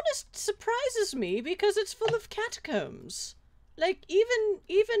 to be honest, surprises me because it's full of catacombs. Like,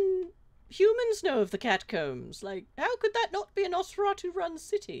 even humans know of the catacombs. Like, how could that not be a Nosferatu-run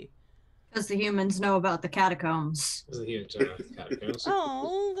city? Because the humans know about the catacombs. Catacombs.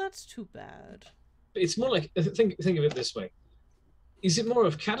 Oh, that's too bad. It's more like, think of it this way. Is it more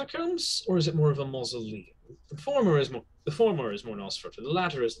of catacombs, or is it more of a mausoleum? The former is more Nosferatu. The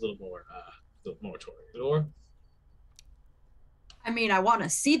latter is a little more Toreador. I mean, I want to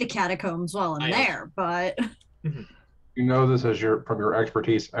see the catacombs while I'm there, but... You know this from your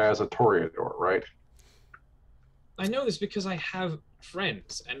expertise as a Toreador, right? I know this because I have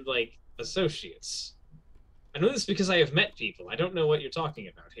friends and, like, associates. I know this because I have met people. I don't know what you're talking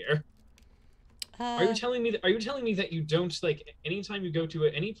about here. Are you telling me that you don't, like, anytime you go to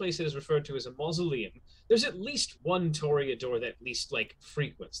any place that is referred to as a mausoleum, there's at least one Toreador that at least, like,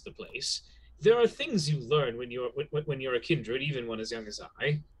 frequents the place? There are things you learn when you're a kindred, even one as young as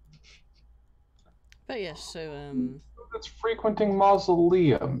I. But yes, so That's frequenting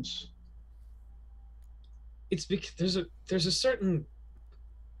mausoleums. It's because there's a certain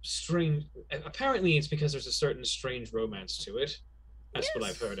strange. Apparently, it's because there's a certain strange romance to it. That's what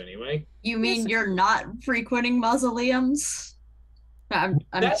I've heard, anyway. You mean you're not frequenting mausoleums?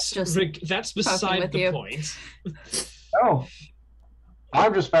 That's beside the point. Oh,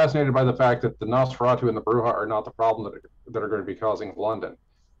 I'm just fascinated by the fact that the Nosferatu and the Bruja are not the problem that are going to be causing London.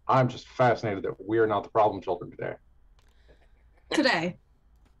 I'm just fascinated that we're not the problem children today. Today.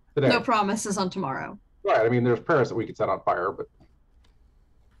 No promises on tomorrow. Right. I mean, there's Paris that we could set on fire, but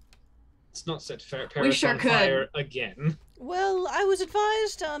let's not set Paris on fire again. Well, I was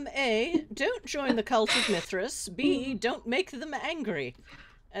advised, A, don't join the cult of Mithras, B, don't make them angry.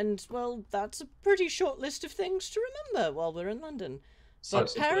 And, well, that's a pretty short list of things to remember while we're in London.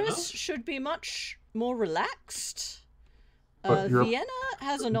 But Paris should be much more relaxed. Vienna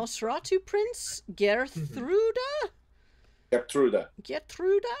has a Nosferatu prince, Gertruda,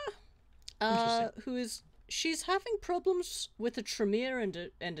 she's having problems with a Tremere and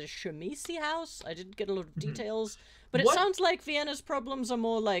a Shemisi house. I didn't get a lot of details, but it sounds like Vienna's problems are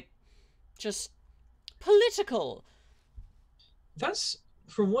more like just political. That's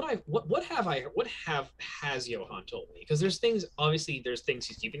from what has Johan told me? Because there's things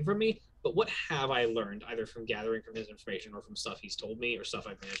he's keeping from me, but what have I learned either from gathering from his information or from stuff he's told me or stuff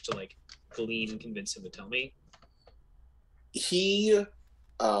I've managed to, like, glean and convince him to tell me? He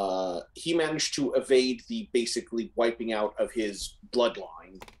he managed to evade the basically wiping out of his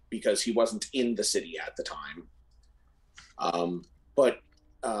bloodline because he wasn't in the city at the time. But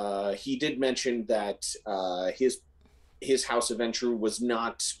he did mention that his house of Ventru was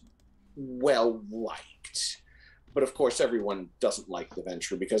not well liked. But of course, everyone doesn't like the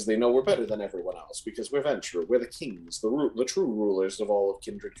Ventru because they know we're better than everyone else, because we're Ventru, we're the kings, the true rulers of all of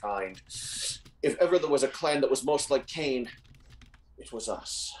kindred kind. If ever there was a clan that was most like Cain, it was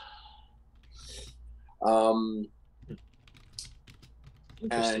us. And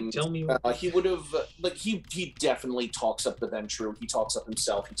tell me he would have, like, he definitely talks up the Ventru. He talks up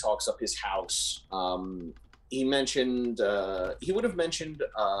himself. He talks up his house. He mentioned, he would have mentioned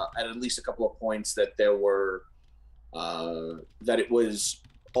at least a couple of points that there were, that it was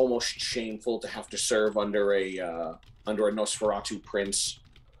almost shameful to have to serve under a Nosferatu prince.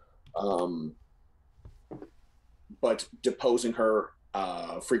 But deposing her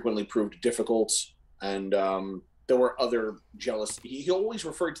frequently proved difficult, and there were other jealous. He always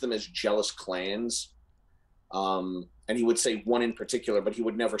referred to them as jealous clans, and he would say one in particular, but he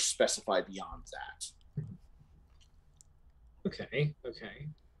would never specify beyond that. Okay.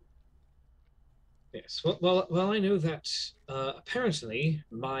 Yes. Well, I know that apparently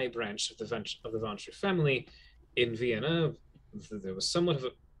my branch of the Ventru family in Vienna, there was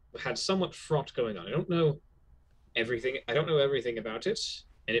had somewhat fraught going on. I don't know everything about it,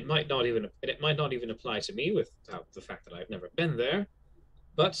 and it might not even apply to me without the fact that I've never been there.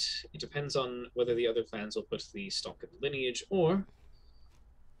 But it depends on whether the other clans will put the stock in the lineage, or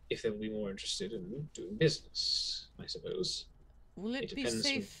if they will be more interested in doing business, I suppose. Will it be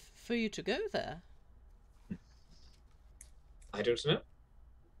safe for you to go there? I don't know.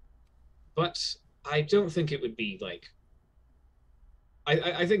 But I don't think it would be like...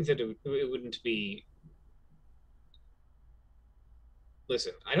 I think that it wouldn't be...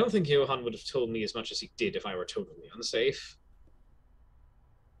 Listen, I don't think Johan would have told me as much as he did if I were totally unsafe.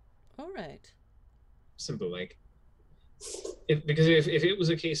 All right. Simple, like... Because if it was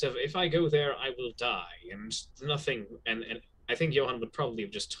a case of, if I go there, I will die, and nothing... And I think Johan would probably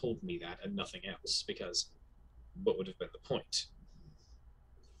have just told me that and nothing else, because what would have been the point?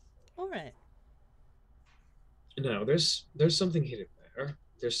 All right. No, there's something hidden there.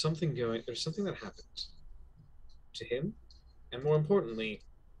 There's something that happened to him, and more importantly,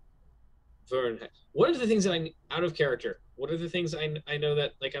 Vern. What are the things that out of character? What are the things I know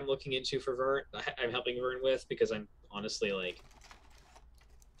that, like, I'm looking into for Vern? I'm helping Vern with, because I'm honestly, like,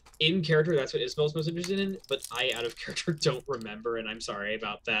 in character, that's what Isabel's most interested in, but I, out of character, don't remember, and I'm sorry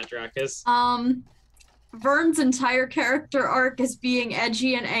about that, Dracus. Vern's entire character arc is being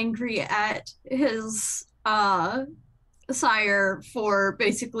edgy and angry at his sire for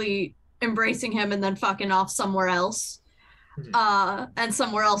basically embracing him and then fucking off somewhere else. And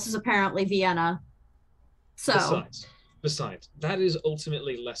somewhere else is apparently Vienna. So besides, that is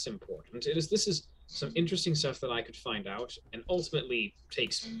ultimately less important. This is some interesting stuff that I could find out, and ultimately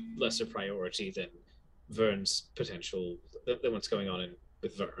takes lesser priority than Vern's potential, than what's going on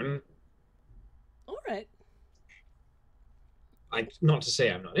with Vern. All right. Not to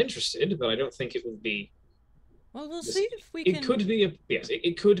say I'm not interested, but I don't think it would be. Well, we'll see if we can. It could be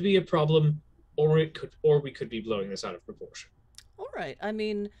it could be a problem, or we could be blowing this out of proportion. All right. I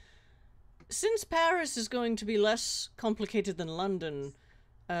mean, since Paris is going to be less complicated than London,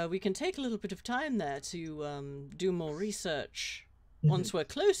 we can take a little bit of time there to do more research once we're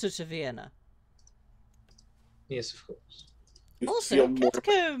closer to Vienna. Yes, of course. Also,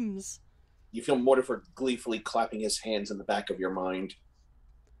 catacombs! You feel Mortimer gleefully clapping his hands in the back of your mind.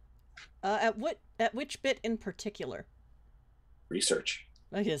 At which bit in particular? Research.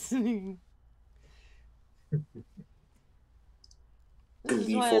 I guess. This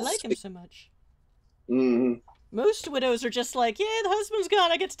is why I like him so much. Mm-hmm. Most widows are just like, yeah, the husband's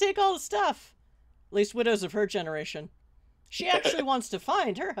gone, I get to take all the stuff. At least widows of her generation. She actually wants to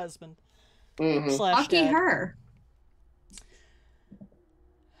find her husband. Lucky her.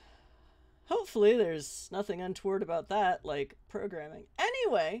 Hopefully there's nothing untoward about that, like programming.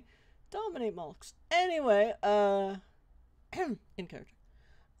 Anyway, dominate Mulks. Anyway, in character.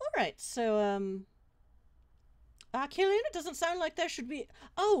 Alright, so, Killian, it doesn't sound like there should be...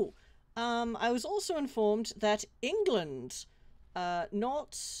 Oh, I was also informed that England,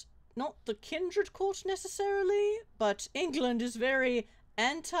 not the Kindred Court necessarily, but England is very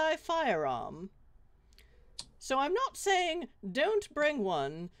anti-firearm. So I'm not saying don't bring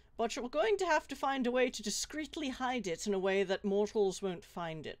one, but you're going to have to find a way to discreetly hide it in a way that mortals won't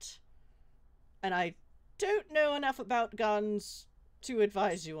find it. And I don't know enough about guns to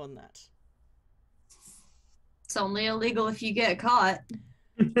advise you on that. It's only illegal if you get caught.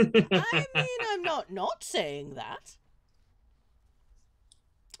 I mean, I'm not saying that.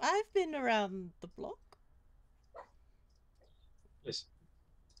 I've been around the block. Yes.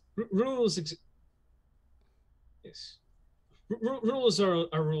 Rules. Yes. Rules are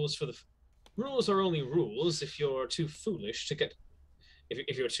rules for the. Rules are only rules if you're too foolish to get.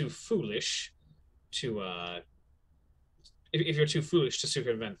 If you're too foolish to if you're too foolish to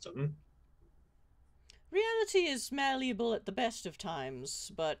circumvent them. Reality is malleable at the best of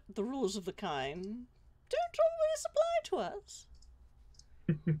times, but the rules of the kind don't always apply to us.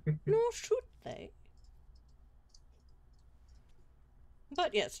 Nor should they.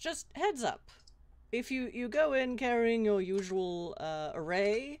 But yes, just heads up. If you go in carrying your usual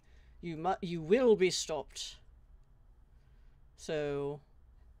array, you will be stopped. So,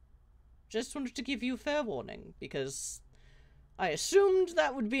 just wanted to give you fair warning, because I assumed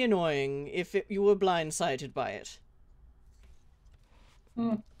that would be annoying if you were blindsided by it.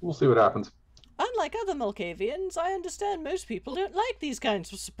 We'll see what happens. Unlike other Malkavians, I understand most people don't like these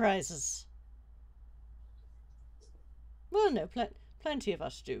kinds of surprises. Well, no, plenty of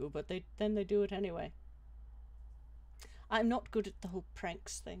us do, but then they do it anyway. I'm not good at the whole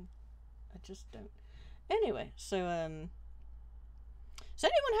pranks thing. I just don't. Anyway, so does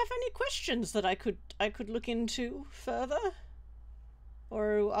anyone have any questions that I could look into further?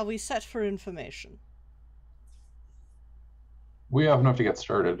 Or are we set for information? We have enough to get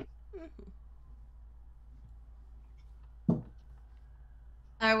started.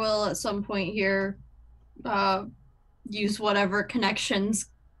 I will at some point here use whatever connections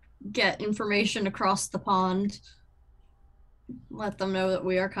get information across the pond. Let them know that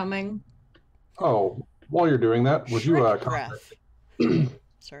we are coming. Oh, while you're doing that, would you contact,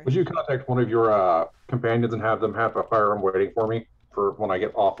 Sorry. would you contact one of your companions and have them have a firearm waiting for me for when I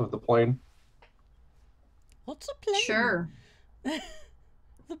get off of the plane? What's a plane? Sure.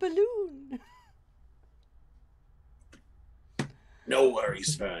 The balloon. No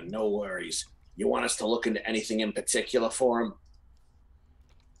worries, Vern. No worries. You want us to look into anything in particular for him?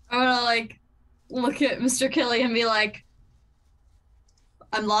 I'm gonna look at Mr. Kelly and be like,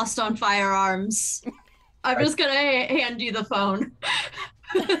 I'm lost on firearms. I'm just gonna hand you the phone.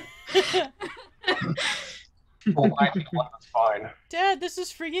 Well, I think that's fine. Dad, this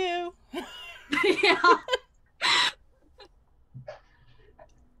is for you. Yeah.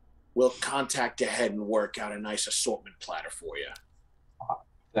 We'll contact ahead and work out a nice assortment platter for you.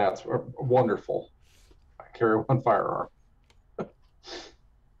 That's wonderful. I carry one firearm.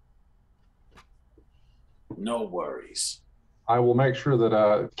 No worries. I will make sure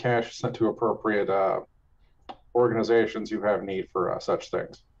that cash is sent to appropriate organizations who have need for such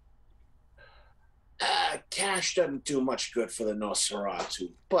things. Cash doesn't do much good for the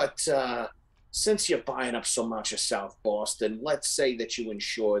Nosferatu, but since you're buying up so much of South Boston, let's say that you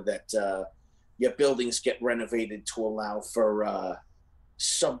ensure that your buildings get renovated to allow for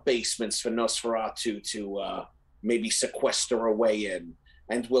sub-basements for Nosferatu to maybe sequester away in.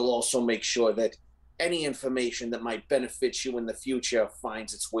 And we'll also make sure that any information that might benefit you in the future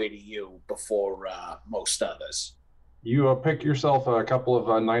finds its way to you before most others. You pick yourself a couple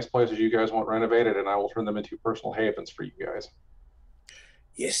of nice places you guys want renovated, and I will turn them into personal havens for you guys.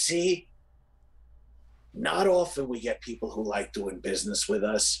 You see, not often we get people who like doing business with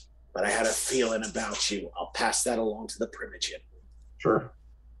us, but I had a feeling about you. I'll pass that along to the Primogen. Sure.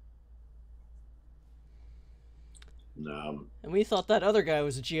 And we thought that other guy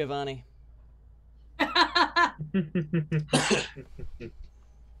was a Giovanni.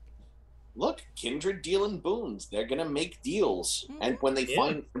 Look, kindred dealing boons. They're gonna make deals, and when they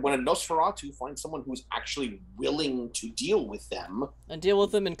when a Nosferatu finds someone who's actually willing to deal with them and deal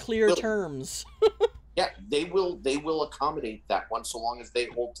with them in clear terms, yeah, they will accommodate that one, so long as they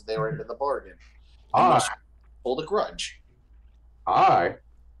hold to their end of the bargain. Hold a grudge. I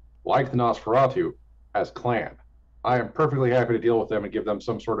like the Nosferatu as clan. I am perfectly happy to deal with them and give them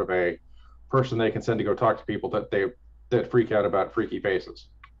some sort of a person they can send to go talk to people that freak out about freaky faces.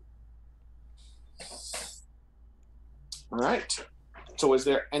 All right. So is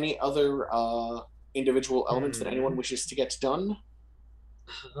there any other individual elements that anyone wishes to get done?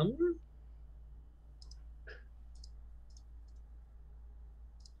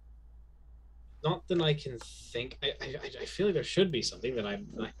 Not that I can think. I feel like there should be something that I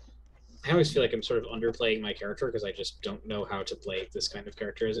always feel like I'm sort of underplaying my character because I just don't know how to play this kind of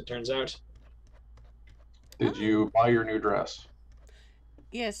character, as it turns out. Did you buy your new dress?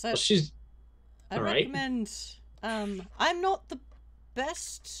 Yes, I recommend. I'm not the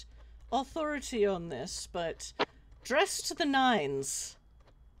best authority on this, but dress to the nines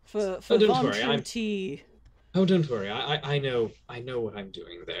for don't ventre worry, tea. Oh, don't worry. I know what I'm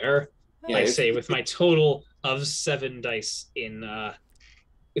doing there. Yeah, I say with my total of 7 dice in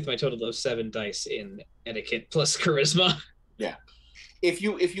etiquette plus charisma. Yeah. If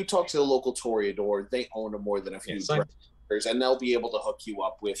you talk to the local Toreador, they own more than a few dressers, and they'll be able to hook you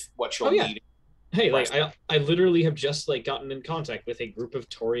up with what you'll need. Hey, like I literally have just like gotten in contact with a group of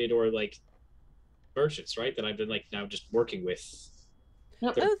Toreador like merchants, right? That I've been like now just working with.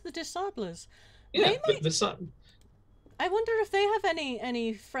 Oh, the Disablers. Yeah, I wonder if they have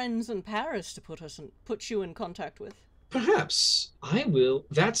any friends in Paris to put you in contact with. Perhaps I will.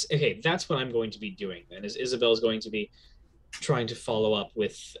 That's okay. That's what I'm going to be doing then. Is Isabel's going to be trying to follow up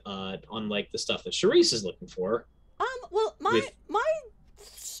with on like the stuff that Charisse is looking for. Well, my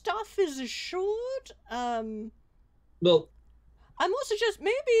stuff is assured. Well, I'm also just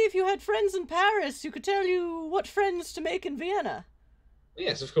maybe if you had friends in Paris, who could tell you what friends to make in Vienna.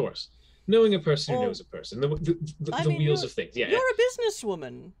 Yes, of course. Knowing a person who knows a person, the wheels of things. Yeah, you're a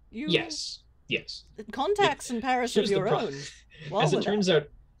businesswoman. Yes. Contacts in Paris of your own. Well, as it turns out,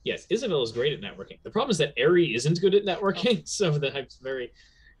 yes, Isabel is great at networking. The problem is that Ari isn't good at networking, so that it's very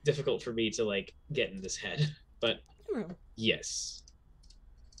difficult for me to like get in this head. But yes,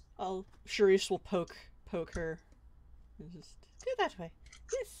 Charisse will poke her. Just go that way.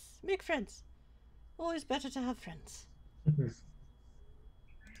 Yes, make friends. Always better to have friends.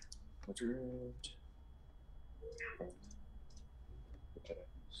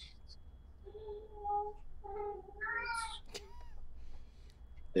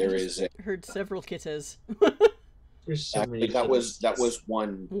 There is heard several kitters. That was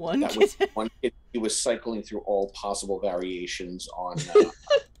one. That was one kid. He was cycling through all possible variations on.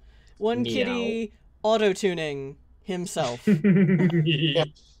 One kitty auto-tuning himself. Yeah.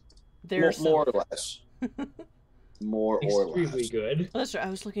 There's more or less. More or less. Extremely good. Oh, that's right. I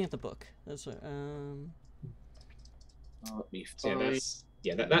was looking at the book. That's right. Let me find.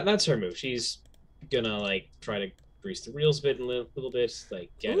 That's her move. She's gonna like try to grease the wheels a little bit, like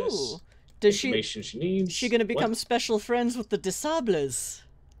get us information she needs. She gonna become special friends with the Disablers?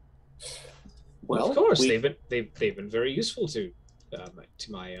 Well, of course, they've been very useful to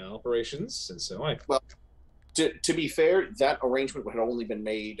my operations, and so I. Well, to be fair, that arrangement had only been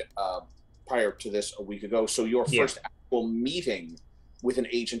made prior to this a week ago. So your first actual meeting with an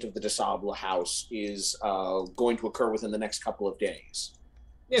agent of the Disable House is going to occur within the next couple of days.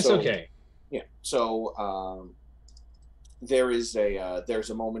 Yes. Okay. Yeah. So there's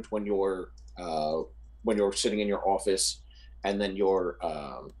a moment when you're sitting in your office, and then your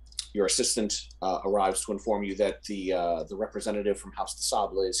assistant arrives to inform you that the representative from House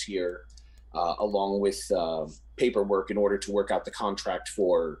Disable is here, along with paperwork in order to work out the contract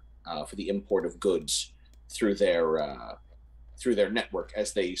for the import of goods through their network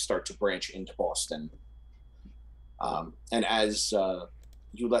as they start to branch into Boston. And as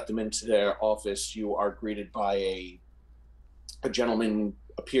you let them into their office, you are greeted by a gentleman,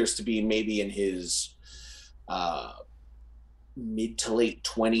 appears to be maybe in his mid to late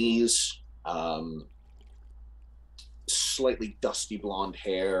 20s, slightly dusty blonde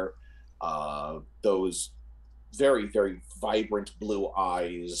hair, those very, very vibrant blue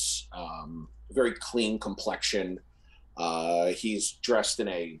eyes, very clean complexion. He's dressed in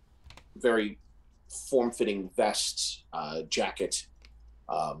a very form-fitting vest, jacket,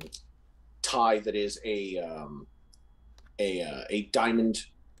 tie that is a diamond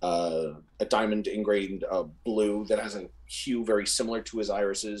ingrained blue that has a hue very similar to his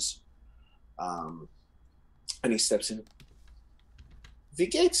irises. And he steps in. Wie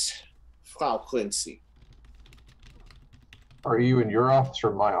geht's, Frau Quincy? Are you in your office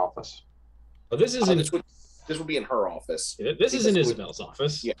or my office? Well, this is this would be in her office. This is in Isabel's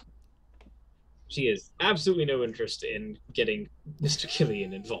office. Yeah. She has absolutely no interest in getting Mr.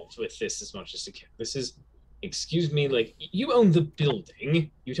 Killian involved with this as much as she can. This is, excuse me, like, you own the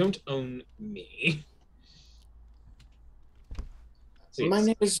building. You don't own me. So my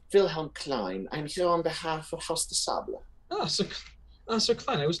name is Wilhelm Klein. I'm here on behalf of House Disable. Sir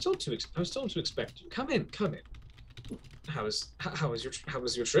Klein, I was told to expect you. Come in. How was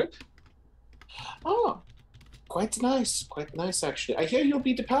your trip? Oh, quite nice actually. I hear you'll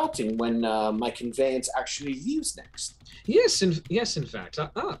be departing when my conveyance actually leaves next. Yes, in fact.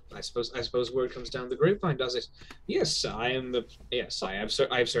 I suppose word comes down the grapevine, does it? Yes, I have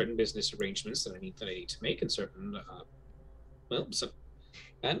certain business arrangements that I need to make, and certain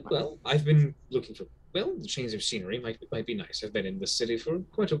I've been looking for the change of scenery might be nice. I've been in the city for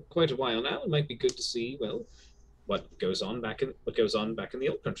quite a while now. It might be good to see what goes on back in the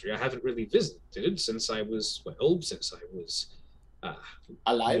old country. I haven't really visited since I was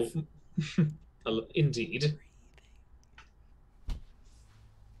alive. Indeed.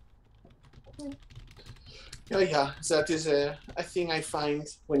 Yeah, that is a thing I find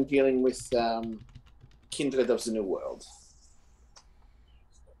when dealing with kindred of the New World.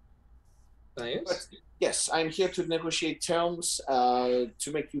 Nice. But yes, I'm here to negotiate terms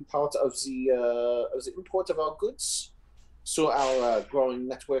to make you part of the import of our goods. So our growing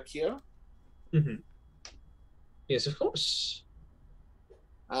network here. Mm-hmm. Yes, of course.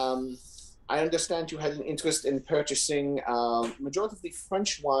 I understand you had an interest in purchasing majority of the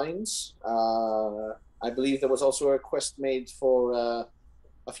French wines. I believe there was also a request made for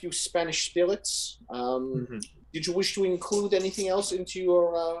a few Spanish spirits. Did you wish to include anything else into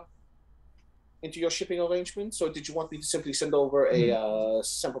your shipping arrangements, or did you want me to simply send over a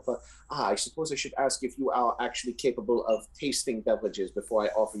sample? I suppose I should ask if you are actually capable of tasting beverages before I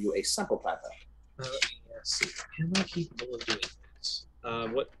offer you a sample platter. Let me see. Am I capable of doing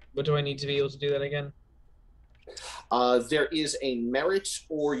that? What do I need to be able to do that again? There is a merit,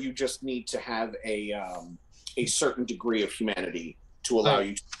 or you just need to have a certain degree of humanity to allow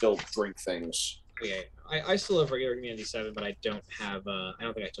you to still drink things. Yeah, I still have regular humanity 7, but I don't have. I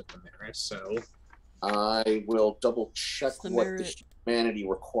don't think I took the merit, so. I will double check what the humanity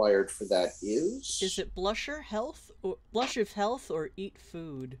required for that is. Is it blush of health, or eat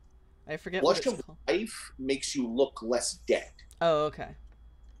food? I forget Blush what it's of called. life makes you look less dead. Oh, okay.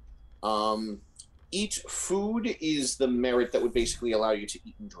 Eat food is the merit that would basically allow you to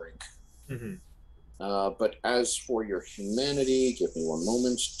eat and drink. But as for your humanity, give me one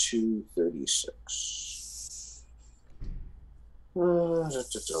moment. 236.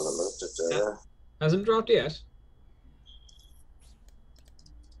 Hasn't dropped yet.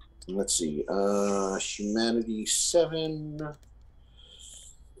 Let's see. Humanity 7.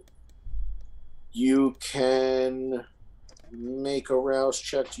 You can make a rouse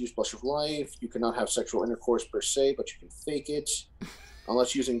check to use Blush of Life. You cannot have sexual intercourse per se, but you can fake it.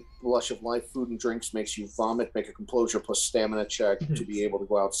 Unless using Blush of Life, food and drinks makes you vomit, make a composure plus stamina check to be able to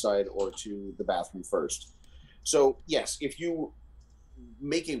go outside or to the bathroom first. So, yes, if you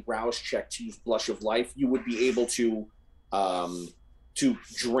make a rouse check to use Blush of Life, you would be able to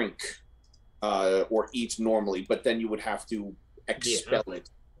drink or eat normally, but then you would have to expel it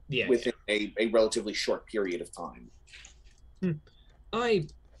within a relatively short period of time. I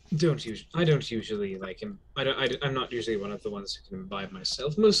don't usually like him. I'm not usually one of the ones who can imbibe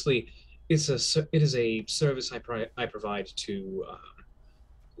myself. Mostly, it is a service I provide to.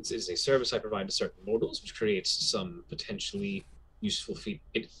 It is a service I provide to certain mortals, which creates some potentially useful feat.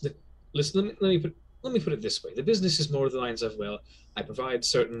 Listen, let me put it this way: the business is more the lines of, well, I provide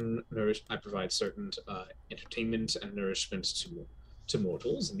certain entertainment and nourishment to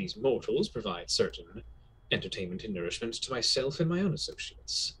mortals, and these mortals provide certain entertainment and nourishment to myself and my own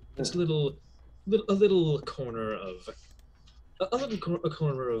associates. It's a little corner of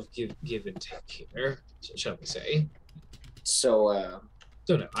give and take here, shall we say? So,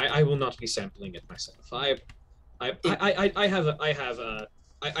 no, I will not be sampling it myself. I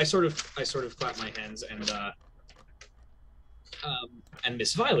sort of clap my hands, and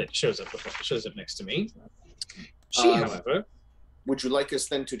Miss Violet shows up next to me. She, however. Would you like us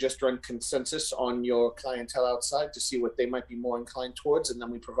then to just run consensus on your clientele outside to see what they might be more inclined towards, and then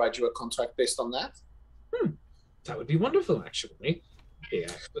we provide you a contract based on that? That would be wonderful, actually.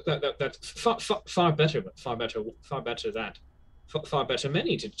 Yeah, but that's far better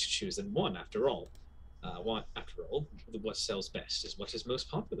many to choose than one. After all, what sells best is what is most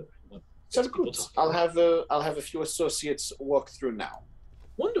popular. Sounds good. I'll have a few associates walk through now.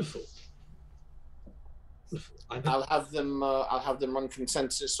 Wonderful. I'll have them run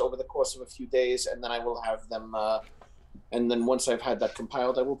consensus over the course of a few days, and then I will have them. And then once I've had that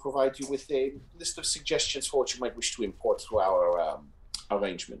compiled, I will provide you with a list of suggestions for what you might wish to import through our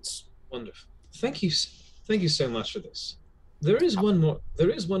arrangements. Wonderful. Thank you so much for this. There is one more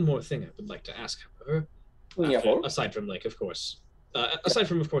thing I would like to ask, however. Aside from,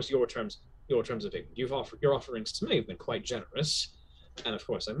 of course, your terms of payment, your offerings to me have been quite generous. And of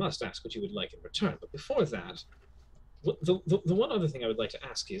course, I must ask what you would like in return. But before that, the one other thing I would like to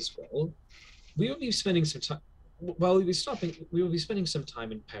ask is, well, we will be spending some time. While we will be spending some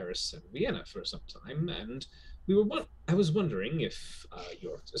time in Paris and Vienna for some time, and I was wondering if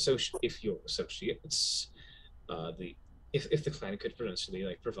your associates, if the clan could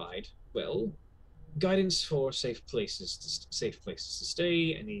potentially provide guidance for safe places to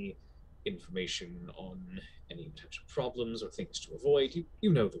stay, any information on any potential problems or things to avoid.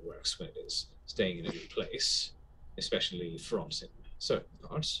 You know the works when it is staying in a new place, especially fraught in certain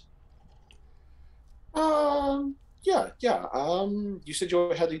parts. Yeah. You said you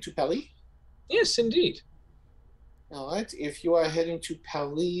were heading to Pelly? Yes, indeed. All right. If you are heading to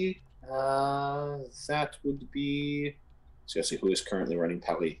Paris, that would be. Seriously, who is currently running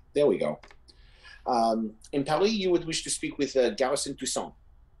Paris? There we go. In Paris, you would wish to speak with Garrison Toussaint.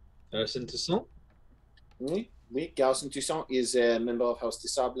 Garrison Toussaint? Oui, Garrison Toussaint is a member of House de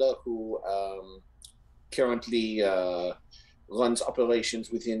Sable who currently runs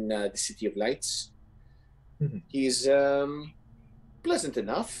operations within the City of Lights. Mm-hmm. He's pleasant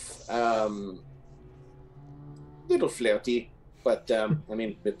enough, little flirty, but I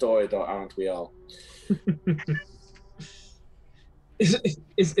mean, adored, aren't we all?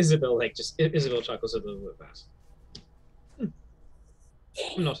 Isabel Isabel chuckles a little bit fast.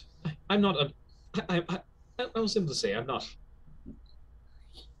 I will simply say I'm not.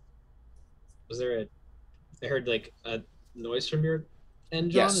 Was there I heard like a noise from your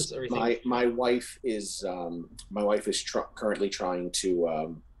end, John? Yes, Is everything... my wife is currently trying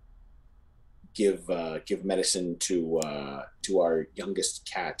to give medicine to our youngest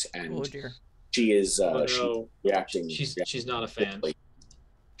cat, and Oh dear. she is no. she's reacting. She's not a fan.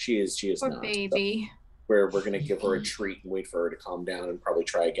 She is Poor not. baby. So we're gonna give her a treat and wait for her to calm down and probably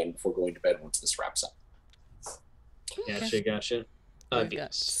try again before going to bed once this wraps up. Gotcha. We've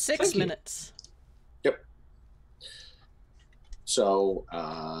got 6 minutes. Yep. So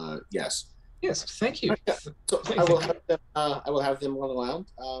yes. Yes, thank you. So I will have them run around.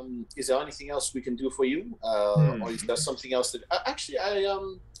 Is there anything else we can do for you, or is there something else that actually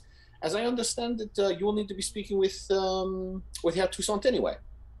as I understand it, you will need to be speaking with Herr Toussaint anyway.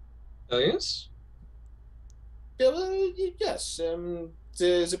 Oh yes. Yes.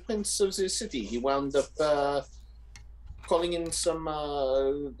 The prince of the city. He wound up calling in some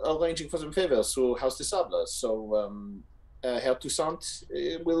arranging for some favors through House de Sable. So Herr Toussaint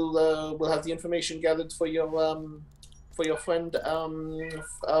will have the information gathered for your friend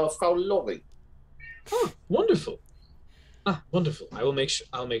Frau Lori. Oh, wonderful. Wonderful. I'll make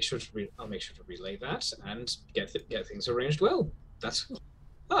sure to relay that and get things arranged well. That's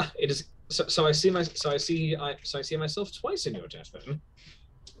it is. So I see myself twice in your debt then.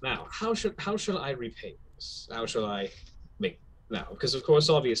 Now, how shall I repay this? How shall I make now? Because of course,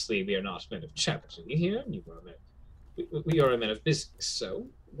 obviously, we are not men of charity here. We are a men of business. So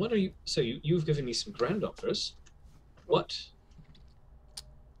what are you? So you've given me some grand offers. What?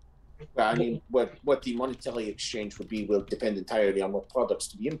 Well, I mean, what the monetary exchange would be will depend entirely on what products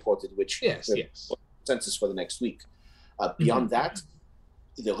to be imported, which yes. Consensus for the next week. Beyond that,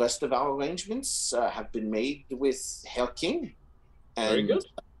 the rest of our arrangements have been made with Herr King, and very good.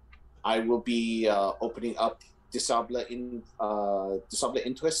 I will be opening up Disable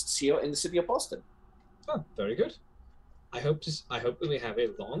interests here in the city of Boston. Oh, very good. I hope that we have a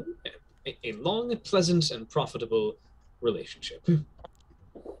long, pleasant, and profitable relationship.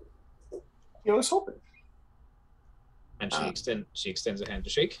 I was hoping. And she extends a hand to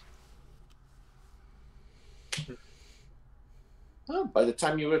shake. By the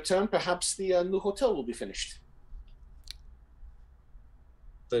time you return, perhaps the new hotel will be finished.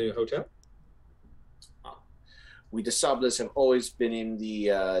 The new hotel? We Disables have always been in the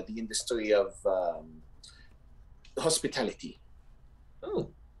industry of hospitality.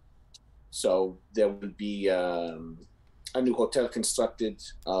 Oh. So there will be a new hotel constructed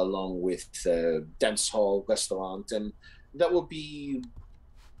along with dance hall, restaurant, and that will be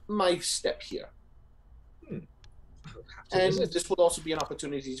my step here. And this will also be an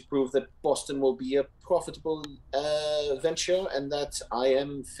opportunity to prove that Boston will be a profitable venture and that I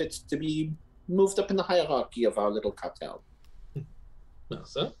am fit to be moved up in the hierarchy of our little cartel. Well,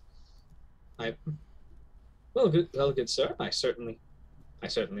 sir. Good sir. I certainly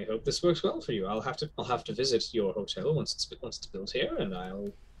hope this works well for you. I'll have to visit your hotel once it's built here, and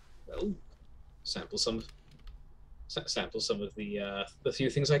I'll sample some of the few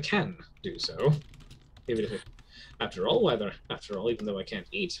things I can do so. Even if after all, even though I can't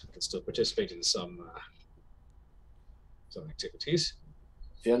eat, I can still participate in some activities.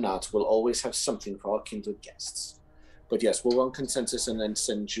 Fear not, we'll always have something for our kindred guests. But yes, we'll run consensus and then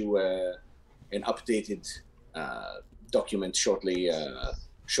send you an updated document shortly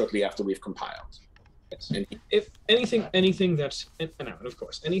after we've compiled. Yes. And if anything that, and of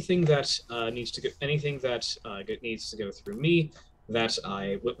course, anything that needs to go through me, that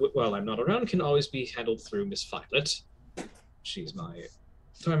while I'm not around, can always be handled through Miss Violet. She's my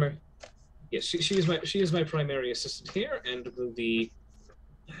primary. Yes, she is my primary assistant here, and will be.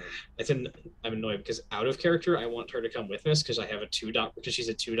 I'm annoyed because out of character, I want her to come with us because I have because she's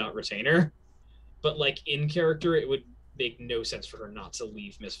a 2-dot retainer. But like in character, it would make no sense for her not to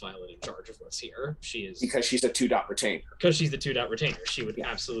leave Miss Violet in charge of what's here. She is because she's a 2-dot retainer. Because she's the 2-dot retainer. She would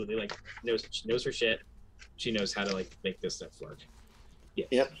absolutely like she knows her shit. She knows how to like make this stuff work. Yeah.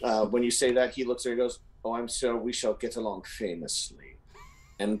 Yep. When you say that, he looks at her and goes, "Oh, I'm sure we shall get along famously."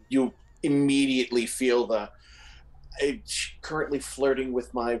 And you immediately feel currently flirting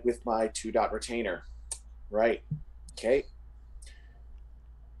with my 2-dot retainer. Right. Okay.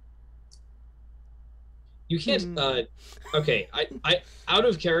 You can't okay, I out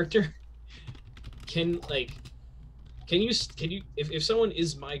of character, can you if someone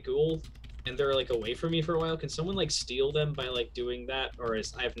is my ghoul and they're like away from me for a while, can someone like steal them by like doing that? Or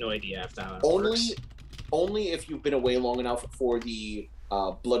I have no idea if that works. Only if you've been away long enough for the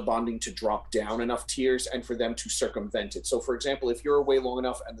blood bonding to drop down enough tiers and for them to circumvent it. So for example, if you're away long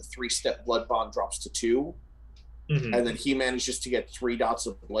enough and the 3-step blood bond drops to 2, and then he manages to get 3 dots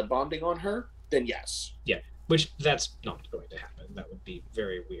of blood bonding on her, then yes. Yeah, which that's not going to happen. That would be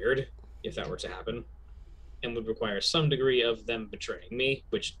very weird if that were to happen, and would require some degree of them betraying me,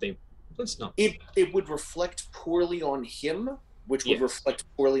 which let's not. It would reflect poorly on him, which would reflect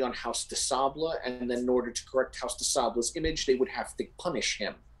poorly on House de Sable, and then in order to correct House de Sable's image, they would have to punish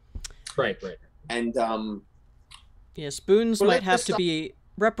him. Right. And yes, boons might have to be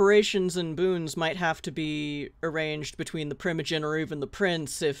reparations, and boons might have to be arranged between the Primogen or even the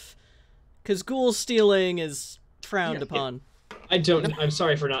Prince because ghoul stealing is frowned upon. I'm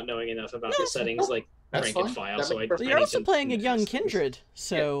sorry for not knowing enough about the settings, like rank and file. You're also playing a young kindred,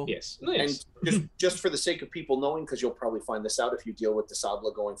 so yes. And just for the sake of people knowing, because you'll probably find this out if you deal with de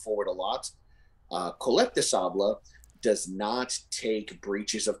Sable going forward a lot, Colette de Sable does not take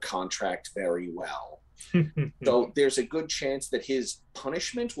breaches of contract very well. So there's a good chance that his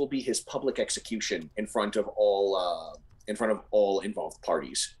punishment will be his public execution in front of all involved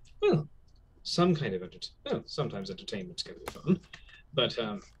parties. Well, some kind of sometimes entertainment can be fun, but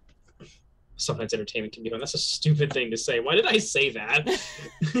sometimes entertainment can be fun. That's a stupid thing to say. Why did I say that?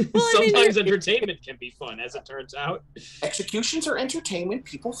 Sometimes entertainment can be fun, as it turns out. Executions are entertainment.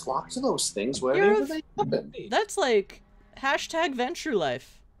 People flock to those things wherever they happen. That's like hashtag Ventru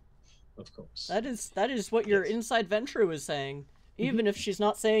life. Of course. That is what your inside Ventru is saying, even if she's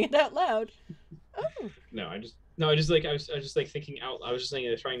not saying it out loud. Oh. I was just thinking out. I was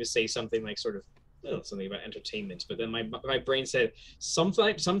just trying to say something like sort of something about entertainment, but then my brain said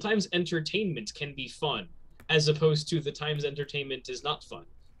sometimes entertainment can be fun, as opposed to the times entertainment is not fun,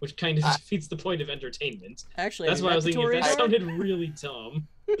 which kind of defeats the point of entertainment. Actually, that's why I was thinking that sounded really dumb.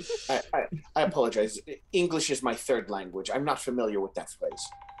 I apologize. English is my 3rd language. I'm not familiar with that phrase.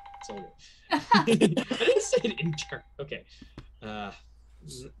 It's all right. I didn't say it in turn. Okay.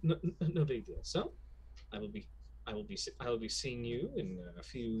 No big deal. So, I will be seeing you in a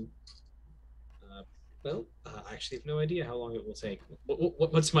few. I actually have no idea how long it will take.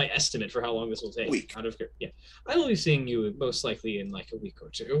 What's my estimate for how long this will take? Week. I will be seeing you most likely in like a week or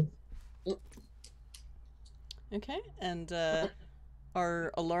 2. Okay, and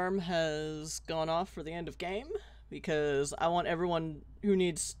our alarm has gone off for the end of game because I want everyone who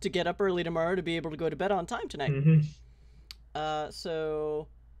needs to get up early tomorrow to be able to go to bed on time tonight. So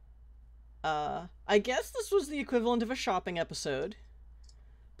I guess this was the equivalent of a shopping episode.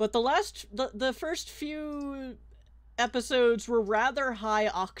 But the first few episodes were rather high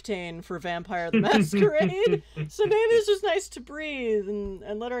octane for Vampire the Masquerade, so maybe this was nice to breathe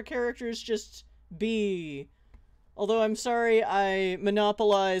and let our characters just be. Although I'm sorry I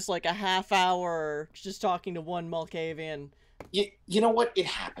monopolized like a half hour just talking to one Malkavian. You know what? It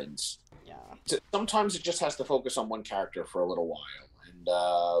happens. Yeah. Sometimes it just has to focus on one character for a little while,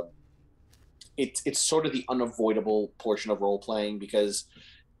 and it's sort of the unavoidable portion of role-playing because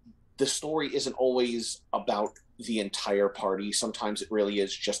the story isn't always about the entire party. Sometimes it really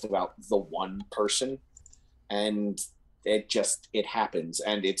is just about the one person, and it happens,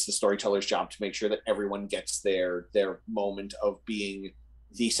 and it's the storyteller's job to make sure that everyone gets their moment of being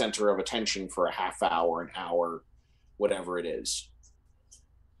the center of attention for a half hour, an hour, whatever it is.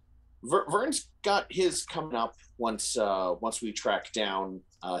 Vern's got his coming up once we track down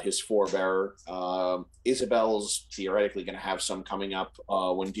his forebearer. Isabel's theoretically going to have some coming up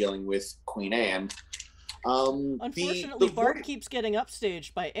when dealing with Queen Anne. Unfortunately, Bart keeps getting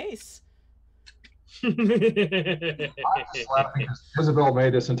upstaged by Ace. Isabel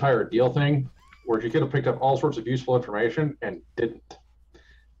made this entire deal thing where she could have picked up all sorts of useful information and didn't.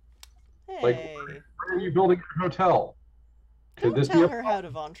 Hey. Like, where are you building your hotel? Don't this tell be her how to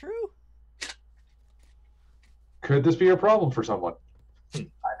Ventru. Could this be a problem for someone? I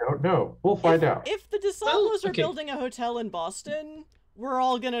don't know. We'll find out. If the DeSablos are building a hotel in Boston, we're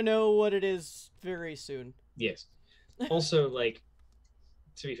all gonna know what it is very soon. Yes. Also, like,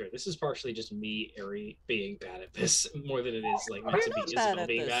 to be fair, this is partially just me, Ari, being bad at this more than it is like meant You're to be not bad Isabel at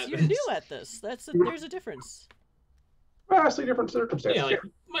being this. bad at You're this. new at this. There's a difference. Vastly different circumstances. Yeah,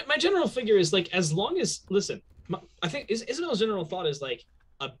 like my general figure is like, as long as, listen, I think Isabel's general thought is like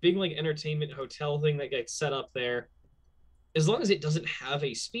a big like entertainment hotel thing that gets set up there, as long as it doesn't have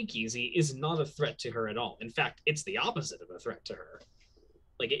a speakeasy, is not a threat to her at all. In fact, it's the opposite of a threat to her.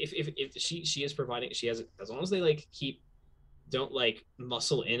 Like if she is providing, she has, as long as they like don't like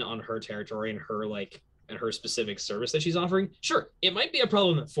muscle in on her territory and her like and her specific service that she's offering. Sure, it might be a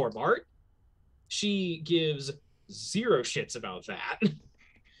problem for Bart. She gives zero shits about that.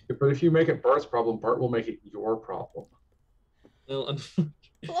 But if you make it Bart's problem, Bart will make it your problem. Well,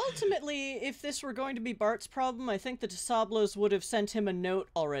 Well, ultimately, if this were going to be Bart's problem, I think the Diablos would have sent him a note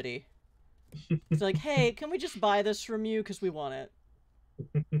already. It's like, hey, can we just buy this from you because we want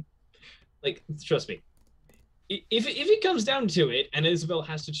it? like, trust me. If it comes down to it, and Isabel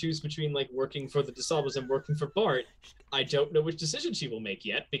has to choose between like working for the DeSalvos and working for Bart, I don't know which decision she will make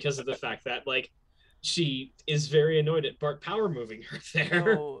yet because of the fact that like she is very annoyed at Bart power moving her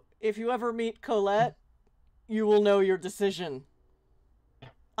there. So, if you ever meet Colette, you will know your decision.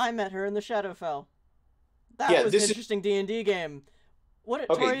 I met her in the Shadowfell. That was an interesting D&D game. What,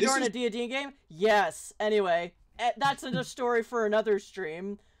 Toreador in a D&D game? Yes. Anyway, that's a story for another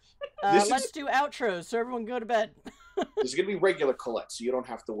stream. Let's do outros so everyone can go to bed. This is going to be regular Colette, so you don't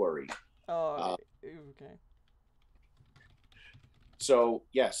have to worry. Oh, okay. So,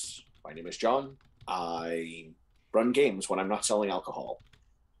 yes, my name is John. I run games when I'm not selling alcohol.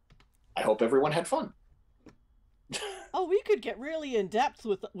 I hope everyone had fun. Oh, we could get really in depth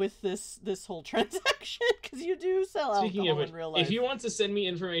with this whole transaction because you do sell alcohol in real life. If you want to send me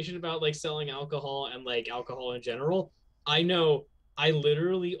information about like selling alcohol and like alcohol in general, I know I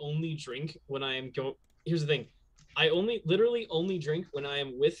literally only drink when I am go. Here's the thing, I literally only drink when I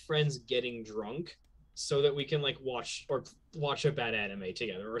am with friends getting drunk, so that we can like watch a bad anime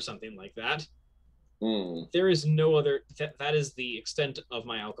together or something like that. There is no other. That is the extent of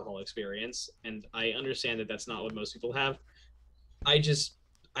my alcohol experience, and I understand that that's not what most people have. I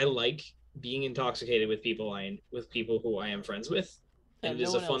like being intoxicated with people who I am friends with, and it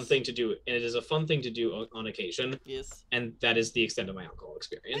is a fun thing to do. And it is a fun thing to do on occasion. Yes. And that is the extent of my alcohol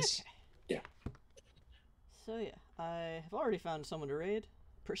experience. Okay. Yeah. So yeah, I have already found someone to raid.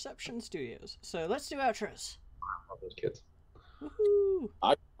 Perception Studios. So let's do outros. Love those kids. Woohoo!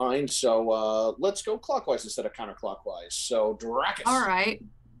 I find so. Let's go clockwise instead of counterclockwise. So, Dracus. All right.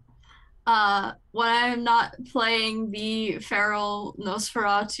 When I'm not playing the feral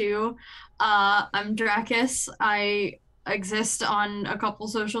Nosferatu, I'm Dracus. I exist on a couple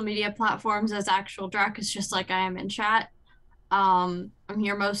social media platforms as actual Dracus, just like I am in chat. I'm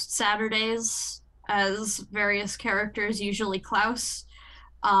here most Saturdays as various characters, usually Klaus.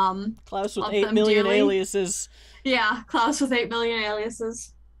 Klaus with 8 million aliases. Yeah, Klaus with 8 million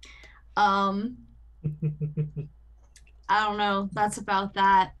aliases. I don't know. That's about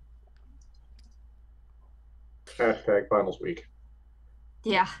that. Hashtag finals week.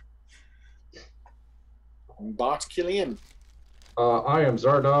 Yeah. Bot Killian. I am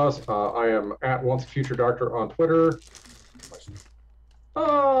Zardoz. I am at Once a Future Doctor on Twitter.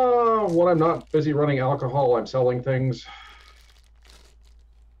 When I'm not busy running alcohol, I'm selling things.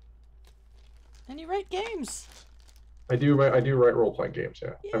 And you write games. I do write role-playing games,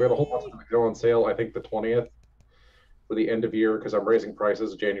 yeah. Yay. I've got a whole bunch that go on sale, I think the 20th for the end of year, because I'm raising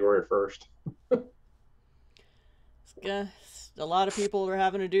prices January 1st. A lot of people are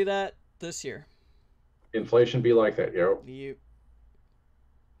having to do that this year. Inflation be like that, yo. You.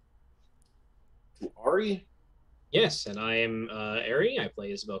 Ari? Yes, and I am Ari. I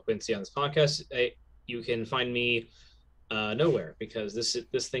play Isabel Quincy on this podcast. You can find me nowhere because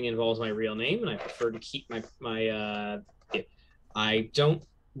this thing involves my real name, and I prefer to keep my I don't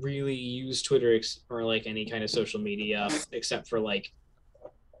really use Twitter or like any kind of social media except for like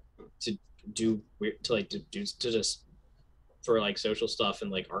to just for like social stuff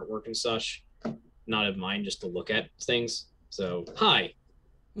and like artwork and such. Not of mine, just to look at things. So hi,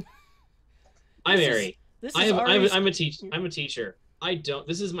 I'm Ari. I'm a teacher.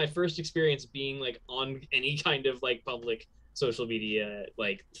 This is my first experience being like on any kind of like public social media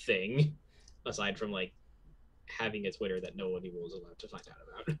like thing, aside from like having a Twitter that nobody was allowed to find out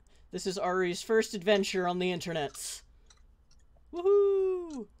about. This is Ari's first adventure on the internets.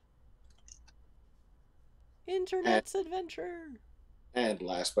 Woohoo! Internet's adventure. And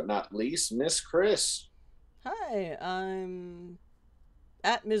last but not least, Miss Chris. Hi, I'm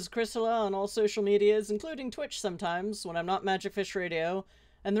at Ms. Chrysula on all social medias, including Twitch sometimes when I'm not Magic Fish Radio,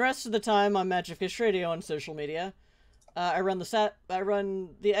 and the rest of the time I'm Magic Fish Radio on social media. I run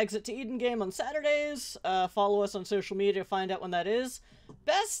the Exit to Eden game on Saturdays. Follow us on social media to find out when that is.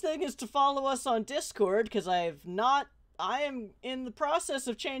 Best thing is to follow us on Discord, because I am in the process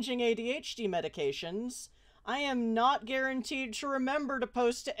of changing ADHD medications. I am not guaranteed to remember to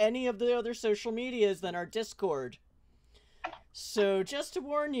post to any of the other social medias than our Discord. So just to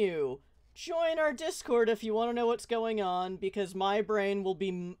warn you, join our Discord if you want to know what's going on, because my brain will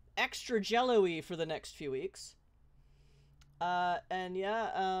be extra jello-y for the next few weeks.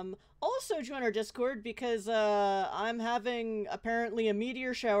 Also join our Discord because, I'm having, apparently, a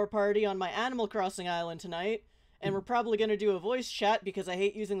meteor shower party on my Animal Crossing island tonight, and we're probably gonna do a voice chat because I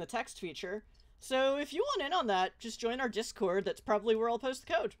hate using the text feature. So if you want in on that, just join our Discord. That's probably where I'll post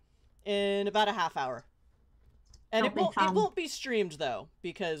the code in about a half hour. And it won't be streamed, though,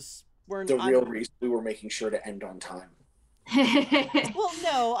 because real reason we were making sure to end on time. Well,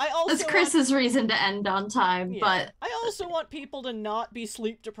 no, I also... That's Chris's reason to end on time, but... I also want people to not be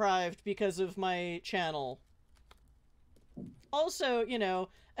sleep deprived because of my channel. Also, you know,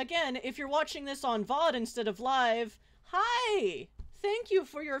 again, if you're watching this on VOD instead of live, hi! Thank you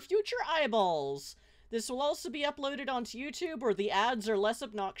for your future eyeballs! This will also be uploaded onto YouTube where the ads are less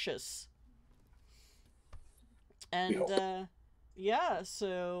obnoxious. And, yeah,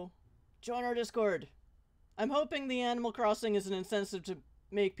 so... join our Discord. I'm hoping the Animal Crossing is an incentive to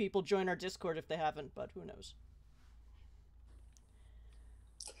make people join our Discord if they haven't, but who knows.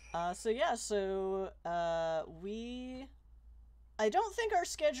 I don't think our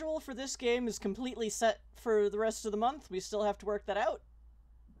schedule for this game is completely set for the rest of the month. We still have to work that out.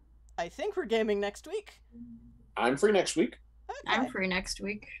 I think we're gaming next week. I'm free next week. Okay. I'm free next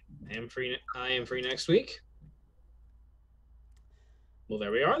week. I am free next week. Well,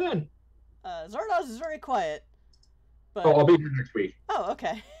 there we are then. Zardoz is very quiet. But... Oh, I'll be here next week. Oh,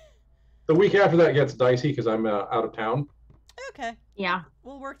 okay. The week after that gets dicey because I'm out of town. Okay. Yeah.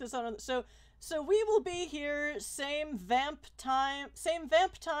 We'll work this out. So we will be here, same vamp time, same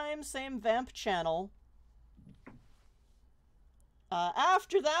vamp channel.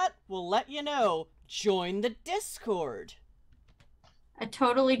 After that, we'll let you know. Join the Discord. I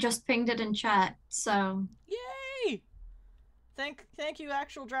totally just pinged it in chat, so... Yay! Thank you,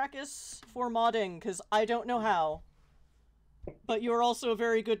 Actual Dracus, for modding, because I don't know how. But you're also a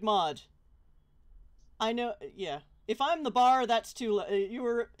very good mod. I know, yeah. If I'm the bar, that's too...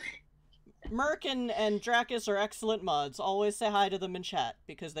 Merc and Dracus are excellent mods. Always say hi to them in chat,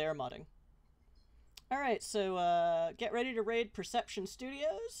 because they are modding. Alright, so, get ready to raid Perception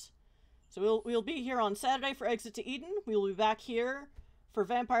Studios. So we'll be here on Saturday for Exit to Eden. We'll be back here for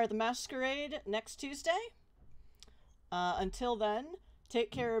Vampire the Masquerade next Tuesday. Until then,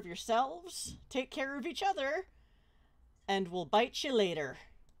 take care of yourselves, take care of each other, and we'll bite you later.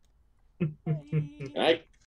 Bye. All right.